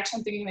firms take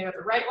action thinking they are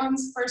the right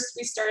ones. First,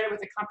 we started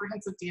with a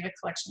comprehensive data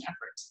collection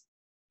effort.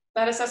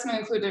 That assessment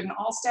included an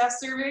all-staff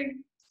survey,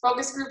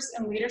 focus groups,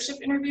 and leadership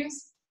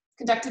interviews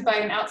conducted by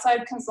an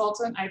outside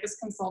consultant, IBIS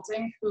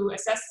Consulting, who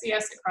assessed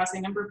CS across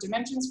a number of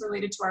dimensions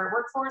related to our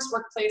workforce,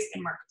 workplace,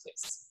 and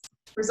marketplace.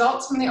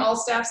 Results from the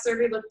all-staff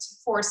survey looked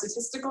for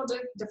statistical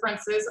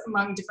differences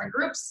among different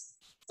groups,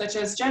 such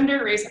as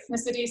gender, race,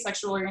 ethnicity,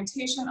 sexual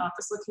orientation,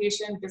 office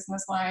location,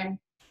 business line,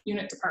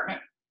 unit department.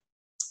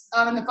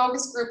 And the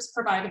focus groups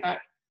provided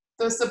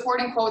those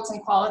supporting quotes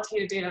and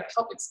qualitative data that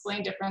help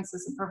explain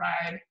differences and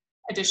provide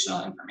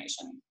additional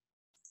information.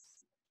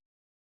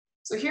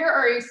 So here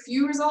are a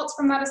few results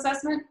from that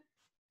assessment.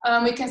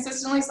 We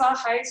consistently saw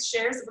high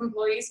shares of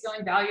employees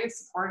feeling valued,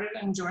 supported,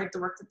 and enjoyed the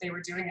work that they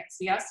were doing at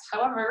CS.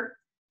 However,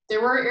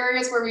 there were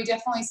areas where we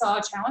definitely saw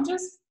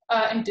challenges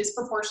and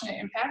disproportionate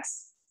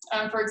impacts.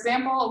 For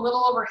example, a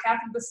little over half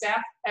of the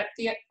staff at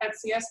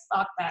CS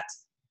thought that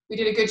we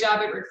did a good job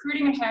at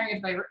recruiting and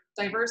hiring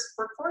a diverse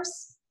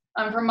workforce.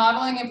 For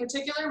modeling in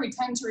particular, we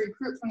tend to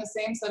recruit from the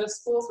same set of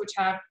schools which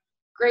have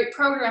great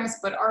programs,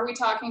 but are we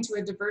talking to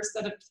a diverse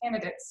set of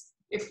candidates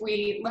if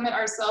we limit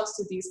ourselves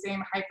to these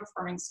same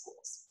high-performing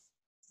schools?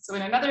 So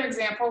in another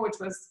example, which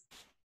was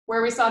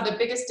where we saw the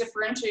biggest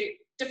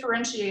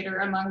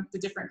differentiator among the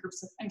different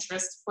groups of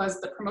interest,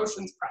 was the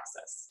promotions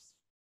process.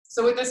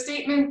 So with the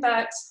statement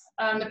that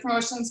the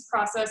promotions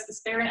process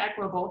is fair and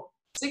equitable,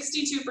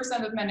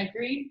 62% of men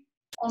agreed,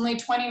 only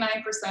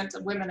 29%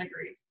 of women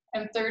agreed,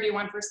 and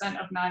 31%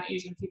 of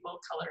non-Asian people of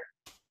color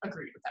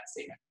agreed with that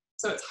statement.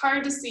 So it's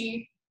hard to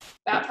see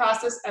that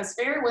process as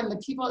fair when the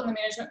people in the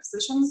management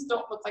positions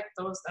don't look like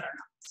those that are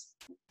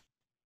not.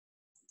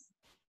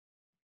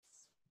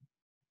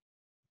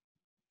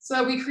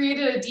 So we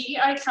created a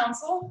DEI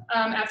council.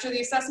 After the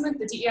assessment,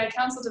 the DEI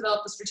council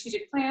developed a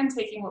strategic plan,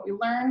 taking what we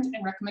learned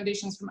and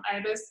recommendations from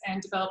IBIS,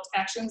 and developed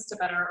actions to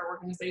better our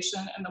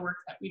organization and the work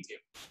that we do.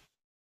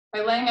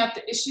 By laying out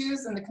the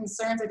issues and the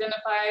concerns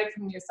identified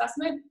from the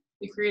assessment,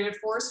 we created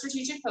 4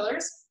 strategic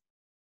pillars.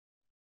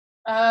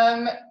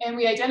 And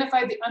we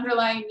identified the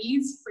underlying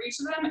needs for each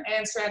of them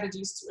and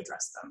strategies to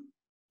address them.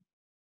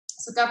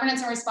 So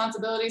governance and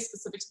responsibilities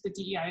specific to the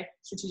DEI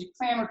strategic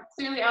plan were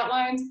clearly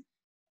outlined,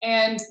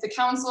 and the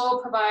council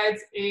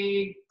provides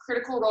a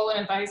critical role in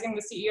advising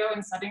the CEO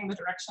and setting the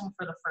direction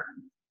for the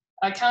firm.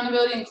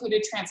 Accountability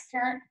included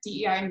transparent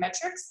DEI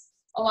metrics,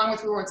 along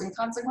with rewards and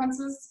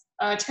consequences.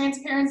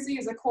 Transparency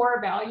is a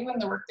core value in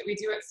the work that we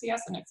do at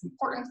CS, and it's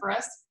important for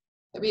us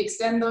that we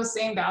extend those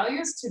same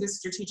values to the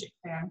strategic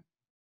plan.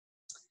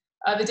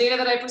 The data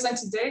that I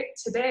presented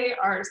today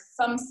are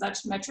some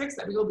such metrics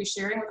that we will be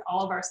sharing with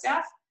all of our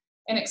staff.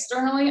 And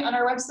externally on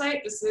our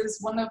website, this is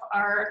one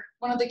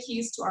of the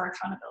keys to our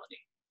accountability.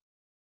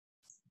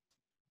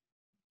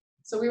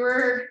 So we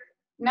were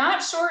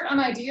not short on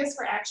ideas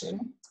for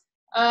action,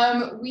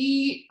 but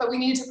we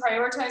needed to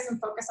prioritize and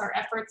focus our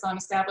efforts on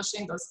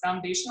establishing those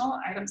foundational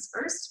items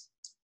first.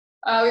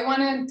 We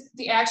wanted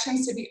the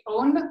actions to be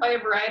owned by a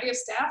variety of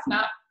staff,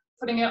 not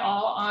putting it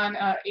all on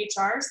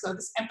HR. So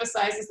this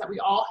emphasizes that we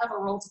all have a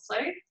role to play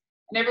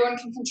and everyone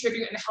can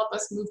contribute and help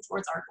us move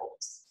towards our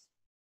goals.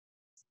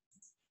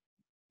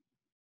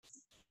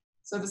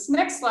 So this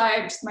next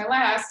slide, which is my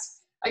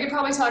last, I could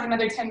probably talk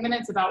another 10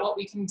 minutes about what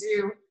we can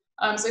do.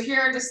 So here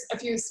are just a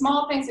few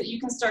small things that you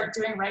can start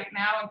doing right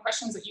now and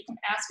questions that you can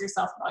ask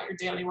yourself about your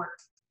daily work.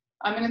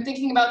 And in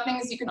thinking about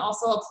things, you can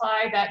also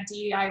apply that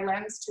DEI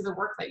lens to the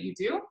work that you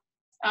do.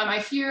 I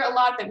hear a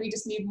lot that we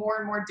just need more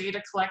and more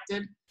data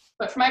collected.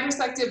 But from my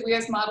perspective, we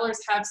as modelers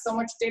have so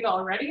much data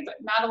already, but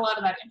not a lot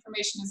of that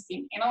information is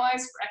being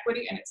analyzed for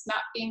equity, and it's not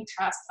being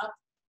passed up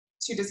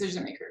to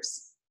decision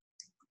makers.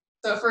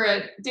 So for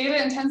a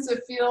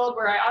data-intensive field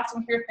where I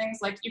often hear things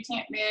like, you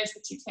can't manage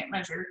what you can't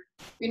measure,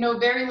 we know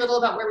very little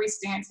about where we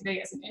stand today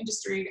as an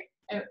industry,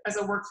 as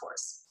a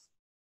workforce.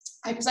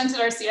 I presented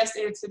our CS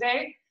data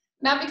today,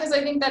 not because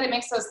I think that it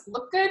makes us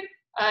look good,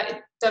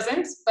 It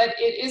doesn't, but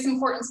it is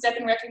important step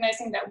in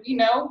recognizing that we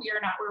know we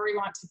are not where we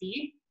want to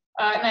be.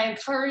 And I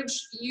encourage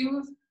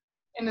you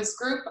in this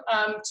group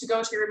to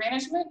go to your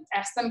management,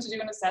 ask them to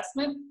do an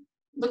assessment,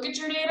 look at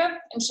your data,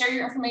 and share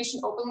your information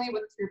openly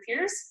with your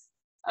peers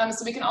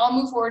so we can all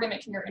move forward in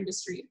making our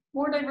industry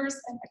more diverse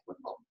and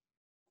equitable.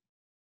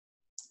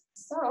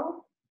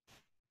 So,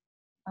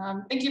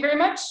 thank you very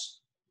much.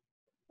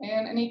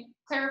 And any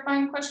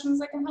clarifying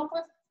questions I can help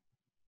with?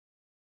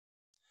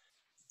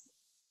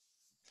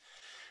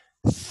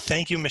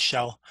 Thank you,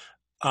 Michelle.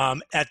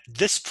 At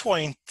this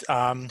point,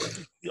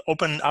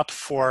 open up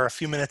for a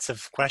few minutes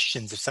of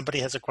questions. If somebody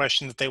has a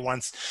question that they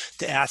want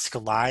to ask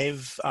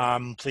live,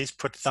 please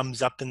put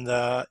thumbs up in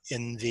the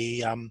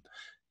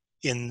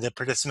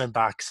participant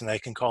box, and I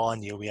can call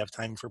on you. We have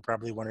time for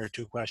probably 1 or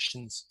 2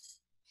 questions,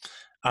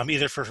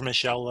 either for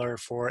Michelle or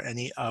for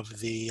any of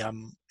the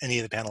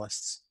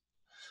panelists.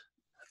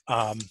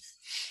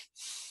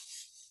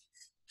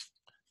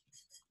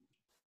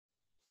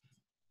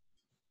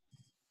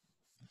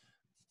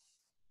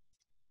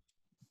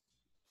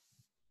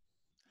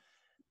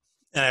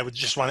 And I would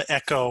just want to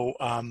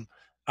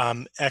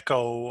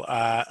echo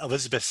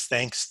Elizabeth's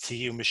thanks to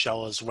you,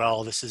 Michelle, as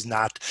well. This is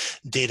not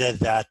data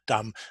that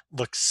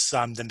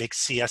that makes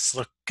CS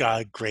look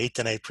great,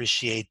 and I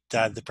appreciate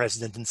the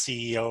president and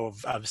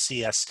CEO of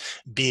CS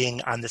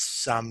being on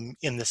this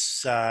in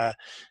this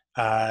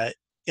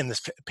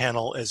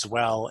panel as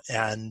well.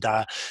 And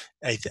I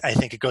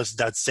think it goes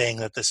without saying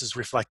that this is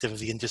reflective of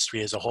the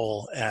industry as a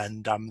whole,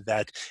 and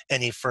that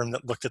any firm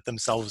that looked at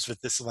themselves with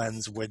this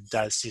lens would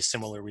see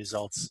similar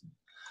results.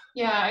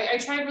 Yeah, I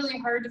tried really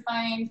hard to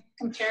find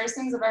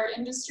comparisons of our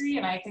industry,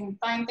 and I can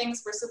find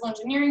things for civil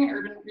engineering and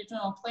urban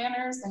regional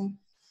planners,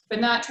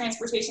 but not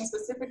transportation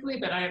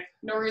specifically, but I have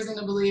no reason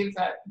to believe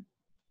that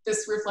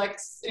this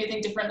reflects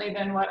anything differently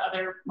than what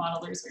other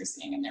modelers are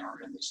seeing in their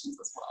organizations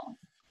as well.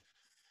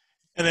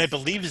 And I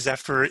believe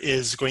Zephyr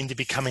is going to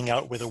be coming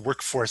out with a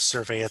workforce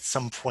survey at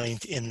some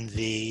point in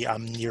the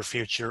near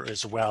future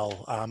as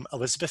well.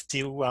 Elizabeth, do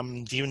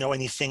you know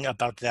anything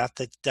about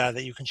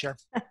that you can share?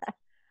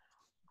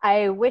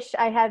 I wish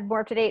I had more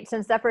up to date.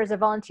 Since Zephyr is a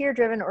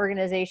volunteer-driven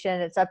organization,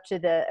 it's up to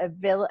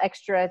the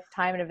extra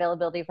time and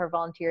availability for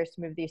volunteers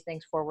to move these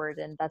things forward,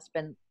 and that's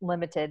been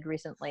limited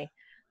recently.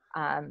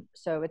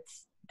 So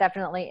it's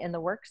definitely in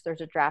the works.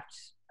 There's a draft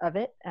of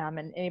it,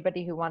 and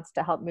anybody who wants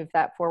to help move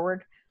that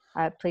forward,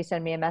 please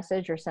send me a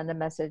message or send a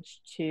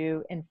message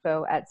to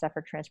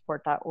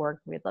info@zephyrtransport.org.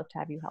 We'd love to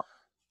have you help.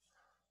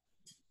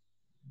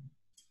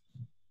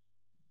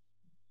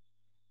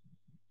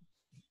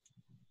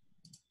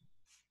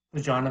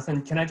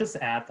 Jonathan, can I just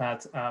add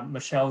that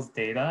Michelle's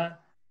data,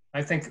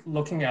 I think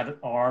looking at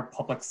our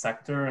public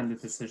sector and the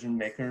decision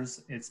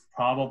makers, it's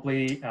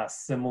probably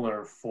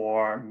similar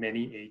for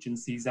many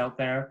agencies out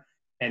there,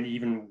 and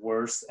even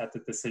worse at the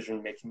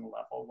decision-making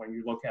level. When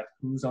you look at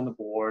who's on the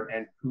board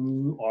and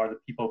who are the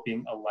people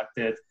being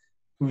elected,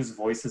 whose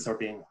voices are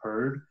being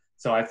heard.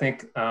 So I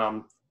think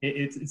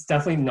it's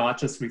definitely not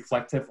just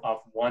reflective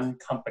of one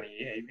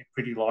company, a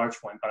pretty large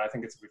one, but I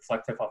think it's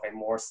reflective of a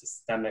more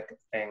systemic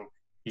thing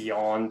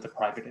beyond the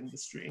private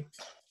industry.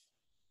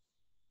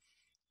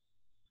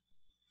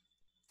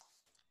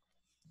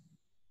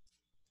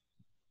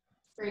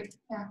 Great,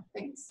 yeah,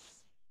 thanks.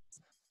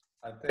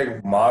 I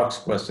think Mark's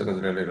question is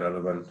really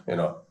relevant,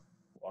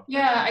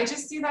 Yeah, I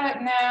just see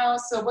that now.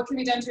 So what can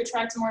be done to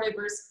attract a more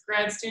diverse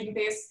grad student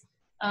base?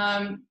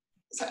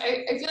 So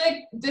I feel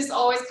like this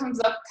always comes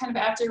up kind of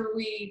after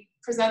we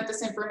present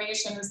this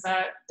information, is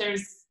that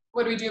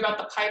what do we do about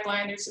the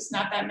pipeline? There's just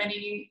not that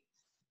many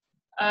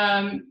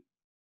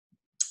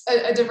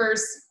a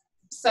diverse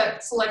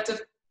set selective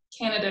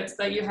candidates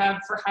that you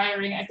have for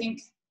hiring. I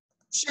think,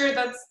 sure,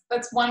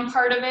 that's one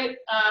part of it.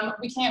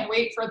 We can't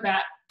wait for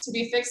that to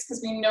be fixed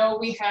because we know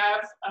we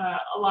have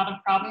a lot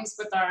of problems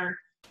with our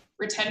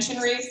retention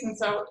rates. And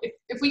so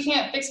if we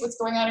can't fix what's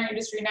going on in our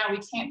industry now,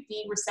 we can't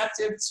be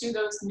receptive to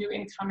those new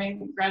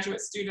incoming graduate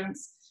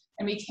students.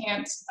 And we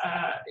can't,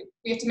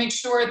 we have to make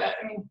sure that,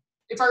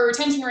 if our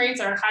retention rates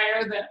are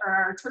higher than, or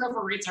our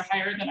turnover rates are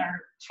higher than our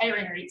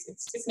hiring rates,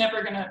 it's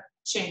never gonna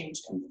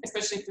change, and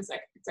especially at this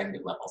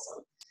executive level.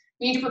 So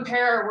we need to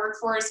prepare our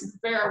workforce and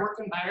prepare our work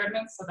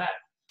environment so that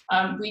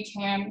we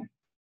can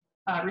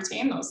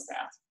retain those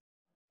staff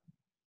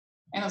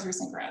and those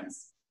recent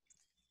grads.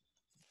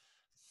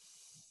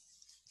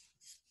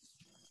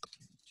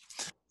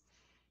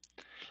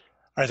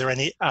 Are there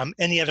any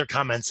other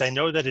comments? I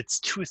know that it's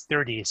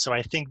 2:30, so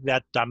I think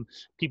that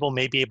people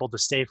may be able to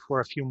stay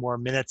for a few more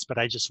minutes, but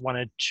I just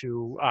wanted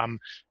to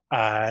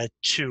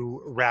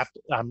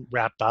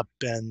wrap up,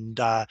 and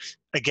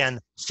again,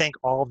 thank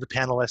all of the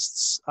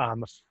panelists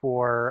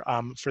for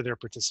their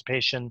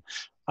participation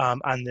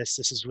on this.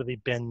 This has really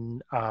been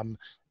a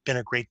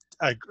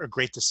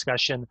great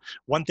discussion.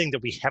 One thing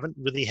that we haven't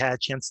really had a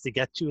chance to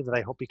get to that I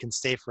hope we can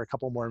stay for a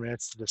couple more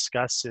minutes to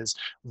discuss is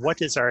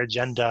what is our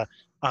agenda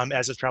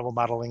as a travel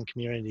modeling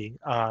community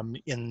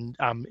in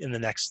the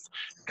next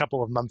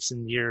couple of months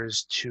and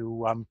years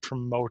to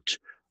promote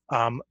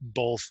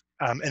both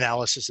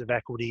analysis of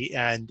equity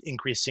and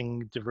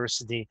increasing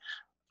diversity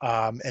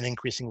and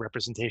increasing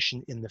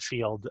representation in the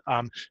field.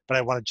 But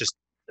I want to just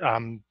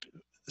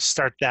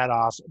start that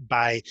off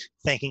by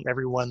thanking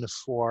everyone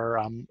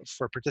for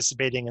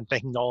participating, and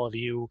thanking all of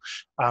you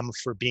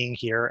for being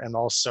here, and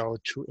also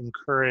to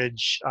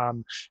encourage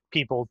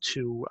people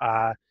to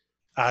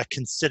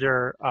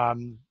consider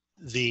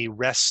the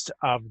rest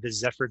of the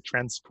Zephyr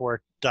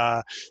Transport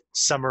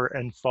summer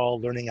and fall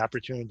learning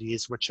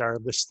opportunities, which are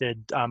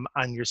listed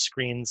on your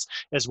screens,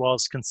 as well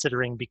as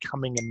considering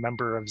becoming a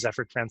member of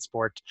Zephyr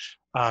Transport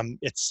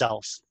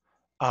itself.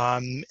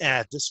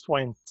 At this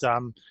point,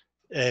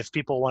 if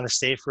people want to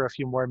stay for a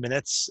few more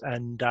minutes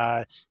and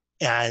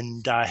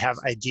have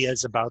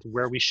ideas about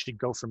where we should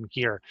go from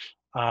here,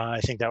 I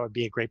think that would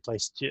be a great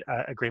place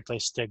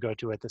to go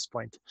to at this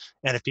point.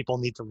 And if people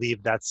need to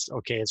leave, that's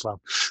okay as well.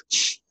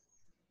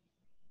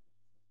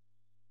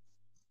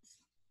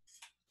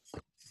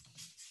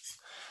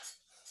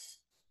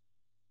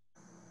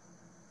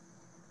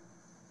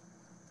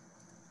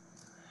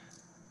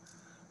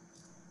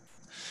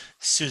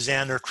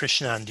 Suzanne or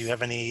Krishnan, do you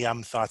have any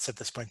thoughts at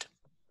this point?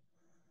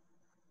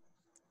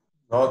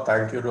 No,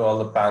 thank you to all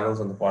the panels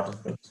and the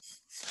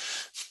participants.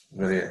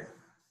 Very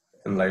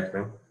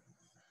enlightening.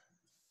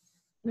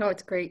 No,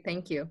 it's great.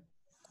 Thank you.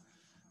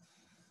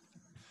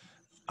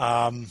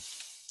 The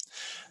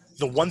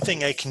one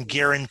thing I can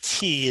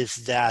guarantee is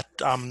that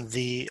our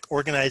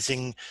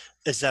organizing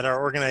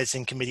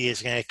committee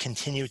is going to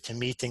continue to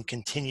meet and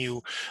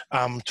continue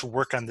to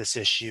work on this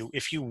issue.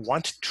 If you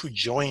want to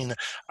join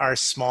our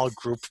small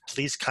group,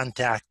 please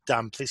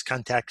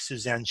contact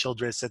Suzanne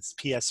Childress at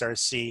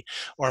PSRC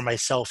or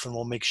myself, and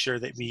we'll make sure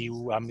that we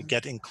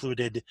get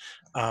included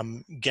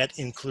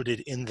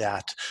in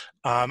that.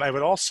 I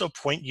would also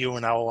point you,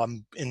 and I'll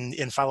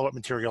in follow-up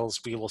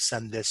materials we will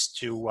send this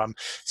to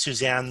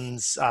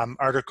Suzanne's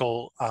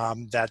article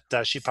that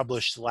she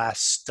published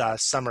last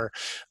summer,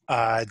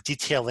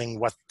 detailing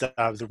what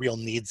the real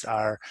needs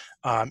are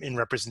in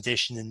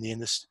representation in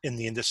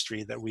the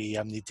industry that we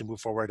need to move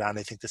forward on.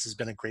 I think this has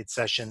been a great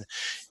session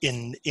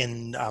in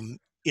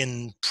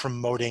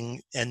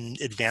promoting and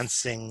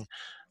advancing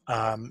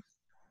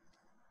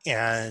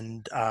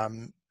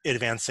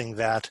advancing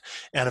that.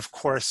 And of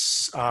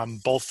course,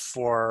 both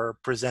for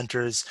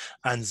presenters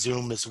on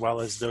Zoom as well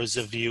as those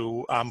of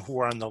you who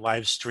are on the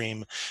live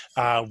stream,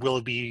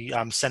 we'll be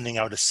sending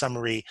out a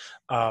summary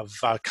of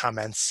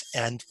comments,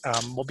 and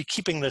we'll be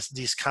keeping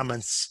these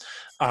comments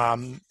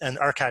and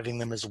archiving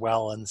them as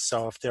well. And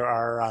so if there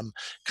are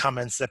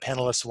comments that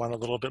panelists want a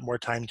little bit more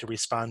time to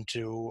respond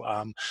to,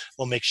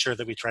 we'll make sure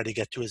that we try to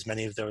get to as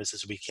many of those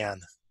as we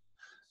can.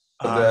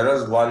 So there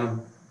is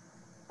one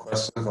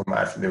question from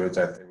Ashley, which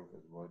I think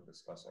is worth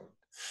discussing.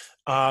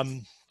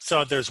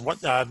 So there's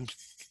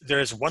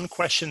one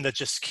question that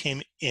just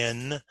came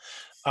in,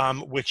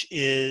 which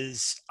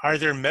is, are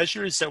there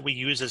measures that we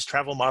use as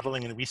travel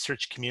modeling and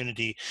research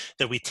community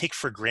that we take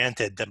for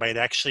granted that might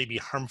actually be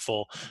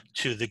harmful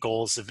to the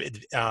goals of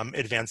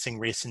advancing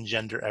race and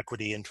gender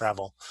equity in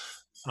travel?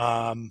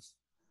 Do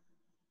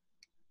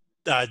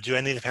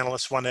any of the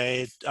panelists want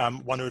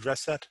to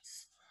address that?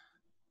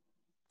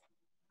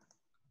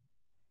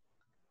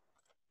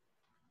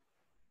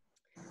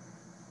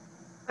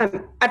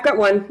 I've got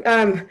one.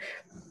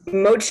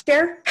 Mode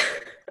share.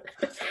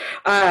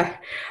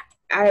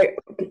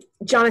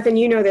 Jonathan,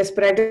 you know this,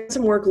 but I've done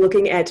some work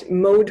looking at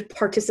mode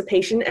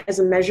participation as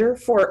a measure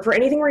for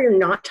anything where you're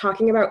not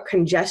talking about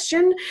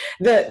congestion.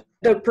 The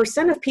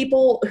percent of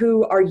people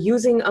who are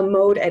using a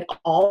mode at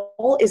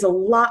all is a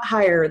lot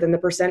higher than the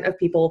percent of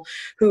people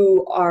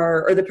who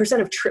are, or the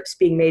percent of trips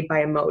being made by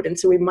a mode. And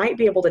so we might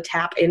be able to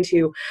tap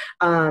into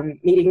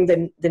meeting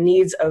the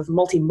needs of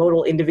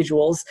multimodal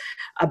individuals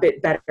a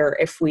bit better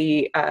if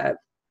we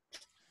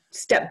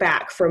step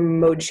back from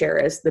mode share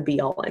as the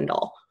be all end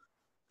all.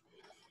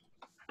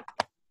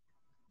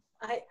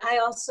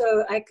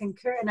 I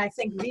concur, and I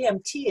think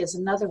VMT is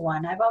another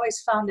one. I've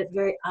always found it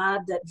very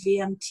odd that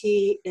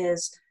VMT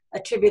is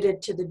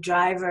attributed to the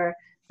driver,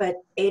 but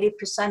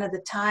 80% of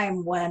the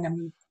time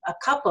when a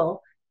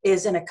couple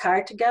is in a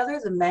car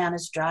together, the man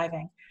is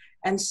driving.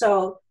 And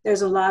so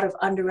there's a lot of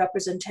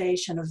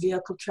underrepresentation of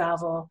vehicle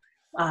travel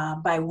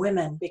by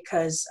women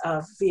because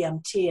of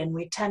VMT, and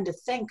we tend to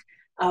think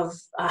of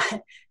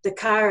the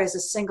car as a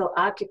single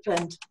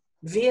occupant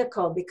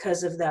vehicle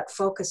because of that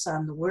focus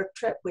on the work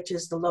trip, which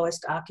is the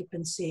lowest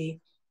occupancy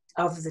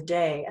of the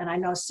day. And I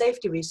know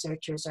safety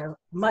researchers are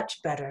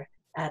much better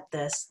at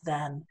this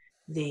than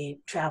the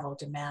travel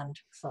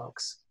demand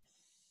folks.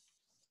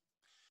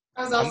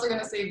 I was also going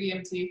to say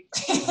VMT.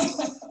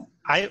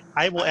 I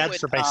will add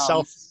for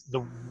myself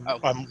the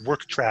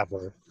work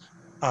traveler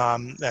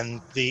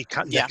and the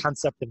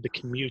concept of the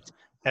commute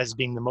as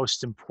being the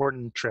most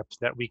important trip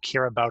that we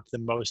care about the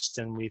most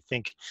and we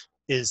think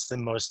is the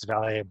most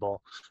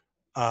valuable.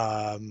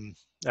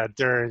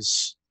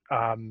 There's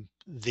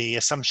the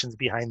assumptions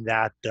behind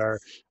that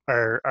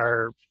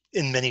are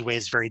in many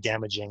ways very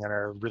damaging and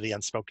are really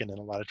unspoken in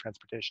a lot of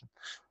transportation.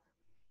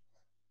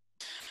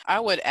 I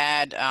would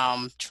add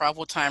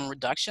travel time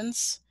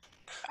reductions.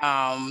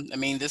 I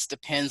mean, this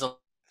depends a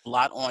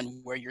lot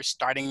on where you're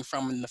starting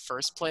from in the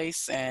first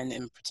place, and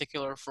in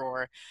particular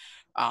for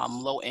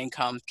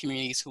low-income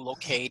communities who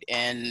locate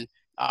in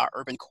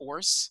urban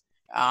cores.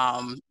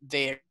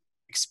 They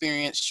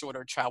experience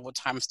shorter travel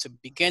times to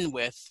begin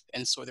with,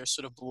 and so there's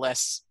sort of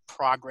less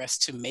progress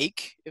to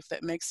make, if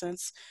that makes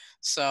sense.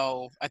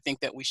 So I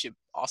think that we should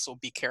also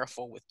be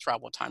careful with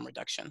travel time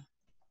reduction.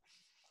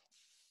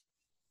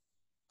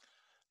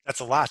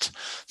 That's a lot.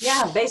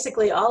 Yeah,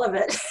 basically all of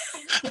it.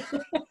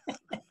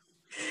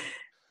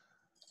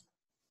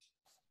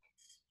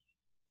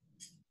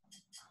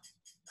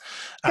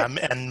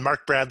 And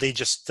Mark Bradley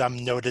just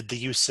noted the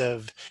use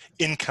of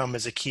income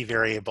as a key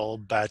variable,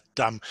 but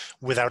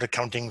without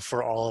accounting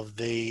for all of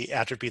the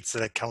attributes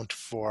that account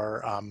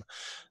for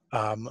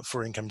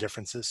income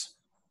differences.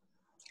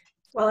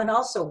 Well, and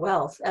also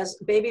wealth. As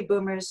baby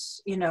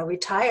boomers,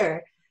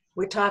 retire,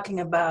 we're talking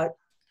about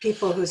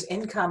people whose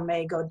income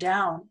may go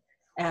down,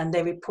 and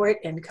they report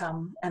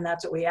income, and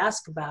that's what we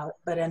ask about.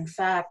 But in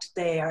fact,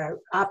 they are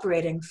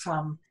operating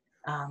from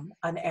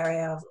an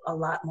area of a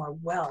lot more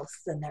wealth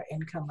than their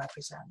income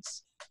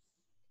represents.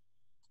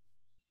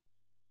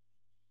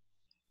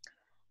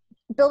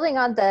 Building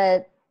on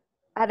I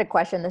had a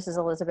question. This is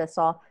Elizabeth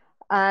Saul.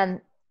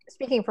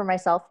 Speaking for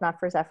myself, not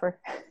for Zephyr,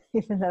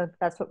 even though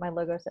that's what my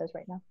logo says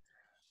right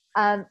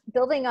now.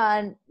 Building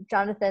on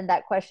Jonathan,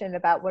 that question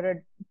about what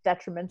are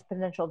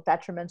potential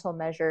detrimental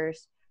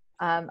measures.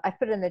 I've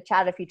put in the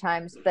chat a few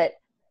times, but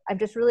I'm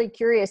just really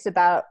curious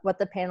about what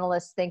the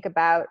panelists think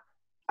about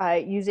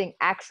using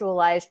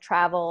actualized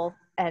travel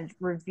and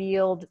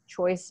revealed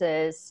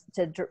choices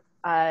to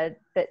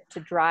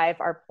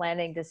drive our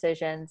planning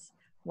decisions,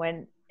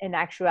 when in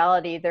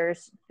actuality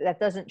that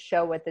doesn't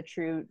show what the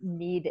true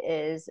need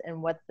is and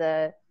what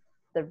the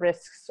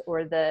risks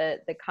or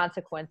the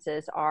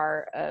consequences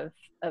are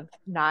of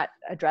not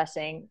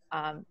addressing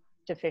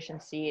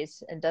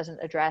deficiencies, and doesn't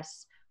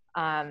address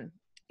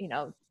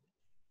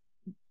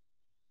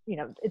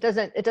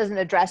it doesn't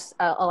address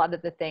a lot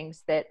of the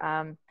things that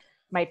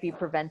might be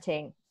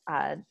preventing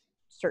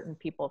certain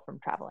people from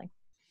traveling.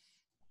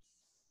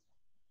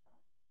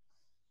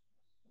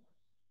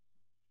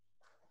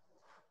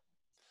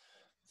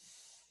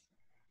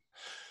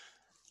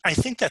 I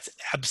think that's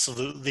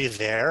absolutely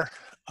there.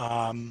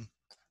 And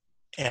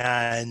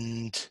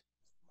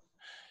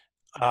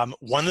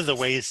one of the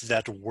ways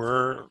that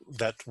we're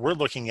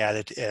looking at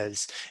it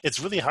is, it's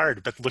really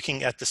hard, but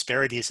looking at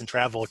disparities in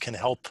travel can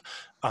help,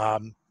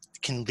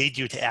 can lead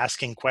you to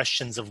asking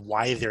questions of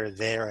why they're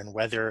there and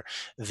whether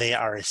they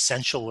are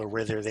essential or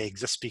whether they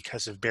exist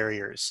because of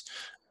barriers.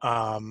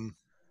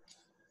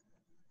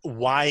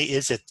 Why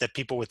is it that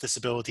people with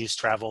disabilities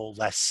travel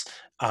less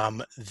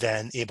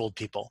than abled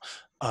people?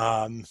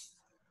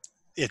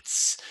 It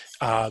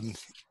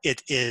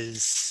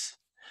is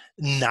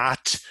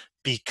not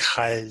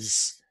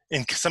because,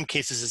 in some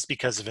cases it's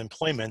because of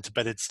employment,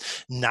 but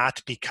it's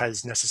not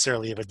because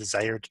necessarily of a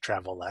desire to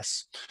travel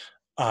less.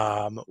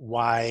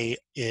 Why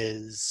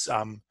is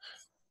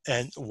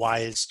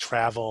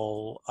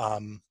travel,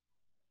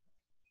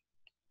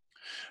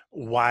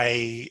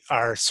 why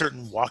are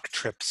certain walk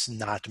trips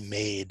not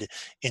made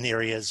in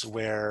areas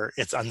where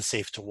it's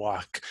unsafe to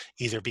walk,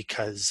 either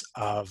because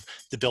of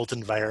the built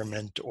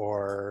environment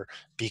or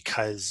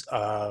because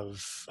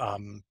of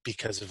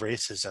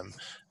racism?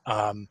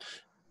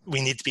 We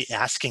need to be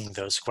asking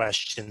those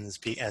questions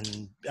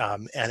and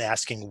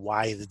asking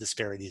why the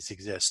disparities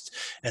exist,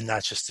 and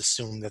not just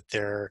assume that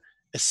they're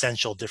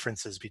essential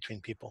differences between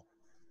people.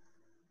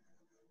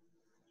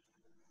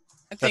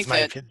 That's my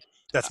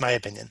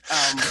opinion.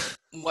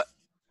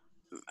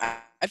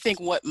 I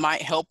think what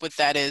might help with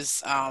that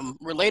is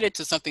related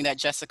to something that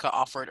Jessica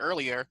offered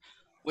earlier,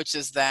 which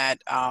is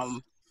that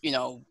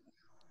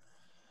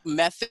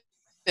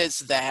methods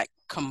that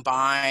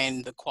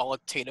combine the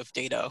qualitative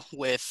data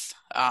with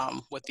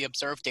the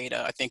observed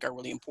data, I think, are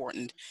really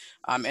important.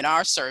 In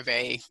our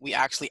survey, we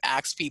actually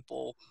asked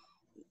people,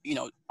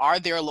 are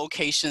there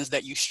locations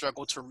that you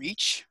struggle to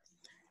reach,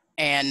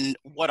 and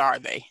what are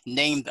they?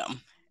 Name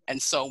them. And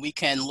so we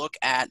can look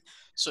at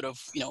sort of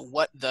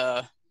what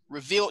the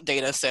revealed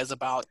data says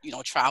about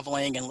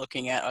traveling, and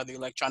looking at other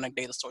electronic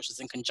data sources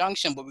in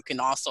conjunction, but we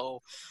can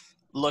also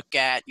look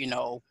at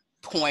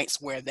points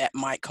where that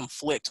might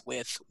conflict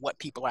with what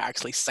people are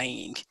actually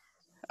saying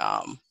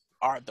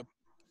are the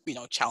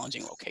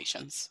challenging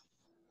locations.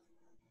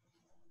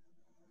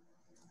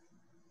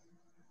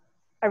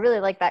 I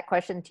really like that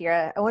question,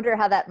 Tira. I wonder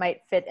how that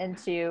might fit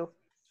into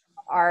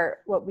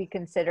what we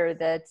consider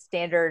the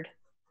standard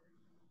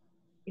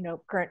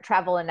current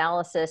travel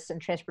analysis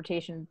and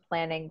transportation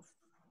planning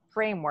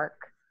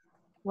framework.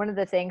 One of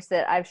the things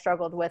that I've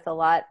struggled with a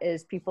lot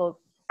is people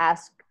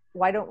ask,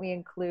 why don't we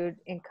include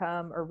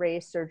income or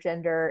race or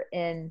gender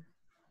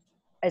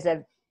as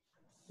a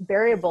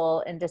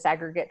variable in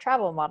disaggregate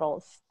travel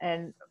models?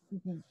 And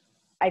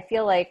I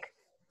feel like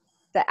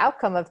the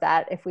outcome of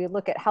that, if we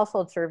look at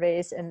household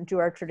surveys and do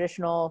our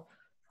traditional,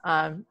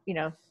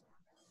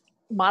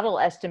 model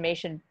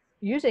estimation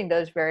using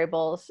those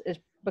variables is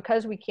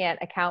because we can't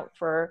account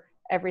for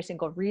every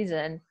single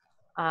reason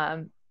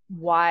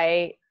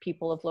why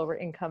people of lower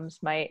incomes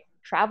might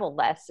travel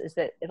less, is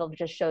that it'll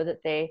just show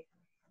that they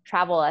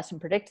travel less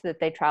and predict that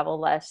they travel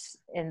less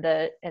in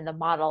the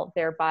model,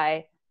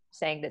 thereby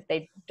saying that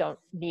they don't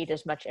need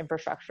as much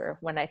infrastructure,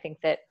 when I think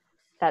that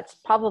that's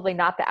probably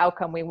not the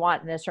outcome we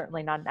want, and is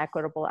certainly not an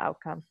equitable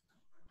outcome.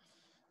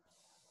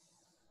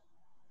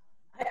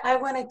 I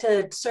wanted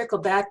to circle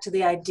back to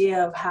the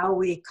idea of how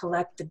we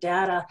collect the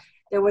data.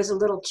 There was a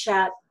little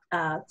chat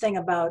thing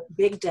about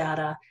big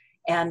data,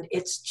 and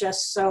it's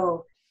just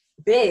so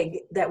big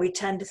that we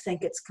tend to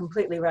think it's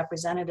completely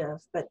representative.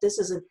 But this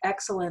is an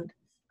excellent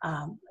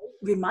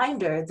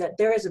reminder that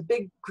there is a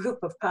big group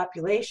of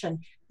population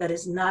that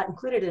is not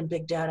included in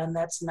big data, and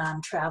that's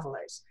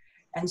non-travelers.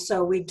 And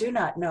so we do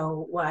not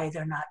know why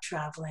they're not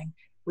traveling.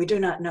 We do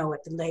not know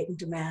what the latent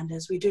demand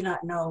is. We do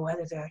not know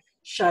whether they're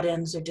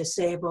shut-ins or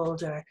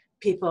disabled or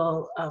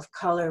people of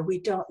color. We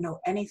don't know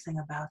anything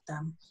about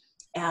them.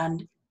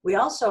 And we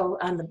also,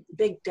 on the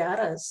big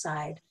data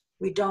side,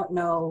 we don't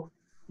know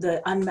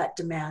the unmet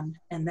demand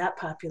in that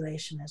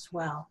population as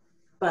well.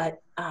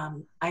 But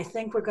I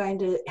think we're going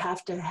to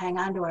have to hang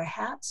on to our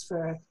hats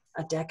for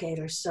a decade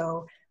or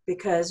so,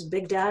 because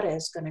big data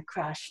is going to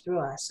crash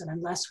through us. And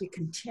unless we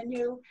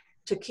continue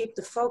to keep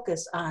the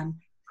focus on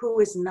who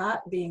is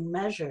not being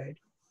measured,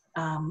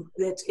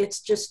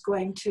 it's just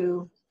going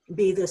to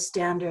be the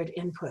standard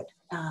input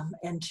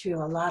into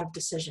a lot of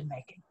decision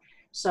making.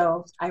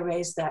 So I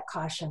raised that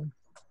caution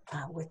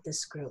with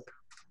this group.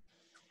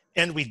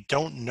 And we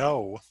don't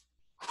know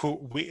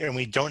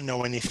we don't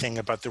know anything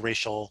about the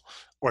racial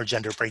or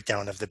gender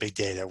breakdown of the big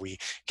data. We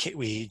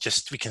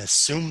can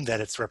assume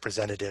that it's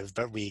representative,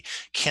 but we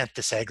can't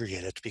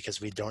disaggregate it because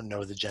we don't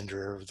know the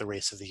gender or the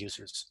race of the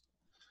users.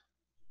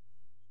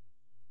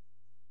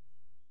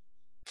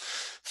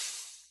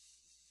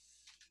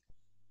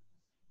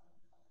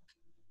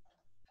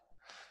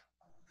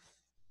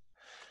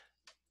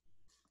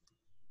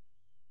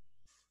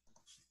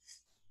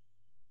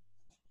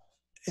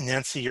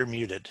 Nancy, you're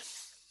muted.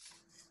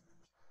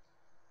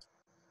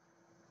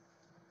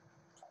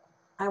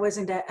 I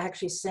wasn't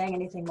actually saying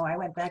anything more. I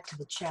went back to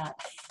the chat.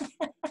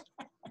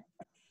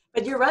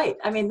 But you're right.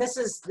 I mean, this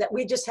is that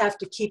we just have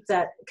to keep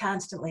that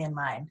constantly in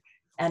mind.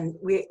 And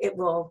it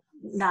will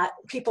not,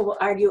 people will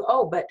argue,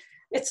 oh, but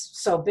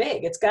it's so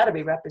big, it's got to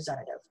be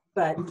representative.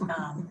 But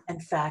in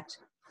fact,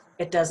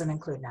 it doesn't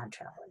include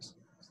non-travelers.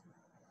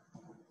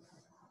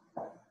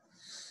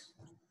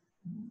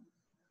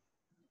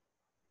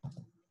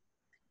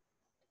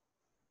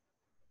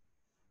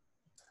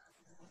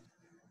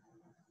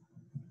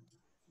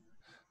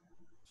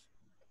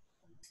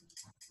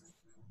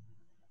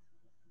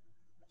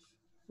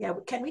 Yeah,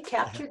 can we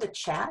capture the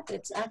chat?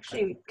 It's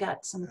actually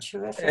got some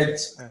terrific.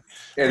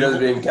 It is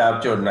being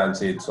captured,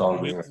 Nancy. It's all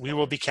being. We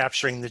will be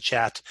capturing the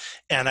chat,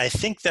 and I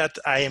think that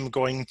I am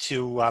going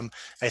to.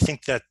 I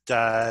think that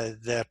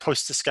the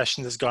post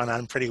discussion has gone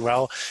on pretty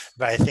well,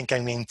 but I think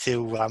I'm going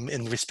to,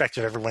 in respect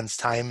of everyone's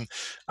time,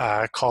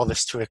 call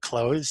this to a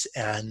close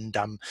and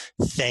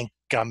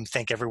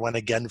thank everyone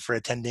again for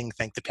attending.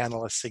 Thank the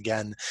panelists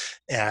again,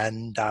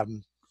 and.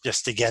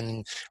 Just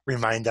again,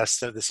 remind us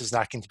that this is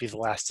not going to be the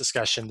last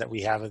discussion that we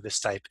have of this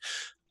type.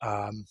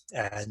 With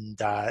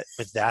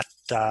that,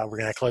 we're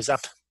going to close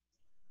up.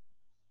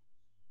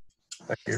 Thank you.